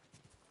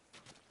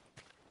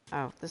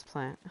 Oh, this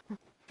plant.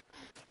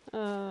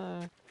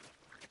 Okay.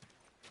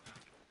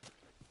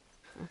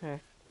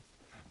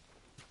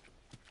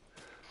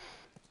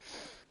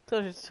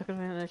 Thought you took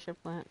advantage of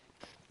that plant.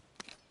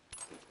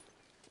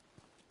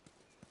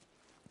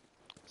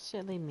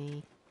 Silly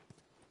me.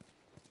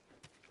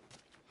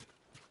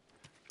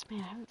 Man,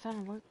 I haven't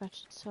found a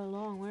workbench in so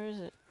long. Where is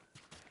it?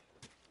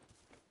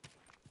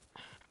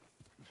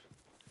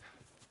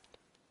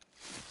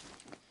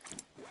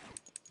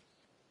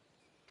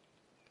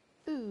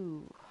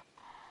 Ooh.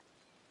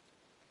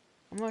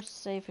 I'm more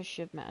safe as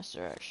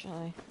shipmaster,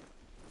 actually.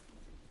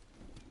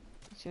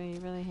 It's gonna be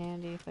really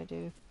handy if I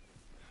do.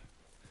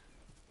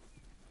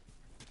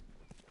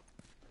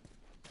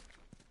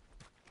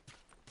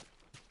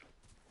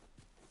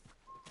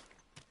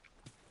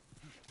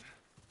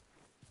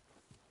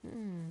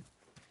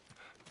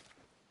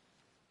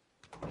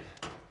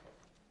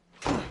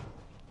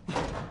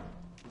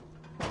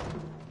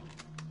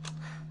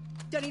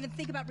 Don't even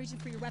think about reaching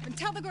for your weapon.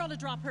 Tell the girl to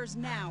drop hers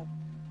now.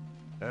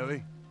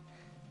 Ellie?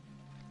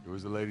 Do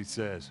as the lady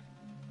says.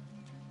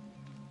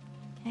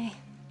 Hey.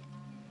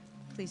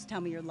 Please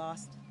tell me you're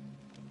lost.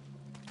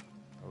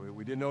 Oh,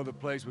 we didn't know the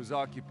place was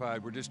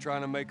occupied. We're just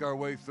trying to make our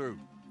way through.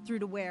 Through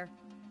to where?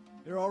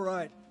 They're all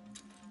right.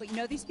 But you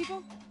know these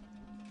people?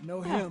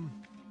 Know him.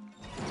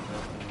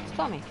 It's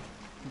Tommy.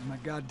 He's my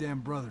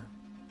goddamn brother.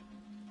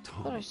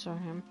 Thought I saw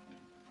him.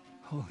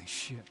 Holy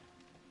shit.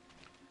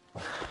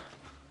 How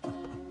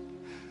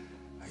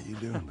you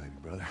doing, baby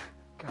brother?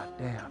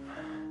 Goddamn.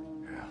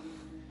 Yeah.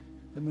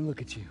 Let me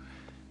look at you.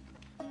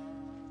 You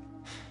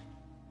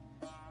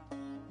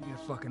get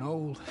fucking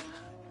old.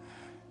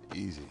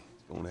 Easy.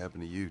 It's going to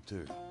happen to you,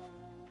 too.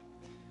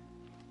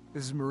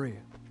 This is Maria.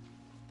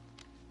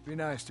 Be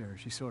nice to her.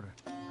 She sort of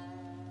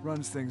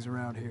runs things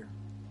around here.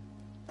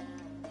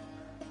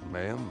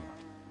 Ma'am,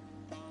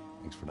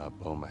 thanks for not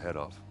blowing my head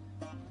off.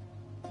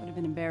 Would have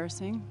been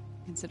embarrassing,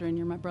 considering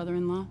you're my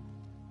brother-in-law.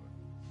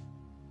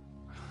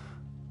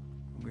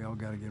 We all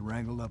gotta get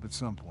wrangled up at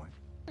some point.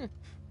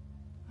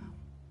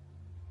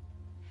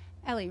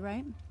 Ellie,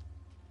 right?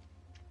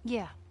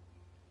 Yeah.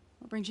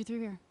 What brings you through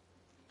here?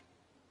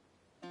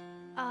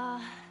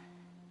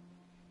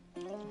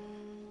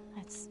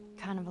 That's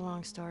kind of a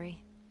long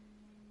story.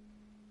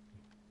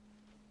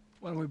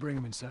 Why don't we bring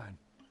him inside?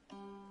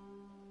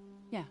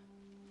 Yeah.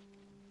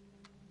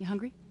 You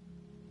hungry?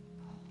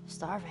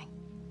 starving.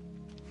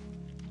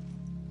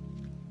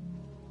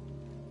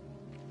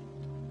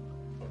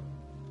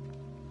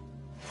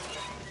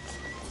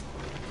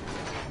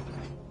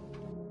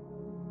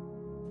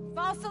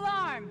 False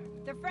alarm!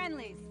 They're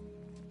friendlies.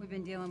 We've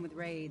been dealing with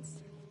raids.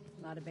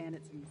 A lot of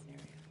bandits in this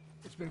area.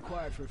 It's been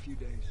quiet for a few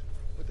days.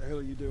 What the hell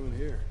are you doing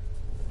here?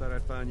 Thought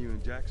I'd find you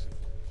in Jackson.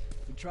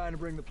 Been trying to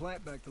bring the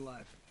plant back to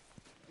life.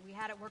 We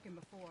had it working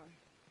before,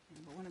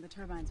 but one of the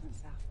turbines went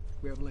south.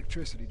 We have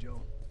electricity,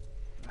 Joe.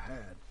 I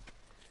had.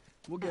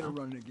 We'll get it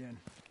running again.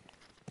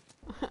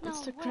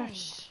 It's the way.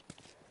 crush.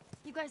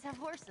 You guys have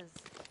horses.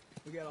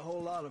 We got a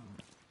whole lot of them.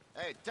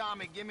 Hey,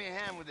 Tommy, give me a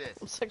hand with this.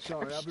 It's the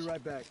Sorry, I'll be crush.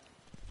 right back.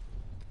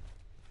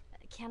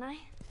 Can I?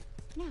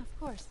 Yeah, of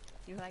course.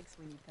 He likes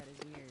when you cut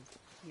his ears.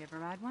 You ever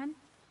ride one?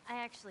 I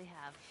actually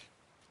have.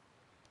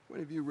 When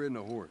have you ridden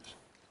a horse?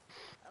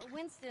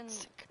 Winston,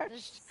 crush.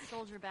 this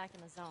soldier back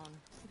in the zone,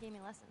 he gave me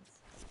lessons.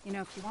 You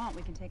know, if you want,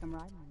 we can take him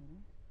riding with you.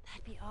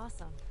 That'd be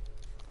awesome.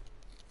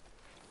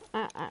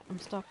 I'm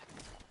stuck.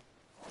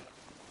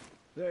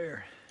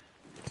 There.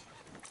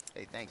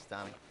 Hey, thanks,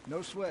 Tommy.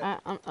 No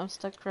sweat. I'm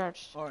stuck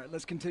crouched. All right,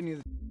 let's continue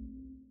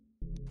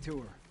the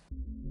tour.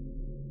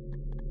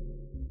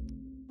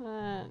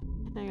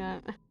 Hang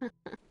on.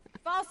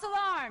 False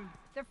alarm!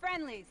 They're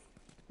friendlies.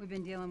 We've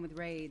been dealing with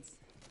raids.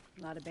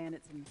 A lot of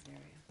bandits in this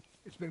area.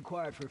 It's been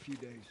quiet for a few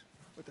days.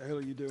 What the hell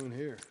are you doing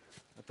here?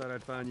 I thought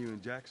I'd find you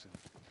in Jackson.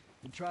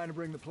 Been trying to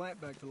bring the plant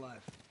back to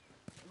life.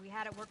 We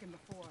had it working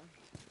before,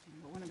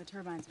 but one of the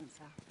turbines went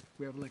south.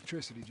 We have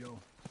electricity, Joe.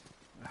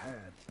 I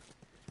had.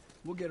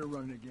 We'll get it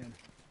running again.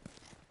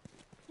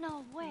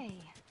 No way.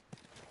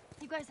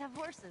 You guys have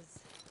horses.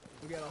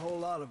 We got a whole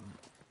lot of them.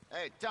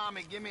 Hey,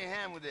 Tommy, give me a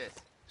hand with this.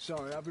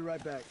 Sorry, I'll be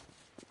right back.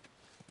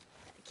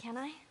 Can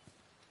I?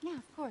 Yeah,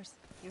 of course.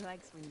 He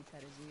likes when you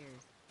cut his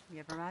ears. You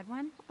ever ride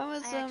one? I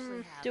was I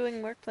actually have.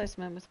 doing work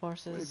placement with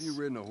horses. When have you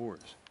ridden a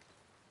horse?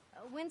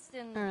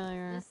 Winston,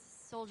 Earlier. this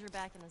soldier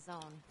back in the zone.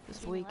 he This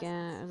gave me lessons.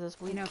 weekend, this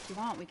You week. know, if you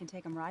want, we can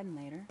take him riding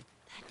later.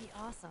 That'd be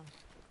awesome.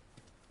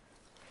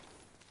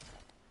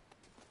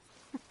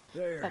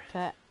 There. Pet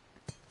pet.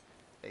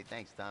 Hey,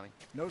 thanks, Tommy.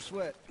 No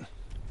sweat.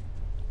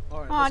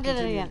 All right, Oh, I let's did it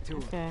continue again. the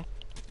tour. Okay.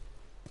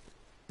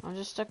 I'm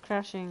just stuck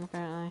crouching,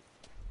 apparently.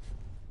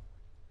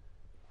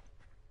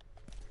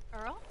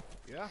 Earl?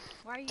 Yeah?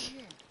 Why are you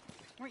here?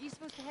 Weren't you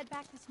supposed to head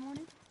back this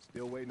morning?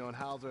 Still waiting on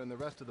Hauser and the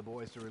rest of the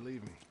boys to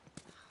relieve me.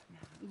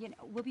 You know,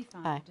 we'll be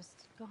fine. Hi.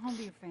 Just go home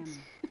to your family.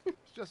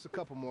 It's just a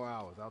couple more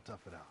hours. I'll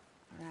tough it out.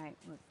 All right,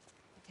 look,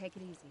 take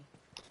it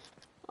easy.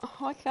 Oh,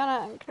 why can't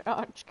I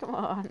uncrouch? Come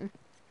on.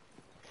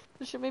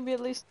 There should maybe at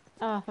least.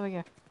 Oh, there we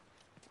go.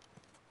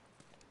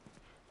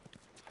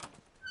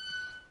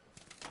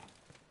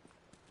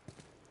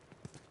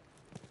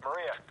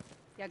 Maria,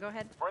 Yeah, go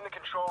ahead. we're in the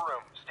control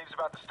room. Steve's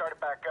about to start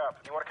it back up.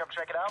 You want to come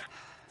check it out?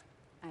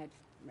 I'd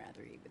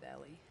rather eat with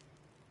Ellie.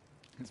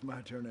 It's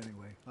my turn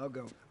anyway. I'll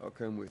go. I'll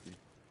come with you.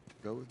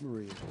 Go with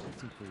Maria. Get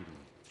some food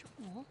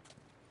in. Joel?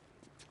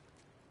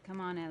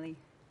 Come on, Ellie.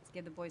 Let's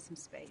give the boys some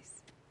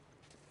space.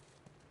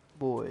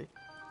 Boy.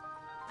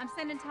 I'm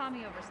sending Tommy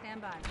over.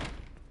 Stand by.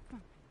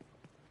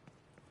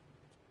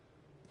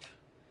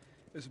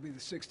 This will be the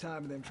 6th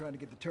time of them trying to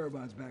get the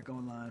turbines back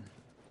online.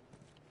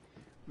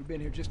 We've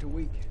been here just a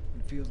week,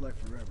 and it feels like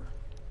forever.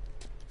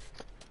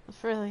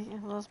 It's really,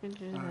 it allows me to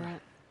do All that. right.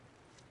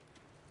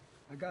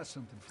 I got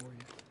something for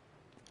you.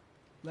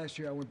 Last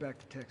year I went back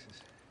to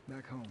Texas,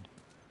 back home.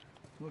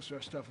 Most of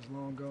our stuff is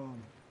long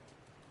gone.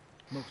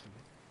 Most of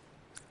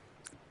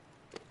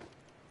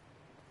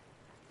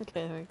it.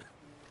 Okay, there we go.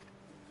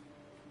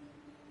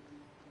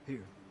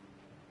 Here.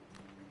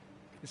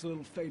 It's a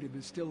little faded, but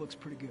it still looks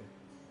pretty good.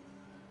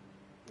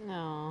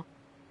 No.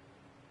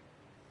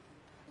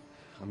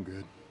 I'm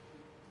good.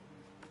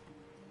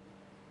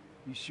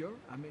 You sure?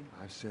 I mean,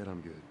 I've said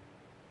I'm good.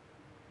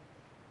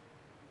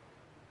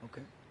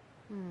 okay.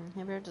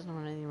 Maybe it doesn't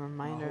want any I'll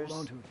reminders.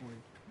 hold on to it for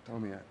you.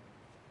 Tommy,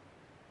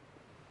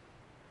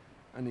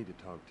 I need to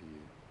talk to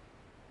you.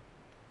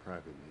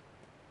 Privately.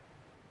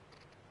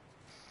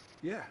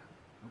 Yeah,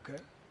 okay.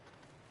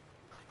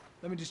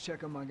 Let me just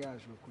check on my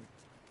guys real quick.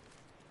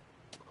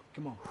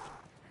 Come on.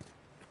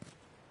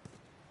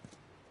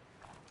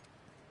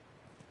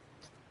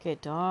 Okay,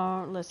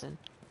 don't listen.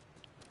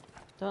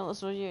 Don't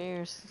listen with your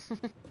ears.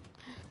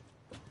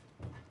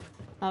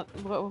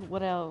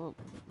 What else?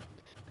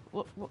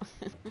 What what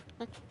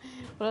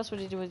else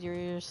would you do with your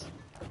ears?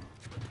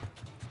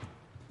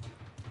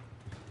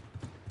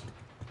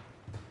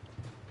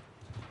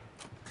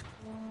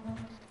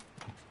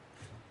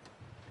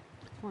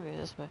 We'll go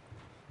this way.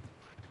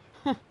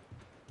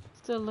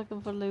 Still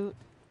looking for loot.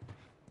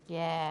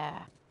 Yeah.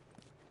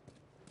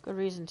 Good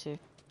reason to.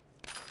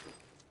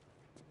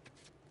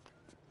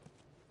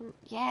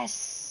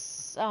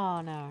 Yes!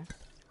 Oh no.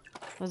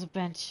 There's a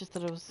bench. I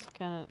thought it was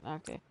kind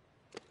of. Okay.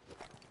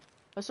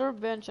 I saw a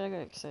bench, I got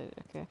excited.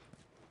 Okay.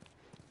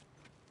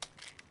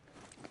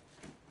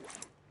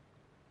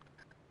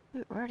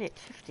 Ooh, we're already at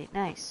 50.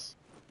 Nice.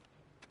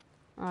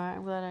 Alright,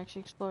 I'm glad I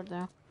actually explored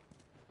now.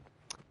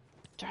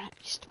 Darn it,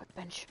 just a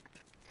bench.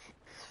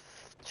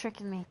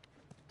 tricking me.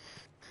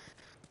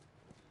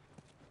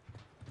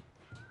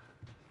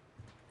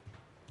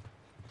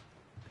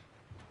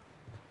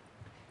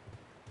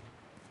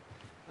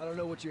 I don't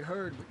know what you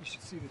heard, but you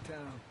should see the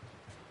town.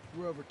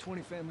 We're over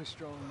 20 families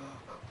strong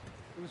now.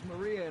 It was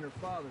Maria and her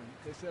father.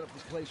 They set up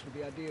this place with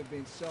the idea of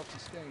being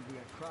self-sustained. We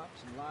had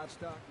crops and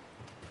livestock.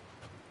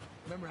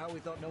 Remember how we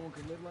thought no one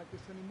could live like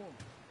this anymore?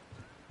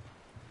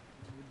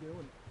 We're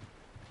doing it.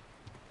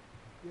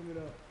 Give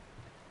it up.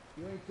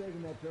 You ain't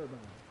saving that turbine.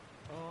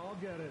 Oh, I'll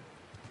get it.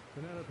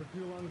 Been at it for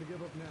too long to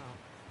give up now.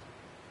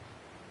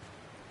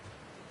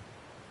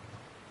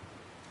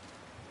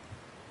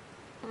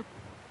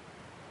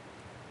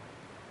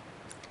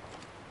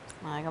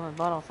 I got my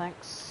bottle,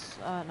 thanks.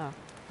 No.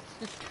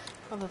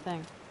 Other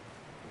thing.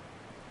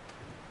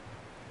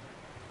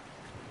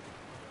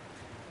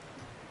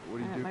 What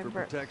do you do for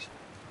protection?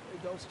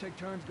 Adults take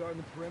turns guarding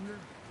the perimeter.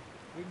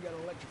 We even got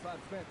an electrified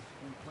fence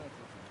when the plants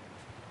are.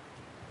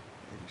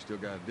 You still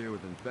got to deal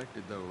with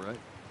infected, though, right?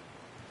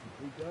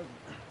 Who doesn't?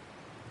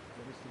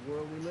 But it's the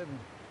world we live in.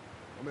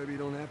 Or maybe you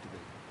don't have to be.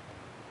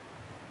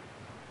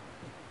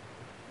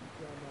 You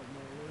sound like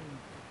Marlene.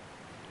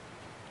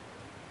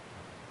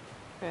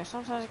 Okay,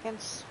 sometimes I can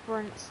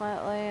sprint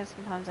slightly, and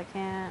sometimes I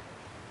can't.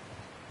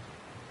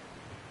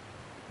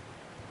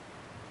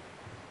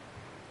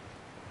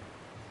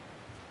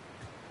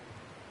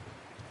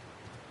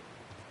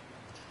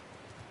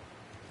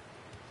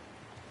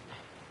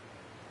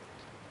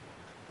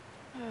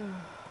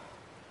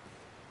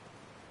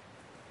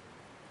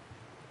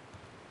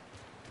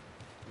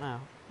 Oh,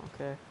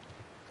 okay.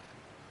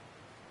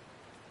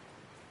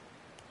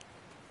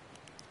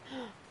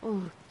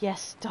 Ooh,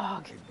 yes,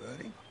 dog. Hey,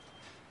 buddy.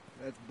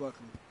 That's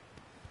Buckley.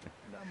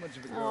 Not much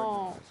of a gardener.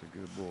 Oh. That's a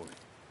good boy.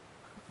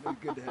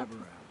 But good to have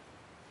around.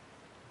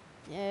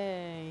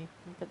 Yay,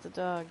 look at the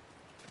dog.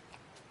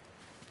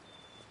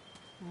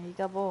 He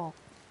got ball.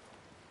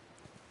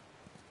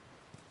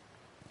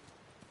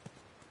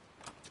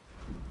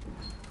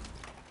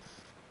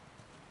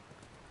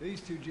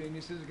 These two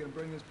geniuses are gonna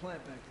bring this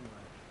plant back to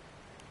life.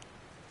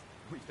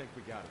 We think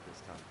we got it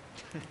this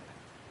time.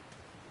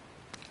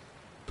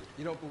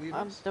 You don't believe I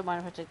us? don't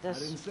mind if I take this. I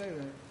didn't say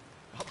that.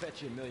 I'll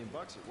bet you $1 million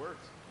it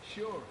works.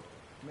 Sure.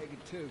 Make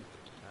it 2.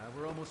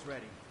 We're almost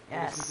ready.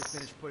 Yes. We just need to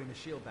finish putting the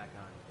shield back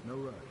on. No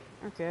rush.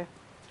 Okay.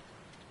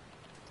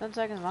 10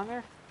 seconds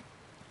longer.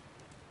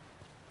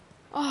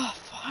 Oh,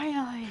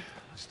 finally!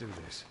 Let's do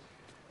this.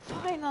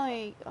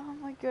 Finally! Oh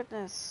my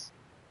goodness.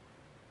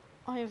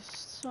 I have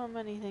so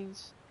many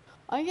things.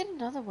 I get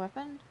another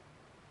weapon?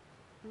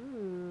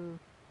 Ooh.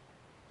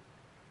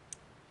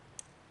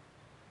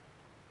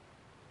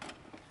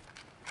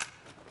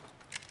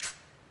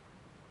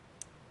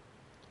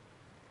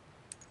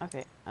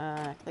 Okay,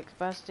 click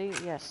capacity,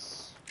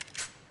 yes.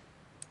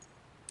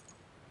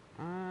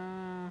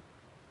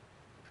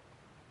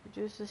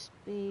 Reduce the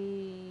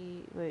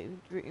speed, wait,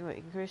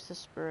 increase the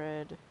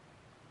spread.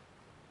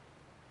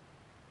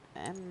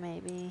 And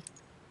maybe.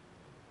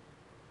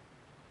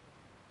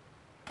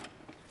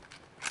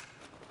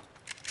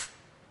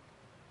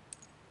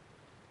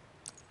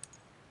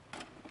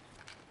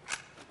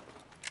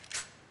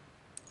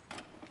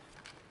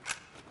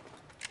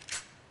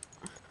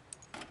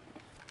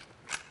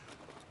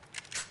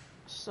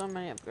 So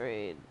many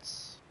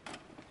upgrades.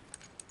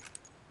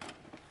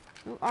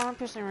 Ooh, arm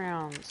piercing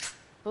rounds.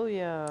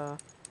 Booyah.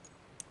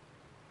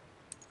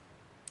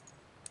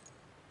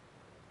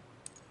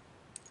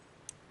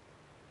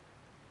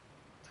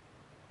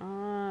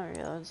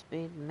 Reload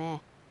speed, meh.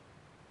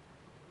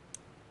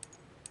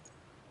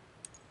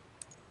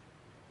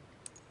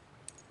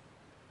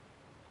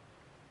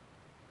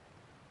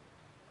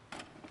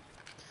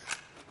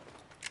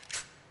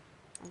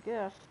 I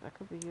guess that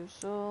could be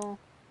useful.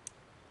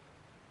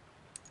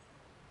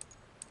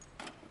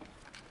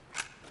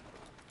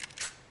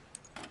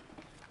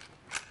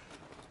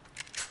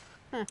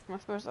 My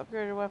first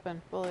upgraded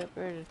weapon, fully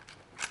upgraded.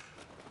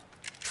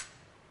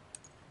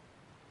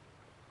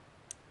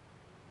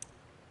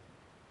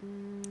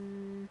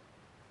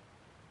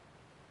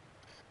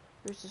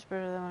 Boost the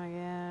spread of that one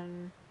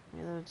again.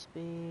 Reload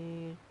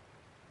speed.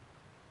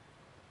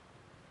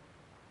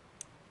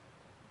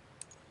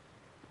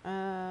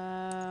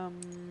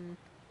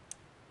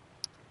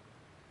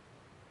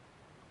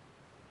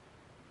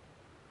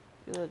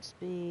 Reload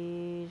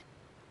speed.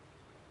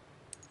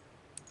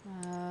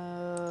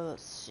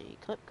 Let's see.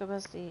 Clip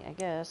capacity, I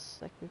guess.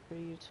 That could be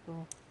pretty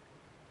useful.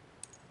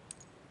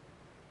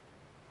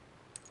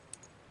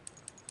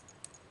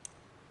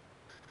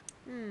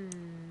 I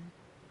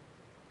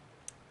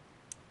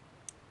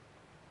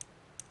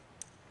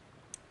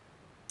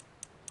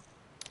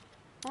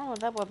don't know what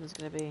that weapon's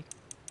gonna be.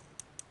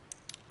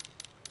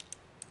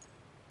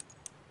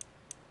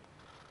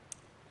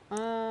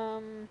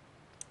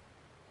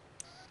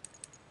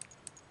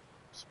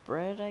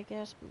 Spread, I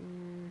guess.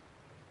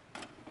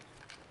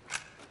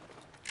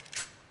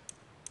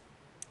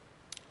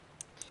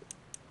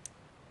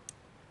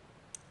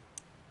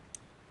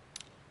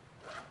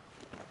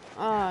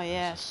 Oh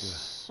yes,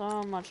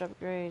 so much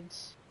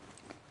upgrades.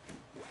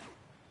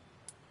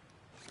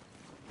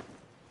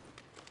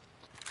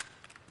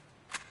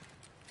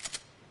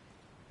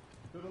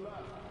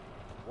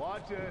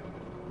 Watch it.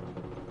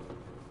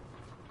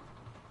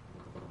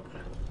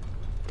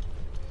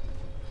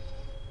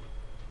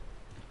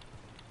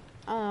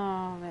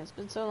 Oh man, it's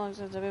been so long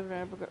since I've been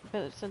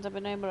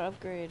able to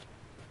upgrade.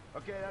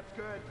 Okay, that's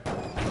good.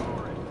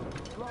 Lower it.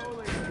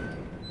 Slowly.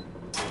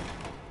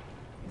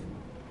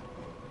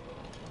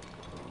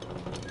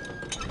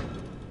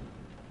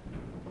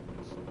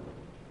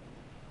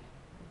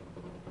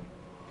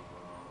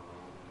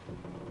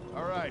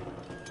 All right,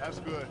 that's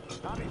good.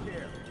 Tommy's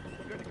here.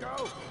 Good to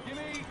go. Give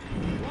me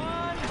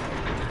 1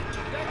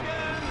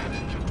 second.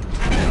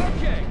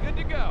 Okay, good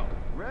to go.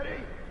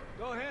 Ready?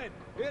 Go ahead,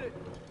 hit it.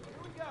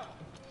 Here we go.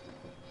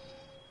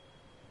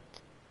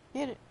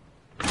 Hit it.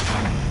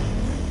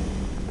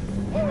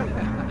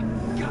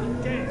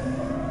 God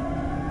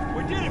damn.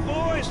 We did it,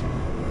 boys.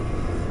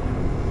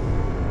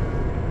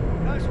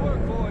 Nice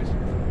work, boys.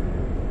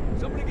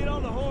 Somebody get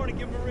on the horn and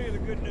give Maria the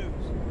good news.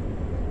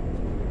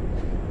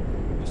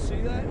 You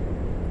see that?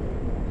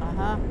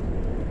 Uh-huh.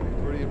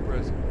 Pretty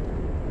impressive.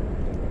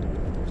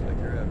 Looks like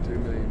you're out $2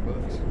 million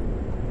bucks.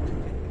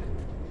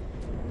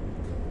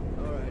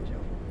 All right,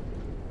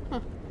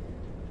 Joe.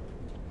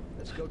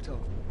 Let's go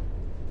talk.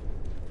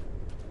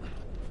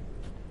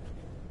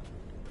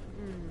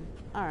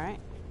 All right.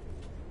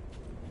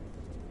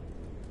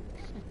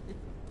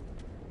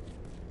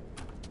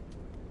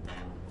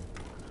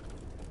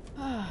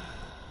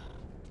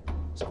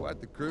 It's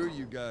quite the crew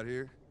you got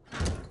here.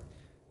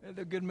 Yeah,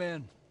 they're good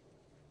men.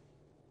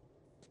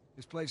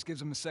 This place gives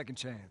them a second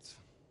chance.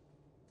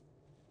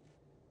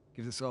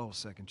 Gives us all a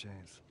second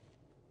chance.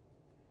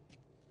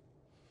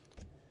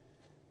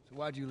 So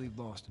why'd you leave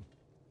Boston?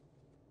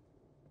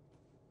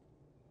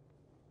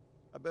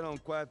 I've been on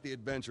quite the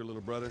adventure,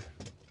 little brother.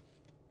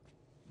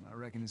 I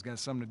reckon it's got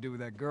something to do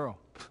with that girl.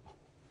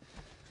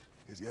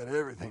 It's got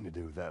everything to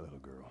do with that little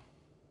girl.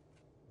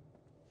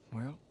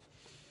 Well,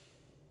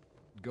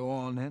 go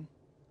on then.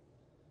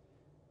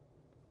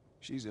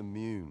 She's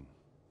immune.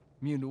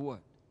 Immune to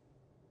what?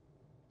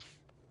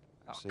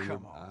 Oh, Seen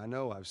come her, on. I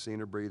know. I've seen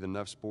her breathe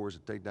enough spores to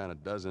take down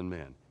 12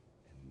 men.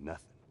 And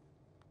nothing.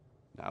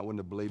 Now, I wouldn't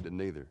have believed it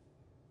neither.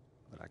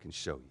 But I can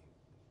show you.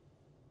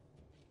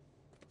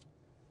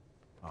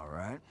 All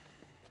right.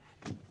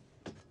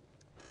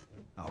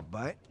 I'll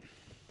bite.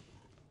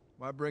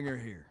 Why bring her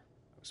here?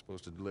 I was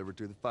supposed to deliver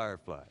to the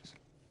Fireflies.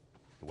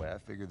 The way I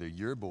figure they're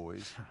your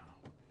boys.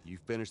 You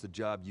finish the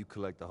job, you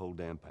collect the whole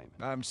damn payment.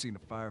 I haven't seen a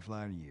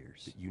Firefly in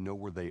years. You know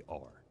where they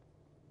are.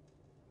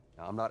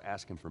 Now, I'm not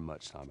asking for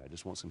much, Tommy. I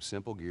just want some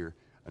simple gear,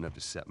 enough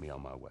to set me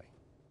on my way.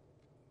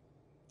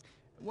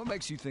 What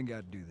makes you think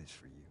I'd do this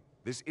for you?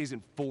 This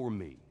isn't for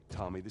me,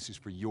 Tommy. This is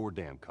for your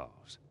damn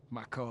cause.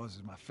 My cause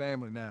is my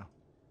family now.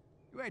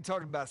 You ain't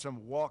talking about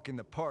some walk in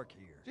the park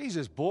here.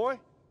 Jesus, boy.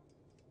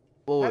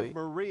 Have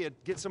Maria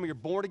get some of your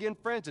born-again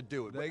friends to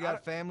do it. They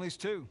got families,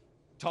 too.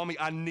 Tommy,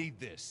 I need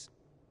this.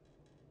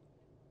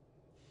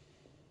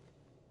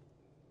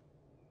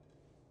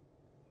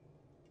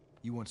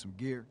 You want some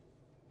gear?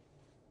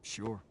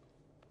 Sure.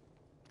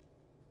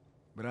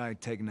 But I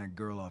ain't taking that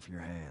girl off your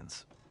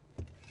hands.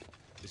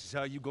 This is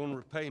how you gonna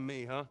repay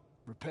me, huh?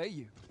 Repay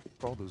you?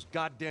 For all those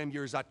goddamn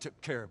years I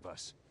took care of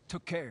us.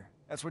 Took care?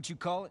 That's what you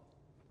call it?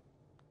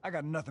 I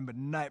got nothing but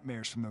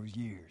nightmares from those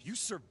years. You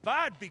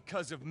survived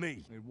because of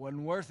me. It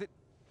wasn't worth it?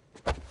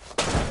 I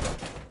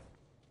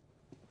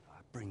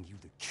bring you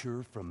the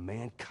cure from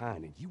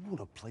mankind, and you want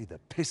to play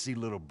the pissy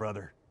little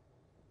brother.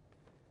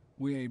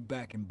 We ain't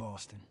back in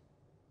Boston.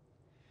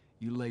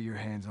 You lay your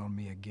hands on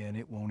me again,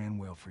 it won't end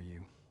well for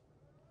you.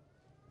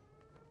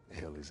 The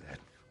hell is that?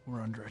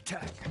 We're under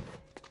attack.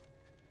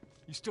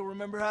 You still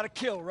remember how to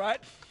kill, right?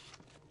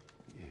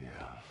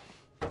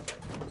 Yeah.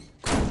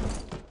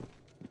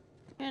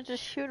 Yeah,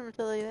 just shoot him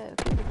until they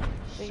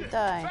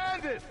die.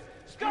 Bandits!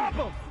 Stop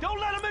them! Don't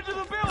let them into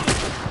the building!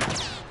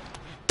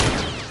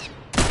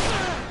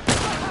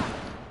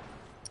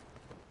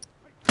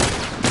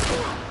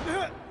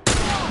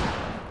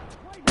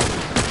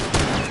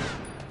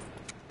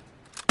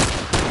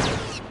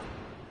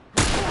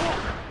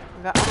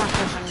 We got armor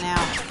pushing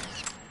now.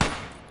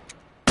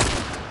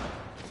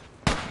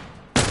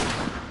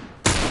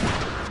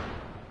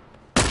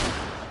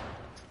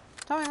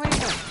 Tommy, what are you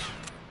doing?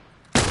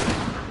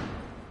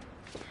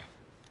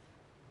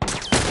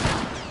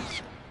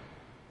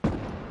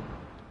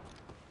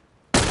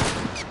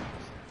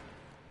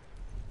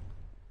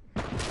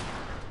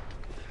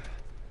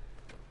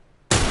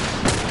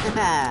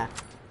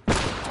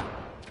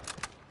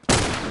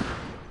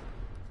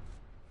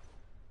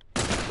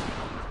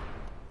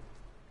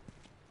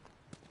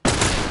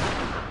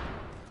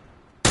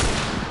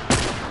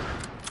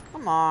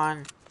 Come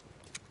on.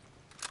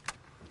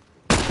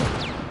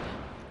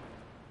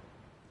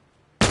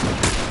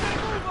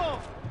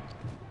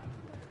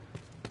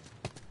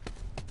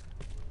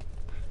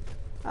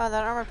 Oh,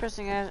 that armor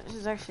piercing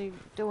is actually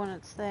doing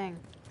its thing.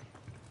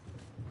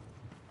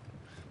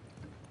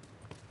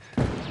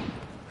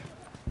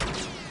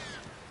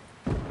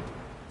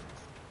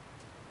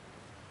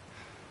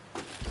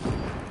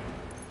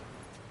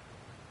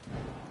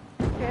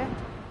 Okay.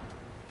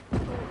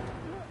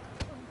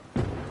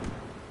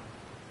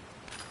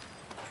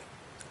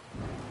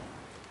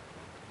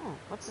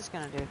 What's this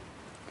gonna do?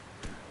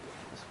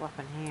 This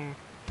weapon here.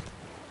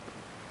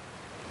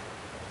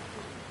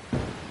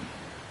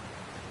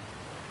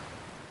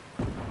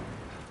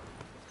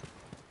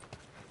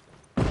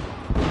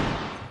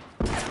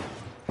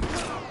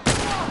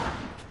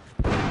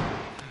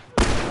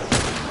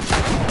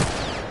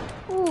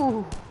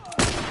 Ooh.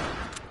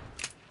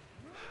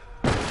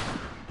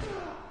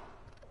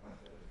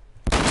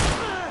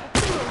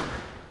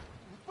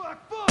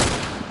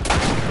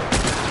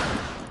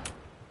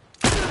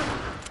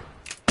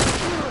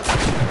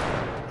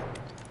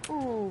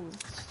 Ooh,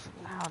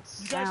 loud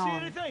sound. You guys see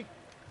anything?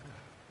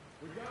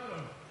 We got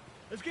him.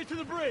 Let's get to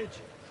the bridge.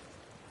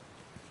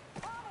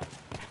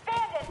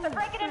 Bandits! They're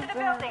breaking into the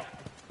building!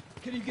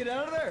 Can you get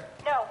out of there?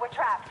 No, we're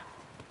trapped.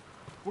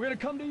 We're gonna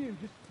come to you.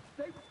 Just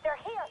stay. They're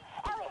here!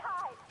 Ellie,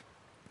 hide!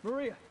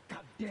 Maria, god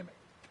damn it.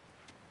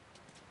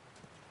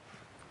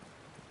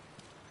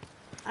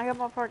 I got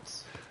more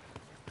parts.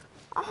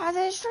 Ah,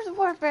 they destroyed the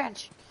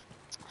workbench.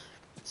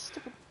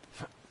 Stupid.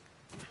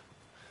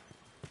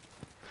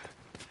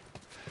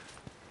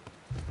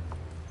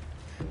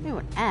 New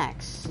an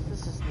axe.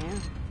 This is new.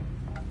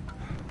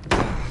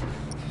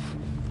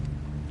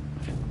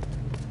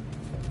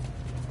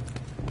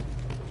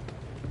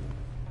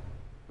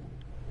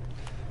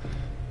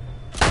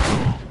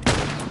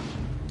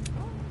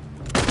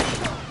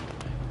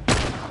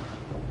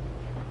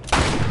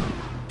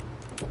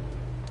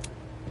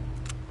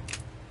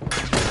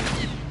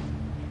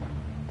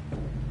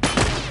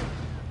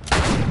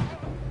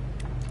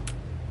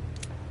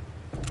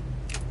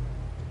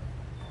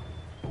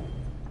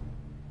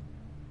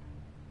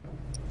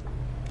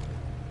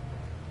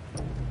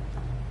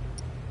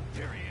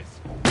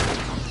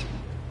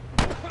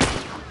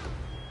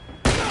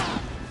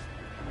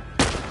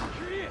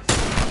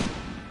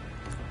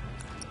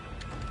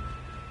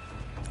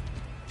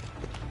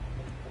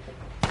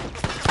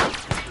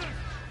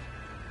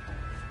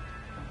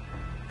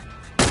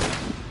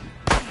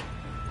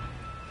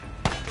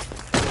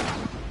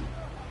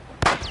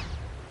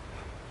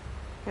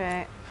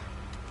 Okay.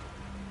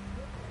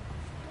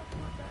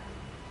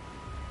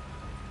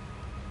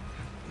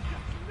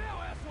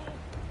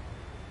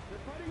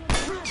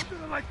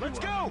 Let's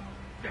go!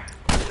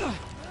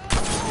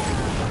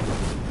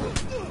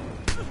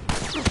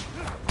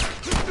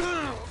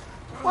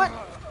 What?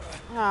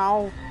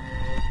 Ow.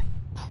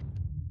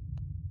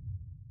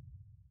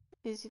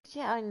 Is it?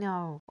 Yeah, I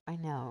know. I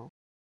know.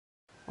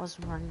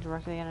 Wasn't running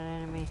directly at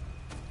an enemy.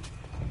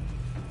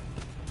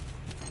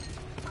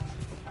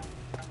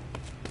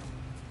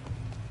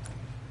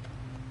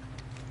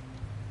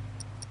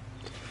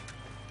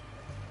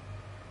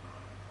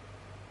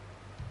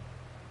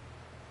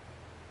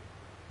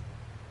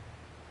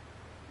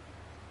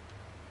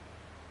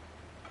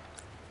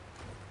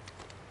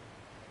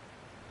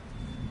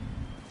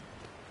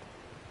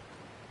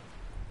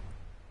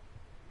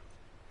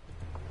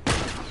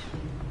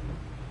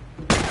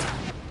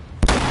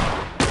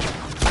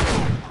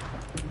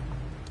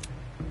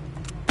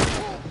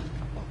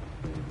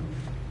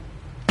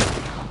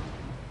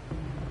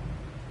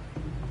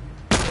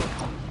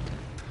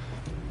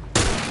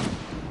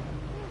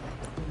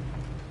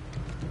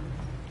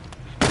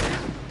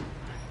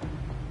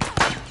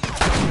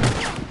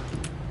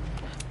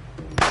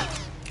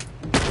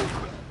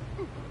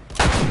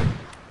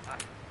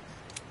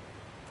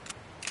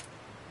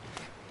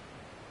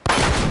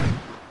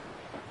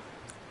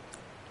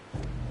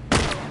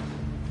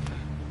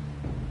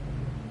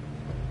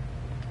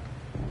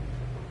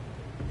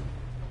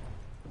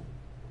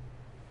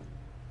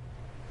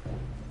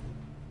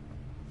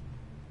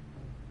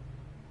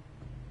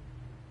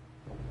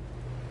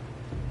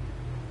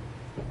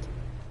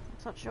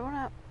 It's not showing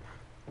up.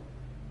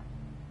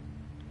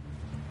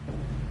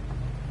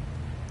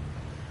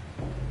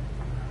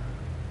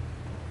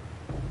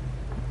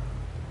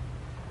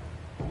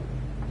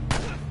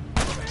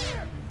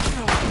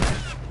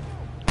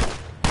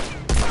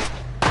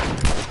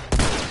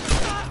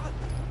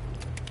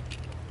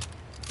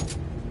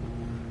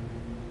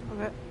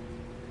 Okay.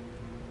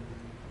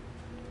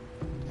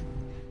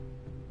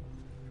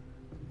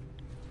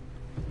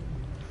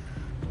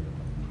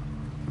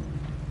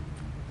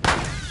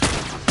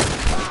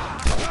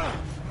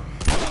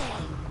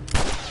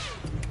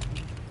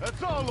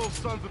 That's all those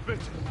sons of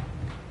bitches.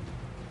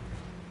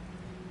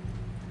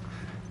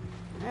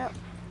 Yep.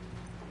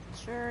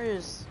 Sure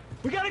is.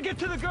 We gotta get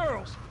to the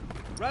girls!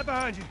 Right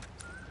behind you.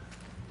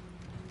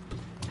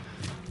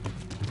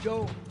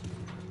 Joel,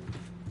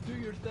 do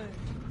your thing.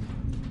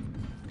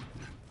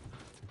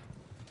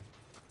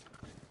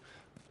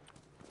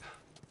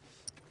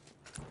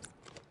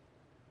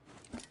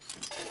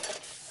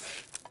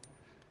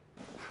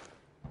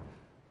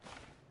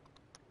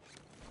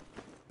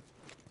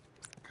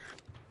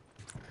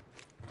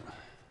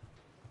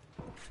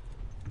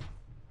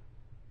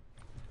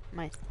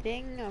 My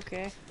thing?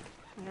 Okay.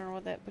 I don't know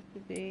what that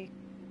would be.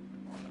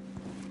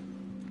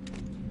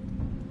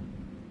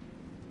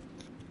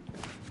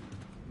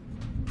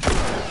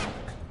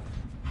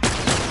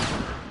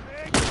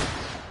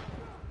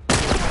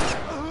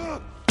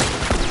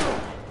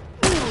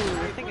 Ooh,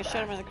 I think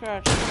Got him in the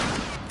crotch.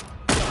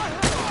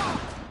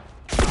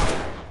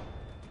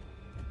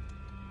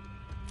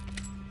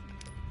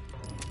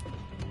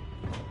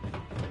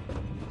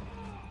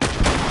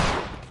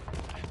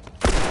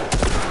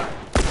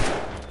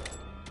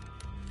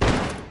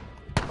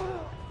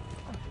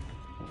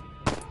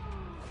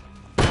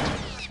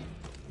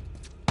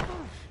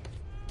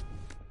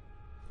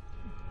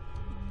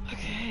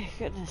 Okay,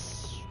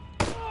 goodness.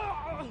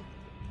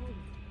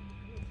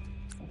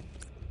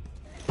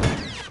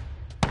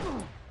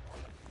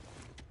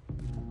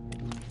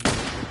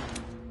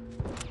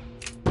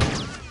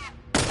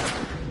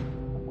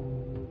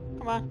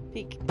 Come on,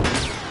 peek.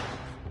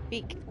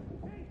 Peek.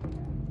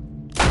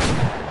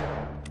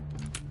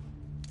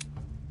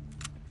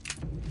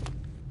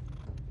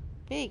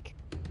 Peek.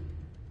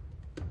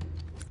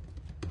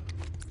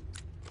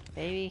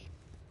 Baby.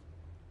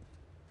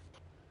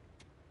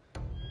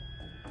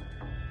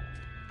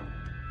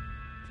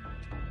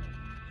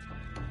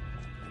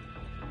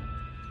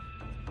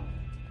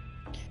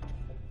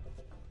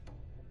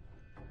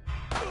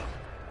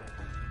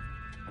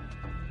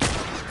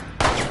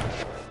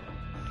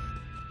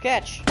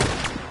 Catch.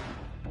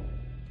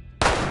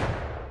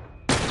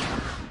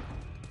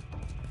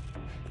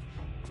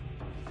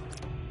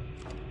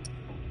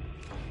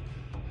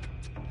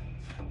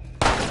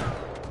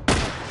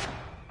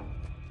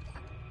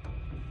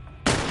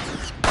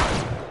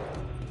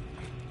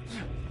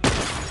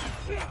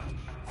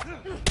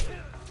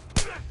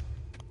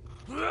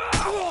 We're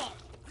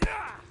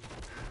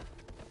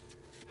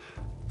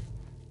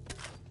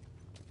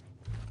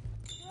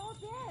all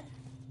dead.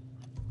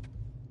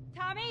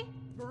 Tommy?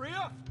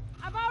 Maria?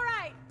 I'm all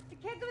right. The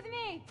kid's with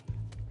me.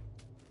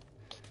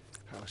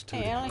 How's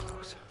Hey, Ellie.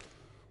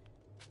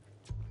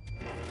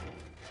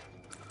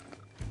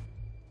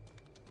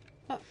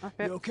 Oh,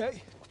 okay. You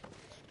okay?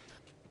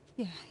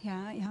 Yeah,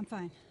 I'm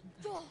fine.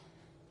 Joel.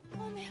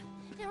 Oh man,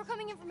 they were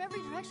coming in from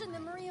every direction.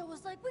 Then Maria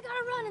was like, "We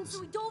gotta run!" And so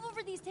we dove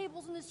over these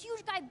tables, and this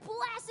huge guy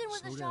blasted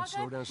with a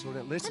shotgun. Slow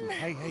down. Listen,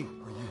 hey, are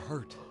you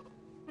hurt?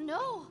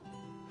 No.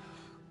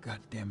 God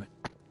damn it.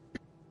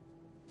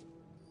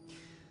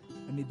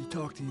 I need to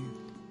talk to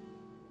you.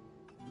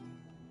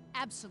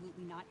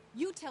 Absolutely not.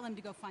 You tell him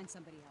to go find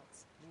somebody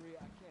else. Maria, I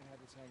can't have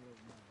this hanging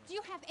over my head. Do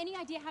you have any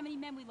idea how many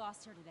men we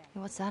lost here today? Hey,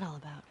 what's that all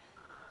about?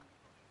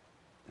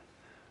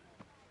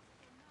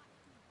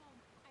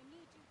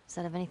 Does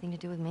that have anything to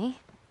do with me?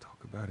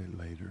 Talk about it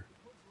later.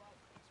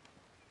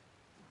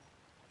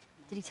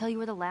 Did he tell you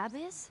where the lab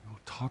is? We'll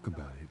talk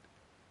about it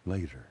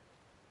later.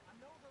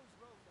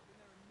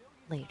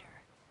 Later.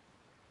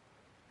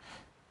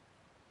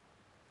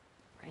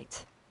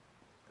 Right.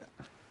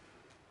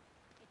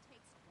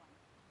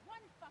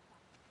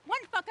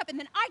 One fuck up, and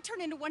then I turn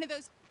into one of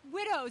those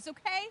widows,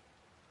 okay?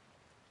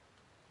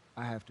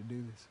 I have to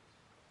do this.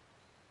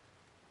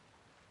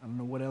 I don't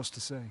know what else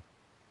to say.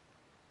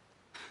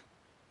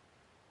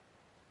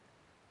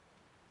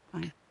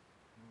 Fine.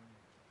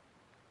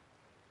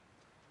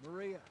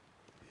 Maria.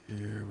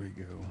 Here we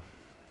go.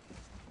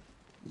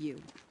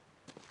 You.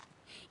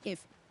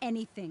 If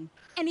anything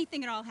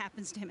at all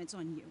happens to him, it's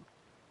on you.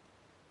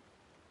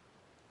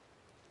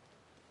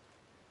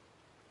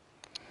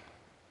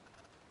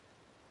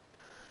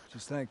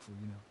 Just thankful,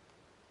 you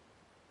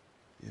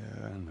know.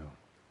 Yeah, I know.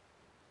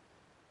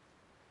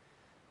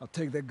 I'll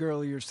take that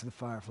girl of yours to the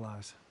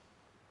Fireflies.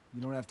 You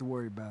don't have to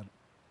worry about it.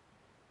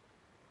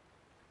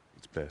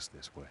 It's best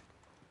this way.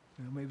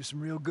 You know, maybe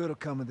some real good will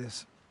come of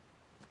this.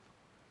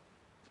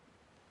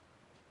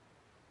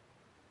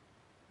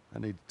 I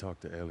need to talk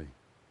to Ellie.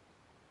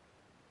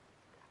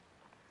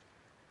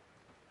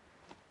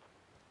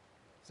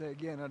 Say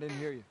again, I didn't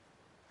hear you.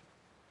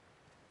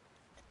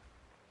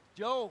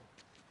 Joe!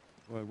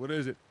 What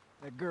is it?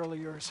 That girl of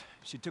yours.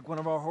 She took one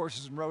of our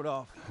horses and rode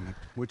off.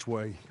 Which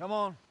way? Come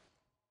on.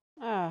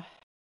 Ah,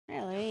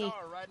 really? Saw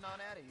her riding on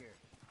out of here.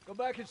 Go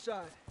back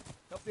inside.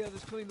 Help the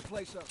others clean the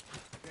place up.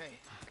 Okay.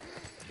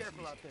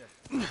 Careful out there.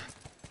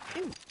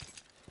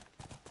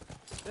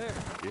 There.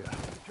 Yeah.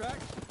 The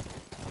tracks?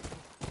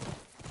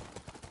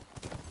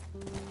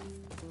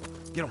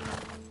 Get him.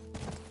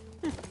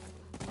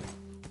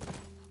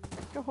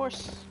 Go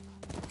horse.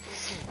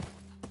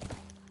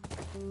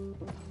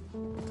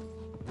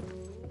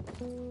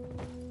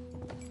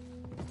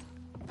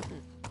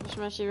 Just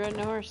must be riding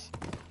a horse.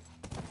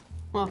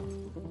 Well,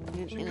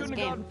 in She this couldn't have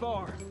game. gotten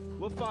far.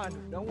 We'll find her.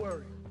 Don't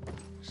worry.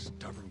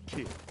 Stubborn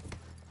kid.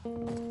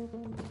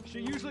 She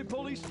usually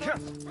pull these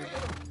stunts.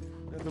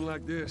 Nothing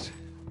like this.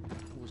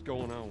 What's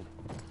going on?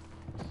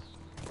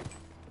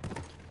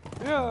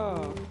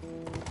 Yeah.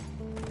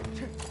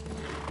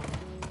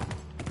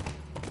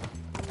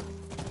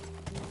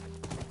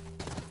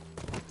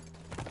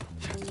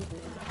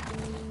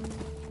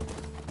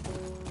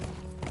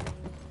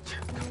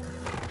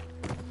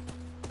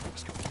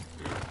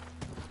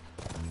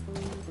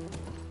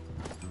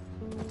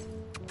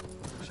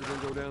 She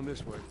didn't go down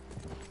this way.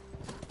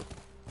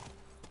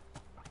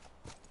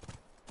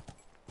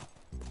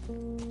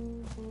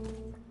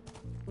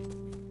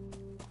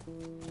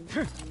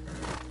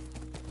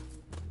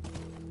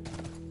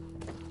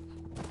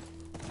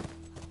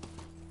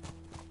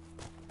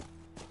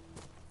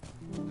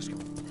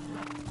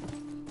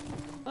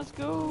 Let's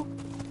go.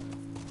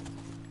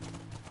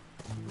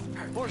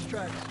 Horse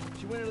tracks.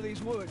 She went into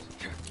these woods.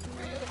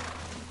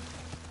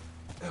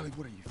 Ellie,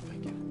 what are you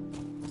thinking?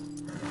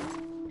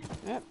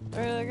 Yep,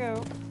 there they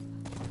go.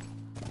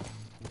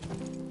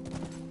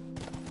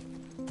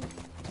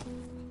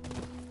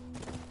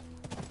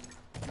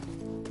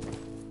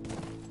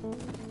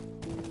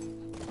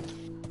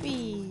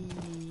 Whee!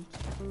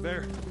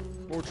 There.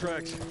 More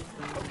tracks.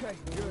 Okay,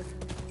 good.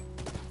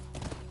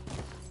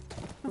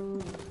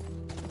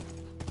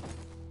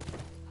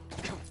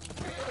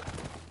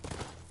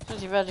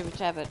 Since you're ready, we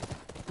tap it.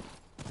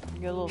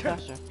 Go a little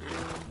faster.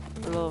 A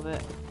little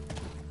bit.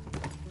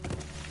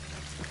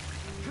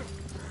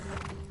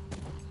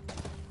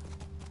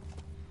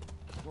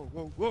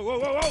 Whoa, whoa, whoa,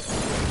 whoa, whoa!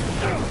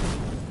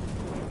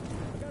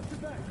 Got your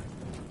back.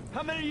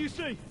 How many do you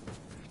see?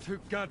 Too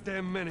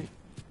goddamn many.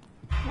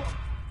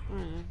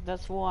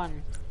 That's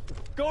one.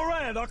 Go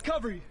around, I'll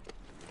cover you.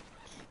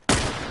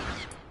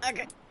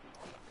 Okay.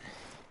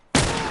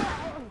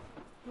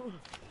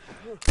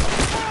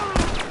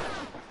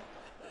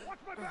 Watch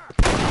my back!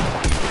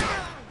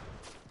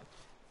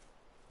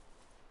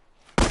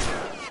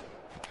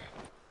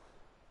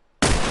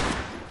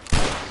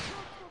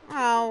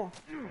 Ow.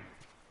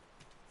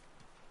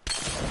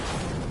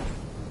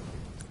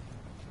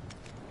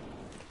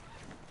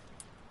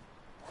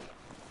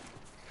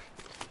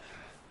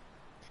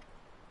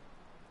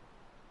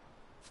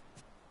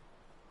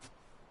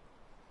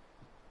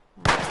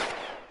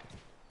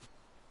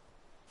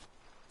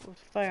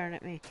 Who's firing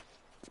at me?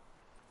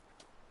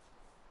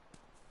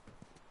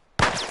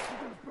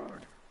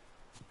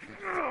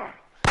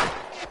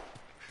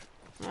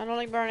 I don't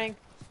like burning.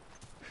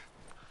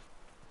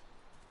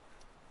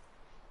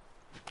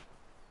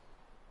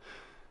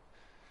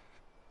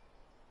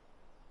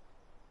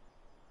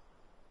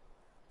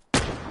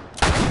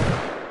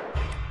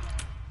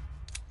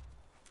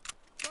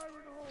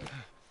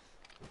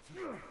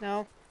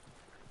 No.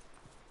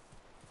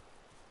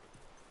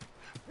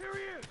 Here he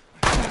is!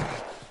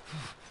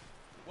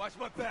 Watch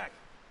my back!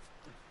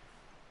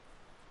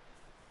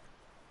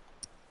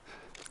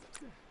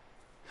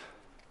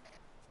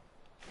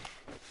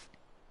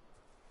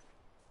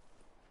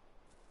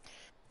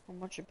 I'll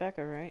watch your back,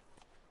 alright?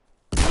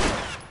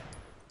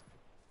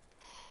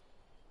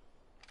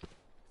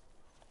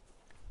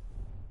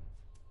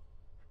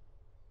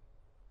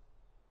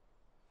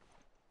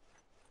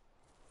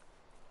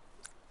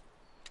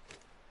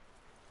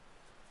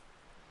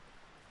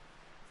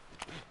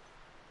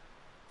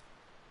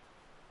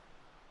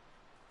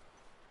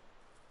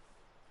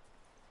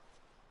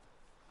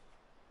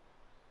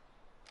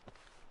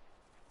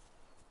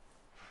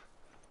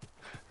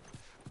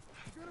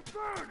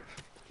 Burn!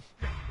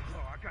 Oh,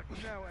 I got you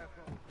now,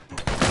 asshole.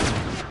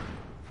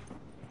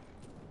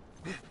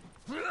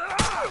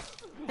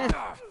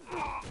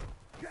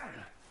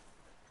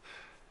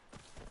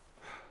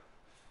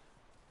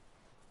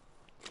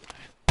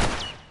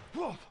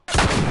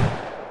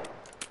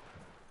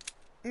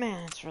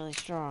 Man, it's really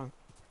strong.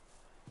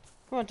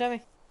 Come on,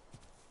 Tommy.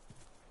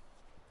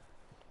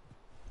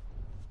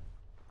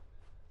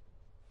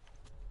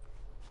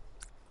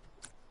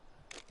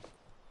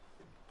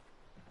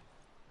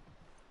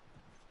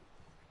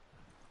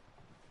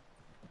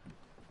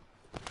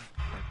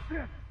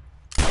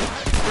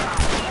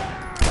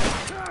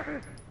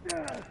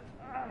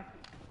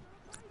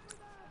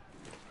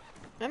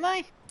 Am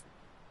I?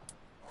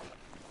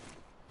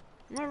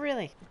 Am I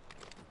really?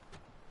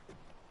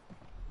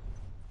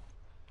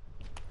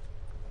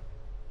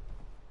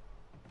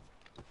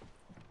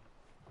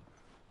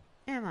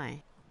 Am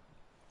I?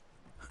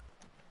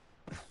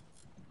 I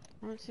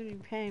don't seem to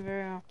be paying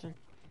very often.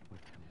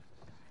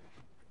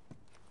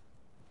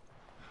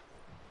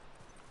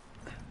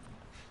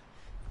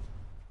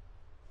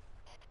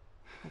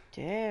 How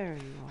dare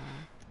you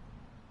are.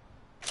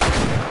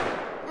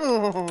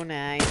 Oh,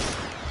 nice.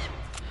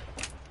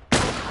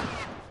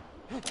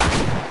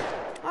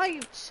 Oh,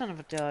 you son of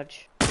a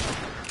dodge.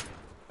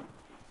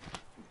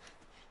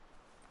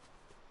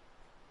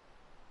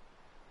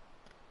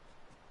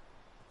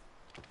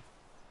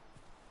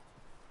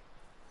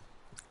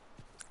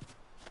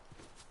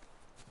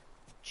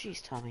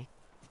 Jeez, Tommy.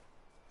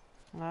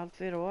 Loud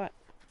fit or what?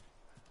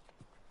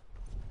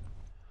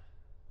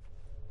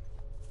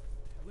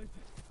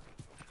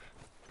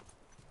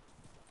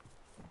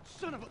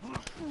 Son of a...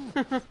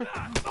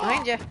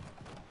 Behind you.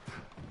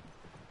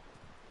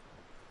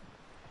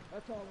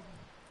 That's all of them.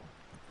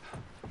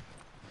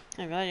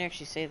 I'm glad you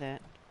actually say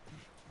that.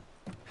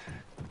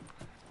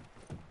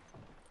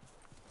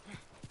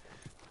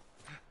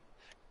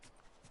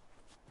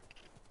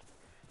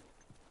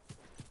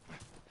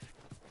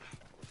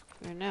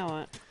 Right now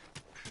what?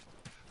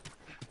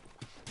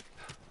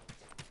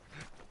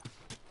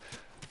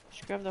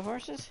 Just grab the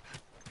horses?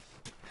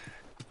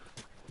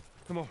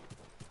 Come on.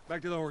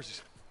 Back to the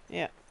horses.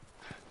 Yeah.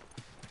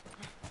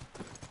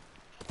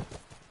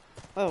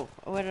 Oh,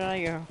 where did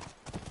I go?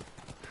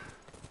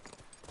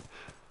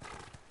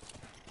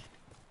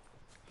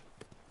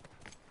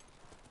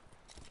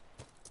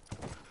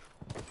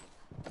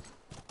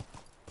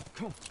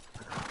 Come on.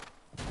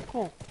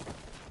 Come on.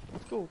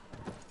 Let's go.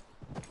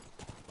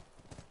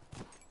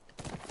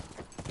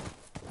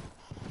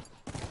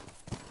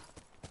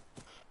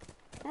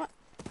 Come on.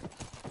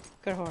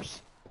 Good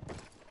horse.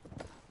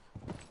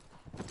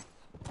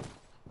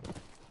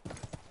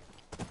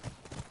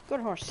 Good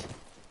horse.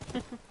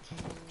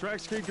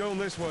 Tracks keep going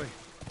this way.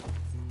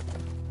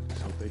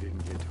 Just hope they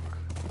didn't get to her.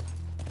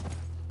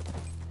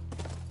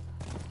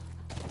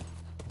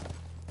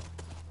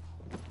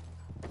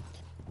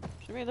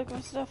 Should we look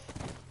at stuff?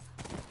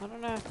 I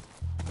don't know.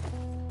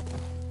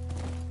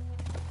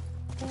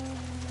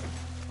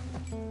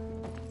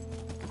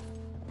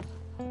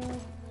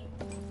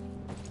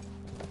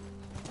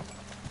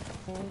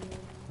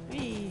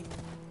 Whee!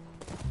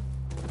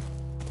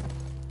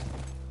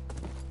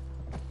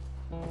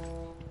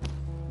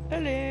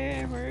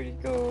 Hello, where'd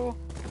it go?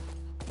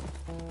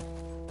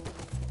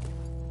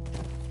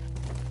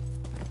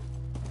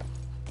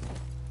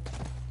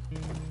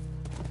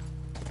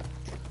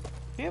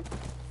 Yep.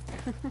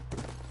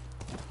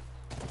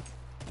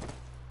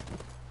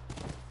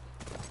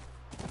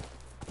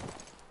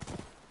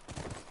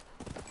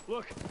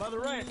 Look, by the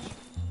ranch.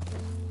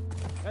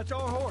 That's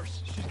our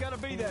horse. She's gotta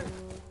be there.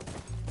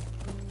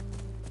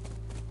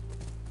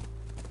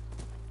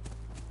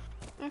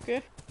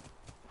 Okay.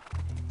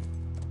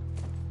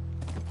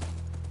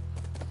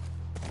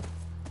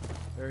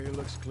 Area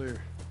looks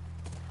clear.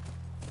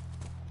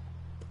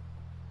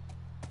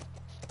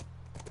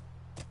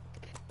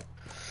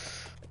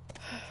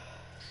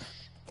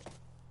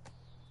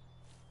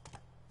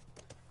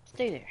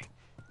 Stay there.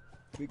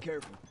 Be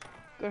careful.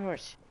 Good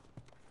horse.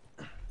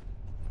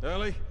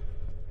 Ellie?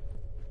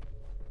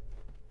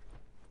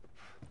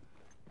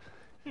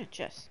 Yeah,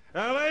 chest.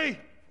 Ellie?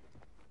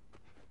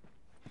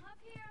 Up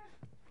here.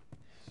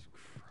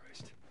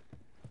 Christ.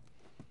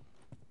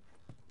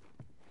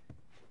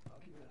 I'll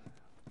keep an eye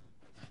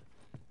out.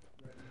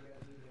 Right, you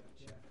guys need to have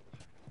a chat.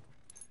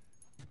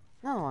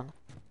 Another one.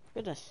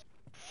 Goodness.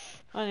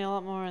 Finding a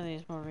lot more of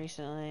these more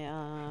recently.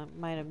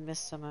 Might have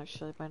missed some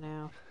actually by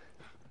now.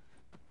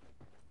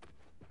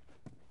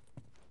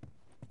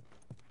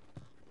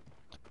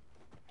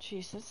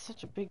 Jeez, that's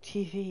such a big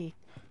TV.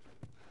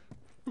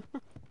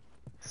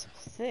 So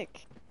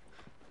thick.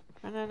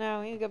 I don't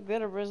know, you got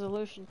better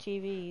resolution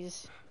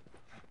TVs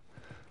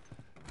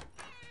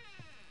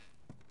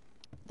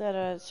that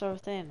are so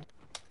thin.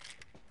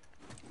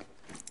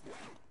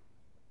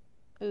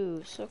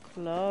 Ooh, so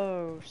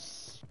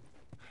close.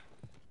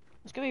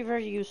 It's gonna be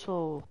very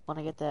useful when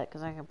I get that,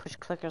 because I can push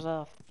clickers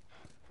off.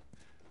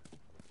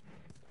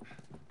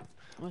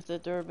 With the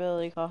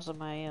durability cost of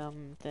my,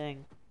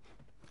 thing.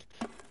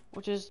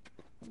 Which is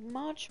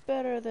much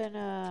better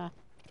than,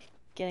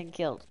 getting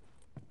killed.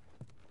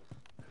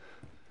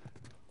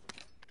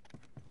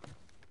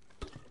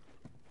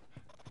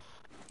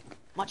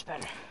 Much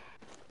better.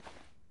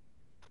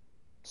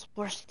 It's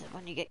worse than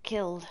when you get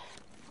killed.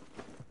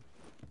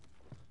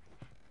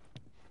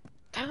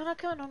 Come on,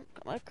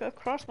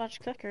 cross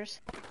match clickers.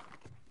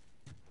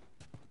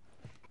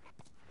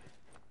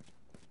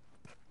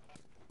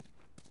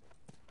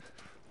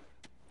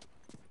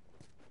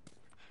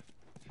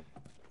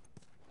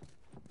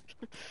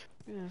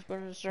 Yeah, it's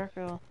better to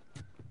circle.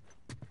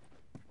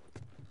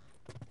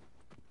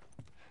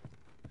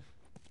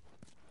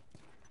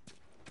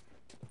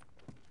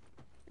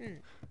 I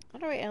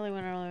wonder why Ellie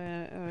went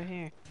over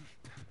here.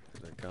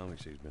 That comic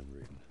she's been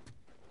reading.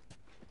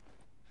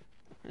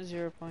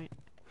 0 point.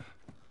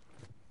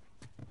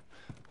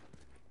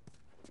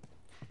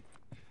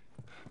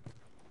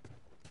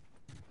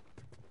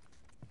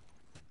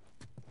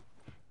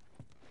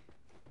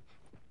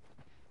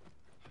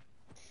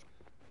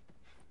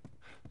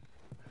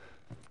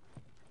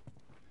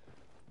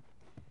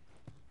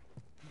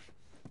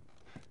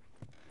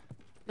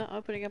 Not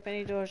opening up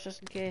any doors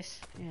just in case.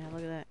 Yeah,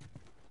 look at that.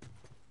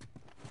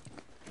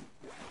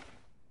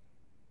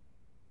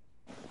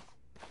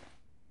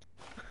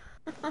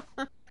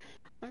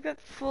 I've got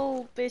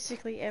full,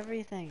 basically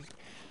everything.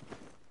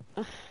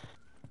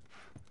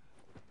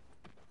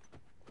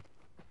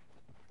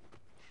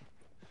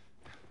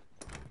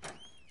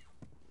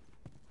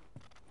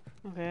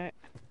 Okay. I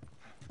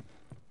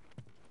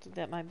think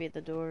that might be at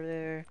the door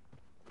there.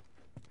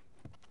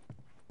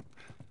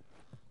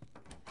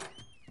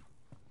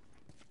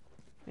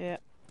 Yeah.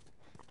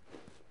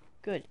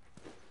 Good.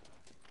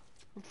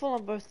 I'm full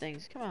on both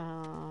things. Come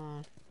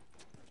on.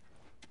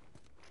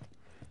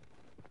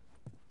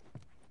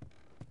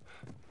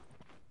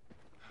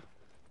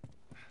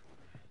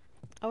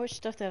 I wish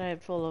stuff that I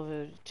had full of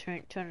would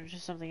turn into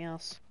something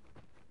else.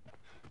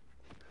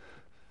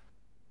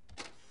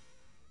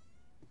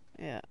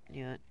 Yeah,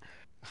 knew it.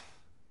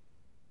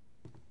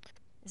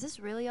 Is this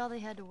really all they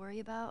had to worry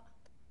about?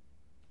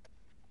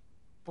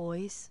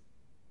 Boys?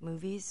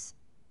 Movies?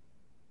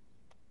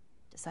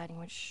 Deciding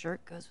which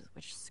shirt goes with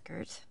which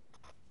skirt?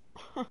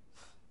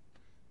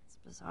 It's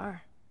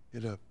bizarre.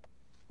 Get up.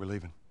 We're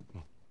leaving.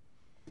 Come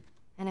on.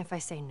 And if I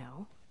say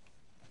no?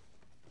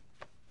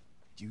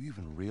 Do you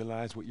even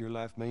realize what your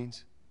life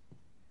means?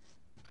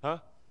 Huh?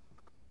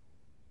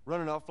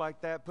 Running off like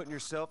that, putting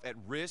yourself at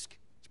risk?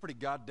 It's pretty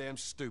goddamn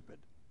stupid.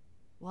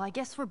 Well, I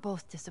guess we're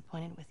both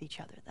disappointed with each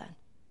other then.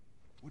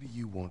 What do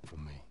you want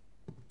from me?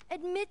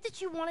 Admit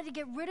that you wanted to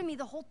get rid of me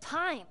the whole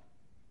time.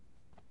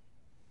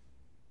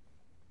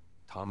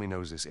 Tommy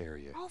knows this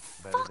area Oh,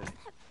 better fuck than... that.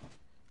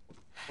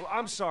 Well,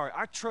 I'm sorry.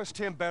 I trust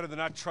him better than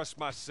I trust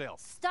myself.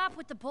 Stop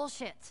with the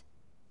bullshit.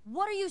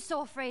 What are you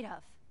so afraid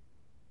of?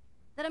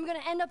 That I'm gonna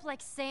end up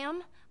like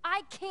Sam?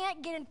 I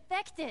can't get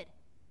infected.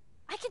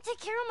 I can take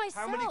care of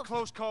myself. How many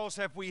close calls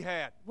have we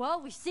had? Well,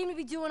 we seem to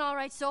be doing all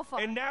right so far.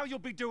 And now you'll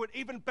be doing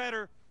even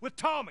better with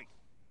Tommy.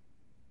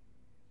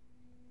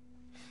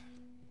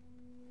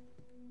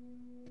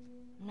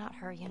 Not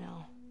her, you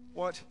know.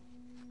 What?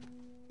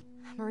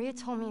 Maria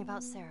told me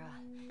about Sarah.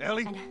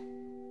 Ellie? And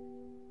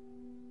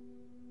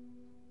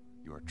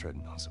You are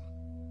treading on some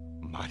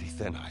mighty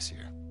thin ice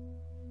here.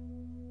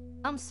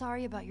 I'm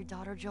sorry about your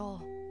daughter,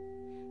 Joel.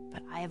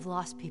 But I have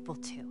lost people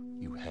too.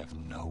 You have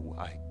no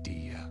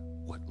idea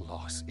what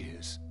loss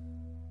is.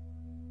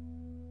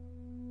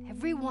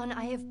 Everyone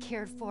I have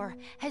cared for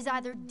has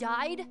either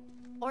died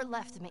or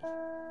left me.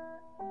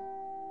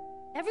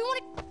 Everyone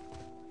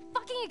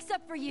fucking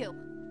except for you.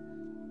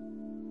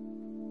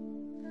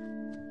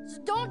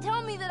 So don't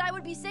tell me that I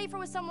would be safer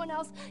with someone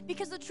else,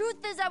 because the truth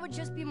is I would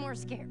just be more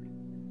scared.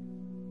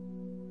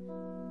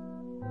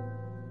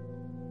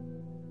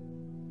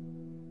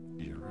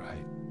 You're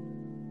right.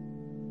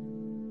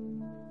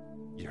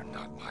 You're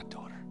not my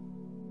daughter.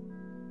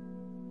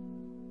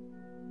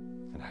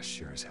 And I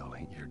sure as hell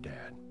ain't your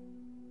dad.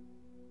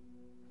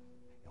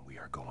 And we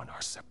are going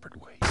our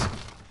separate ways.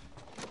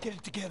 Get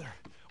it together.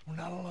 We're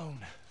not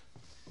alone.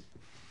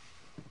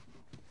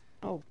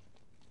 Oh,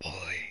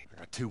 boy.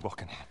 There are two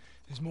walking in.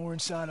 There's more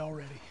inside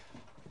already.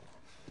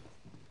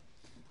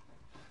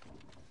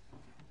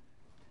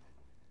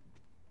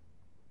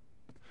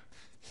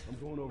 I'm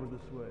going over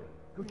this way.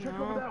 Go check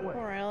no, over that way.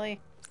 Poor Ellie.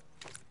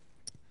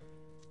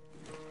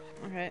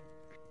 Okay.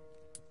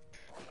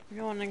 We're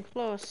going in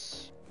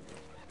close.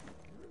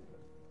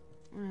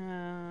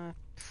 I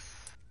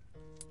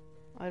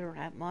don't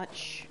have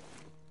much.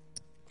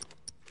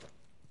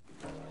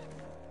 I'm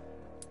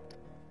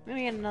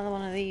gonna get another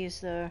one of these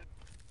though.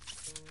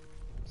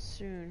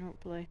 Soon,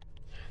 hopefully.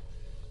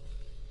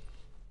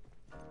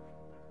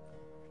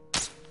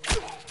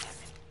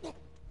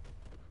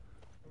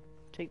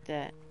 Take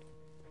that.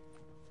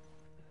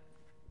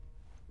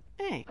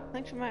 Hey,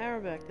 thanks for my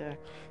arrow back there.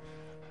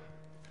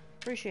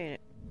 Appreciate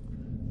it.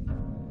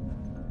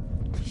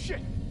 Shit!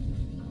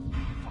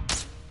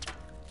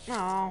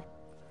 Aw.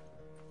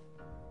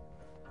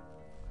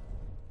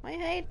 Why you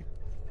hate?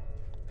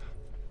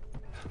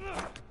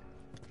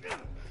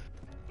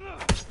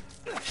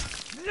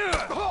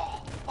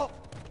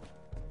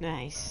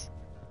 Nice.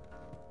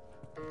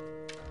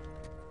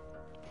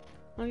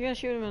 I'm gonna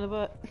shoot him in the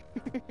butt.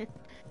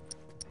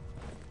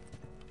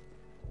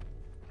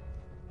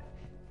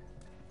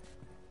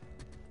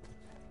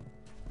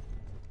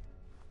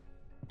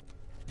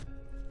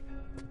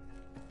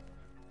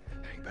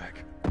 Hang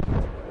back.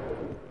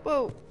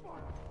 Whoa.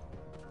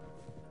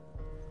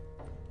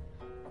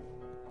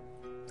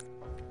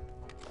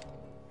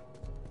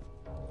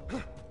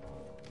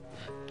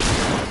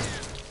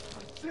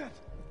 Shit!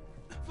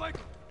 Flank!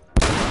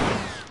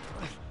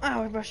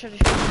 Oh, we brushed out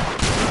his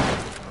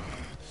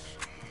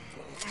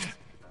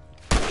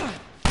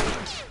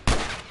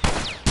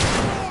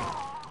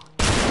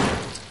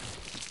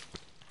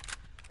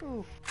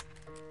Oof.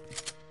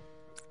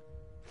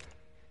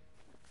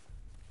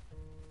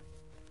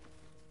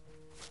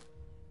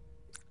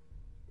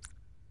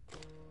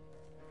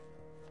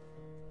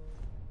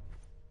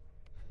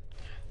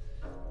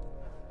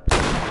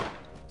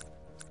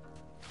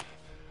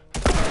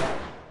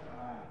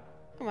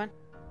 Come on.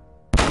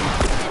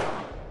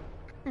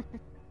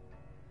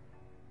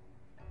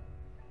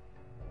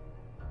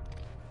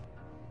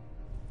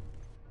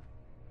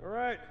 All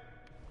right.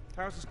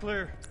 House is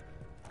clear.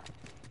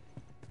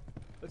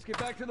 Let's get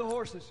back to the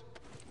horses.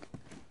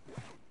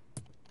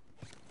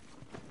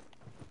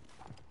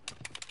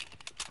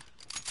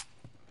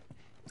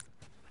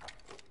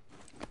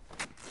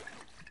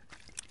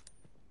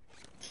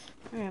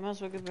 Okay, I might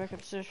as well get back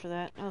upstairs for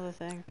that other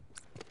thing.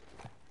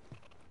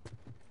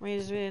 Might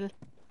as well.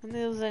 I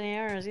didn't lose any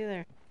arrows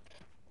either.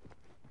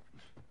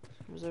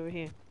 It was over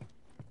here.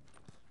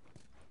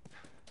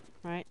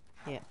 Right?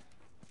 Yeah.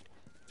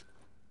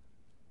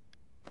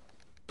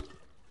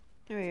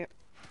 There we go.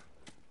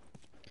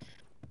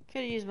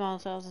 Could have used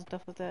Molotovs and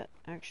stuff with that,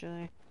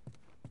 actually.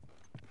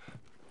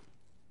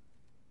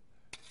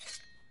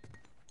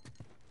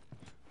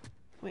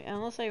 Wait,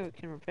 unless I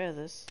can repair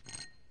this.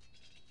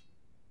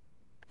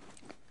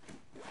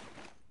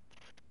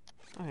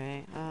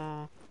 Okay,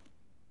 no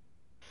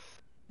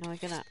I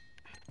cannot.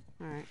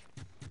 Alright.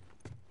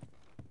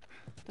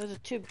 Those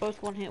are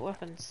both one-hit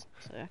weapons,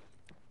 so...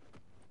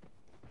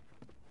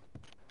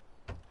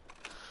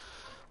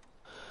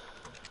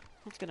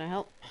 That's gonna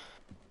help.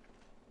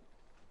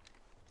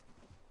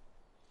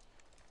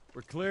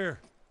 We're clear.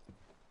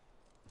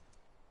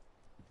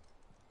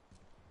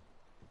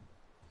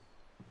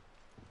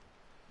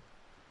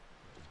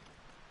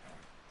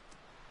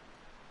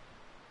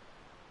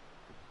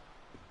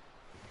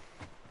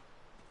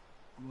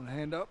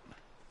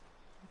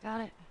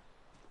 Got it.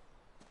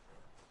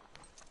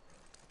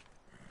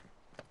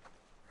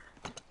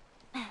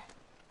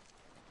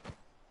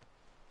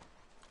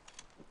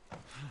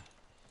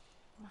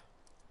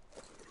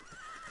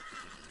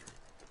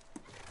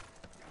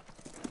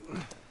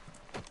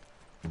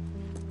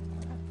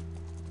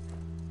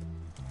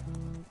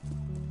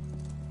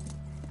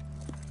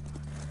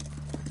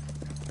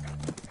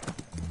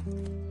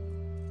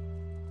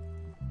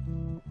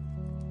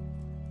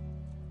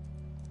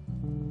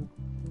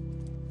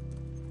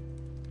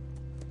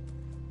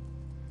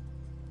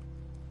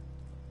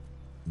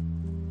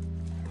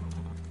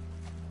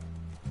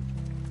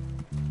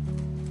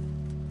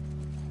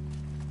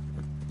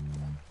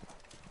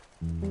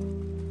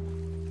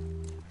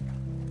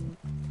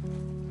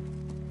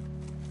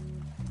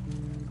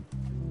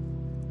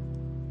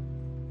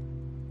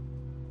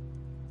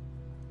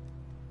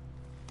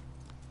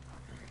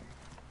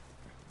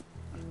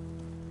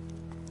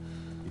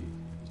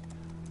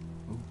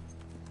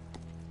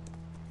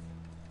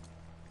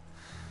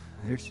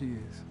 There she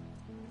is.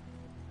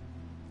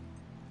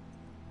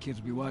 Kids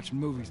will be watching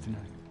movies tonight.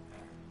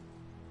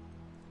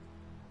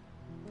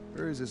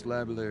 Where is this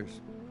lab of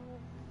theirs?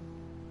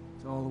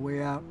 It's all the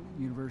way out,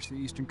 University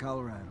of Eastern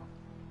Colorado.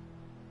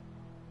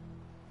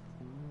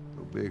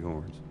 Go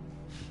Bighorns.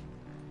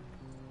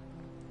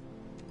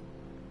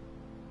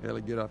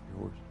 Ellie, get off your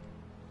horse.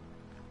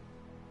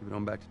 Give it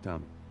on back to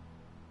Tommy.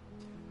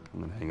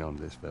 I'm gonna hang on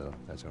to this fella,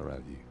 if that's all right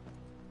with you.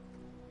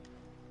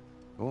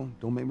 Go on,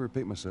 don't make me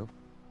repeat myself.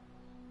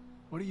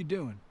 What are you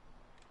doing?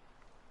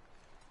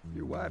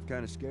 Your wife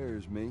kind of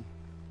scares me.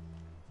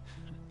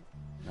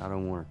 I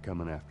don't want her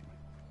coming after me.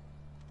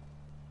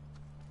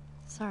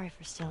 Sorry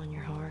for stealing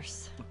your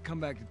horse. Look, come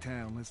back to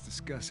town. Let's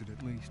discuss it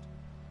at least.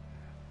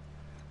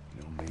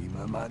 You know me,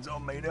 my mind's all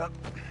made up.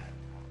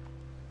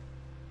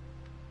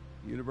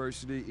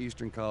 University,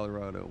 Eastern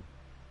Colorado.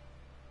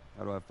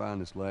 How do I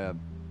find this lab?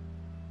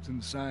 It's in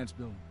the science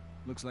building.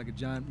 Looks like a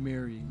giant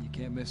mirror. You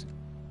can't miss it.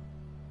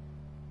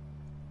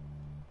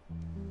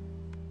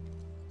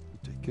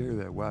 Take care of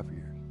that wife of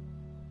yours.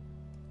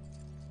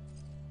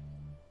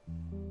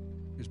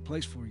 There's a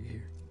place for you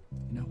here,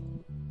 you know?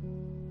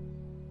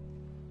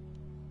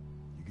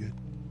 You good?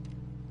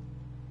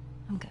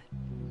 I'm good.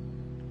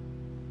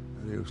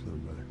 Adios, little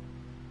brother.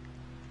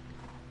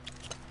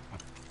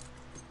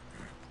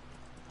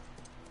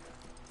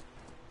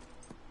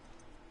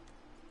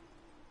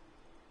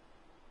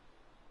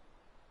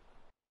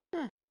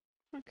 Huh.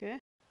 Okay.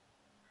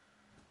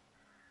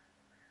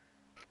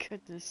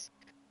 Goodness.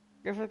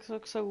 Graphics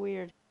look so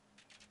weird.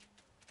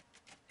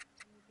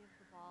 You give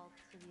the ball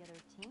to the other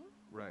team?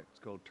 Right, it's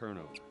called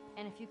turnover.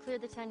 And if you clear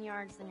the 10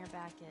 yards, then you're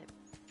back at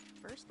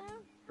first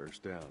down?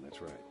 First down,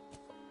 that's right.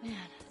 Man,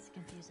 that's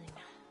confusing.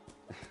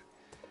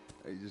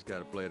 You just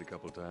gotta play it a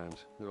couple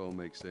times. It all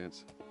makes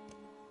sense.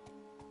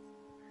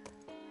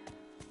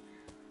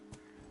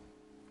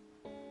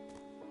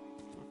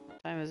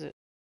 What time is it?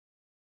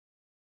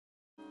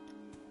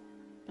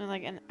 In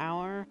like an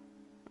hour?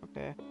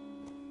 Okay.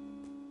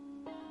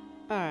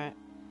 Alright.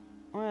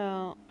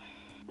 Well,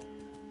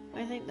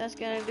 I think that's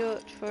gonna do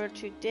it for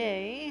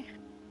today.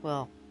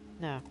 Well,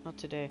 no, not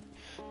today.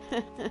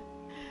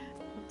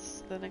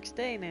 It's the next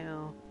day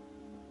now.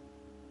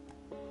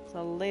 That's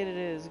how late it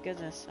is.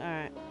 Goodness.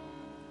 Alright.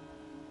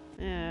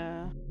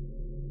 Yeah.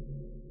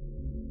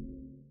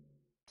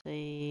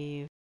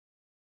 Save.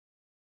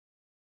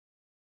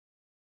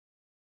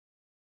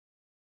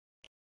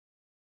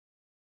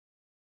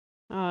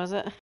 Oh, is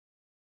it?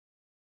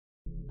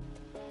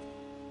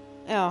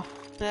 Oh,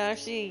 that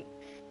actually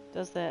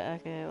does that.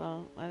 Okay,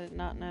 well, I did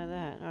not know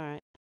that.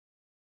 Alright.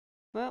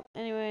 Well,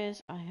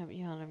 anyways, I hope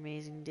you have an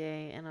amazing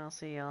day, and I'll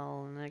see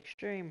y'all in the next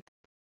stream.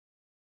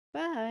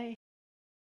 Bye!